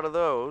whole lot of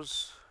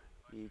those.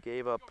 He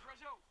gave up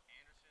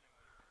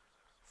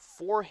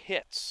 4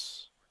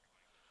 hits.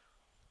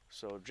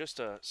 So just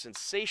a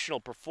sensational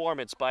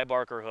performance by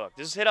Barker Hook.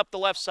 This is hit up the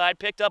left side,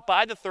 picked up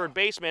by the third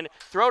baseman.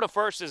 Throw to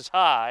first is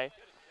high.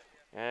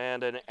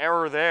 And an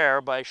error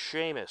there by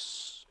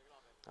Seamus.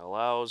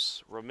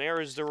 Allows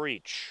Ramirez to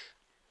reach.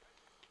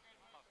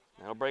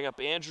 That'll bring up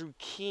Andrew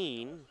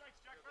Keene.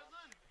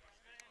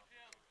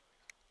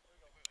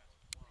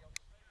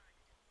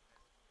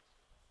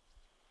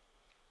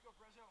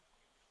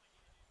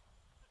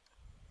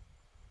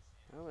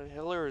 Well, the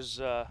Hillers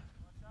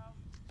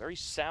very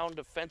sound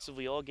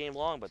defensively all game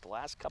long, but the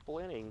last couple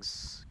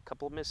innings,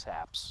 couple of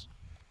mishaps.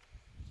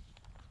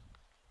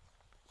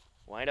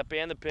 Wind up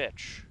and the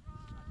pitch.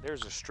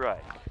 There's a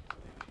strike.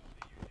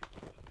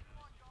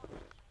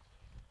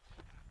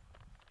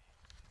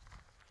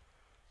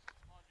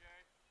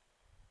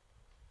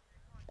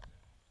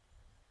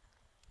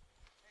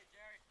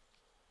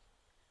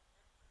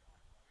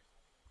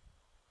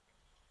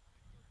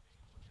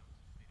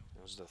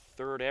 That was the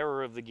 3rd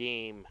error of the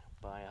game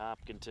by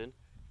Hopkinton.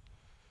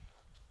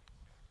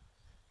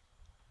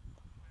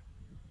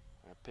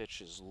 That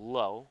pitch is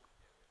low.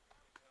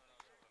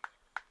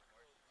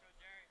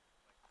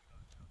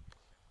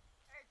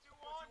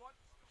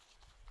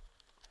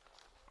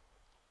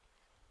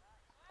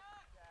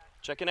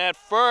 Checking at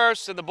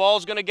first, and the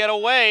ball's going to get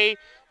away,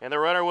 and the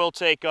runner will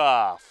take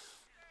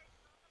off.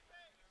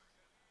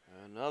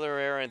 Another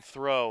errant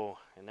throw,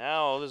 and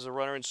now there's a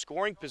runner in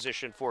scoring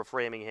position for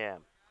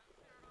Framingham.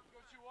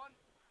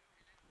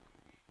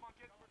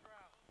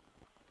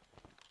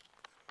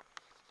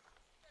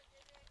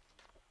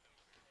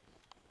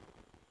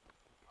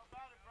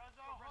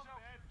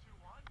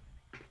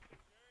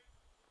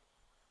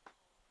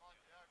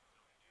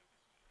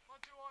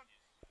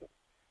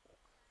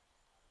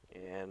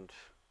 And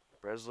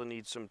Breslin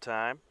needs some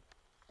time.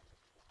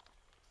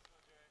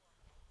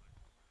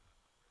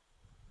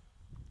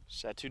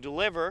 Set to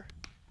deliver.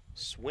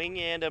 Swing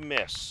and a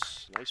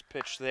miss. Nice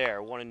pitch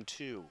there,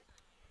 1-2.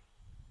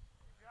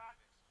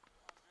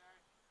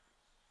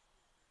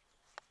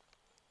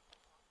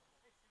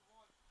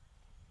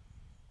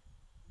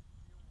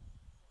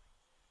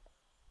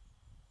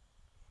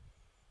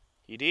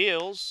 He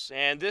deals,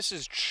 and this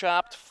is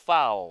chopped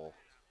foul.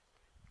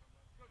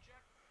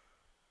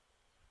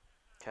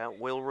 Count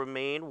will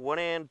remain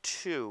 1-2.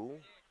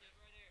 Completely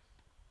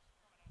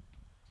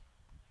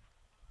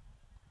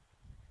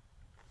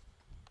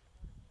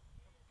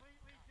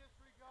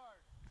disregard.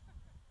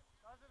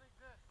 Doesn't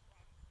exist.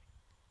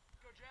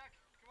 Go, Jack.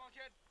 Come on,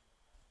 kid.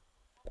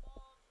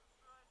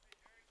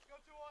 Go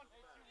 2-1.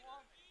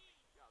 2-1.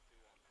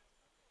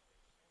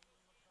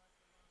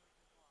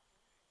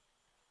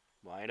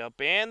 Wind up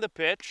and the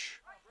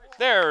pitch.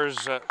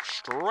 There's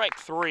strike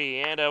 3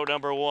 and out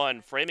number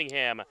 1.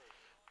 Framingham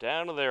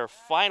down to their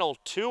final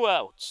 2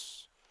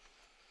 outs.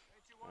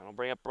 That'll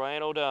bring up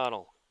Brian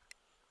O'Donnell.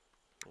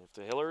 If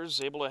the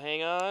Hillers able to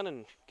hang on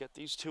and get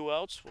these 2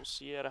 outs, we'll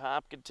see you at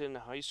Hopkinton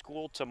High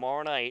School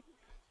tomorrow night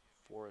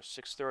for a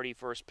 6:30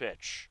 first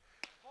pitch.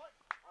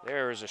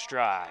 There's a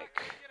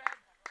strike.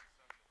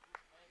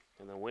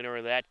 And the winner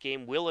of that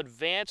game will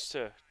advance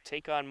to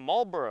take on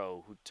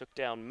Marlboro, who took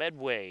down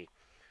Medway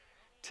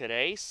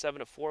today.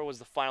 7-4 was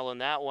the final in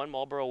that one.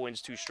 Marlboro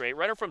wins 2 straight.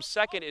 Runner from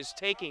second is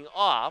taking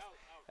off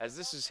as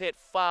this is hit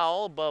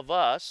foul above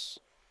us.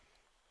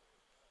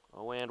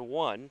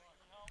 0-1.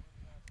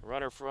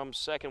 Runner from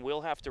second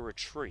will have to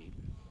retreat.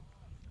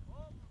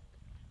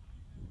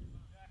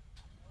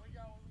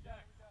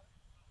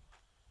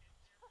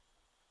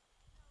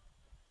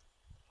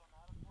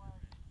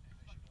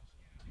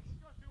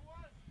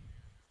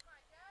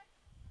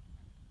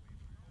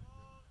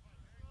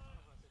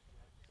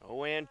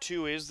 Oh, and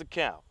 2 is the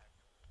count.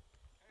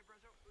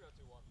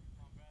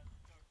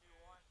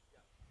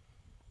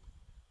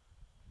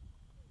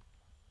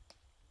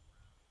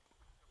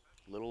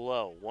 Little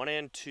low,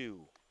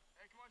 1-2.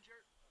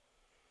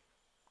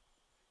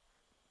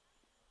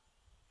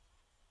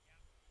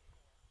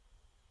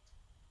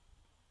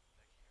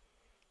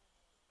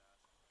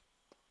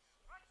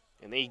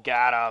 And they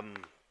got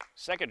him.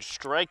 Second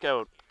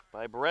strikeout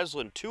by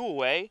Breslin, 2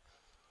 away.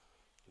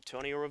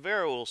 Antonio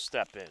Rivera will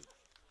step in.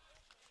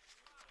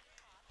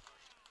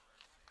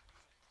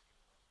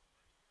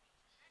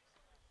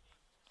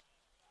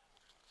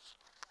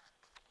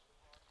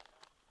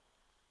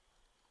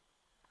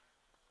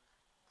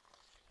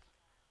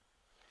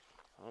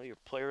 Well, your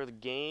player of the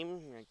game,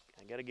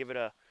 I got to give it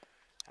a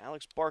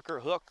Alex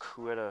Barker Hook,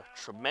 who had a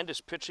tremendous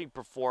pitching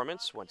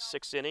performance, went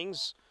 6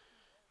 innings,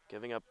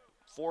 giving up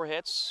 4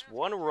 hits,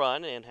 1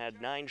 run, and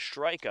had 9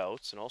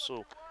 strikeouts. And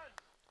also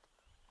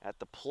at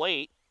the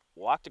plate,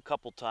 walked a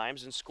couple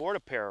times and scored a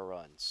pair of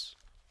runs.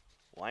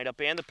 Wind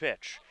up and the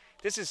pitch.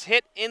 This is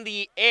hit in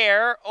the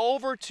air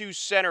over to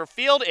center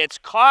field. It's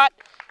caught,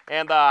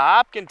 and the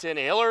Hopkinton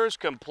Hillers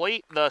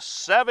complete the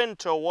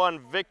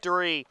 7-1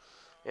 victory.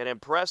 An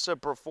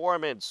impressive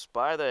performance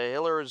by the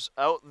Hillers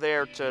out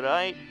there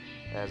tonight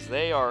as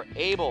they are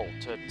able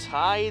to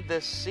tie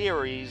the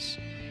series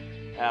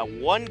at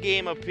 1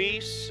 game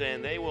apiece,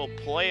 and they will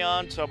play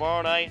on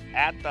tomorrow night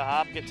at the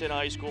Hopkinton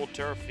High School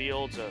turf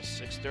fields, a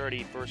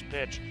 6:30 first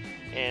pitch.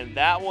 And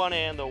that one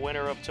and the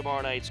winner of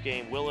tomorrow night's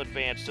game will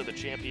advance to the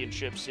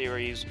championship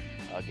series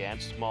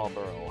against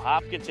Marlboro.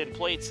 Hopkinton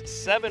plates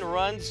 7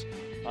 runs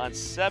on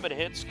 7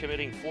 hits,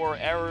 committing 4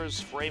 errors.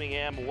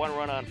 Framingham 1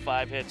 run on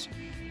 5 hits,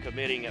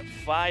 committing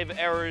 5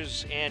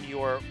 errors. And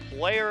your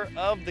player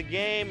of the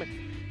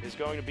game is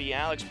going to be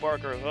Alex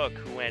Barker Hook,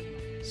 who went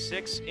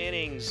 6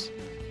 innings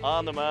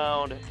on the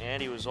mound,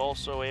 and he was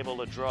also able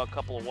to draw a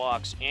couple of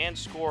walks and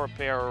score a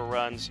pair of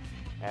runs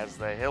as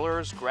the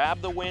Hillers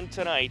grab the win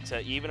tonight to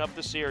even up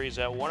the series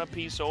at 1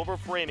 apiece over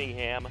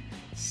Framingham,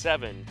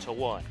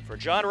 7-1. For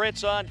John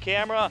Ritz on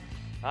camera,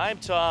 I'm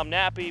Tom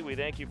Nappy. We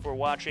thank you for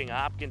watching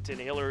Hopkinton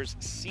Hillers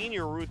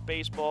Senior Ruth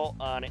Baseball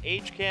on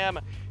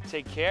HCAM.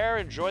 Take care,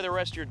 enjoy the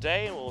rest of your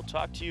day, and we'll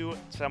talk to you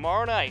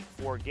tomorrow night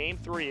for Game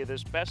 3 of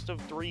this best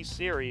of 3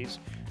 series.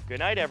 Good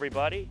night,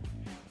 everybody.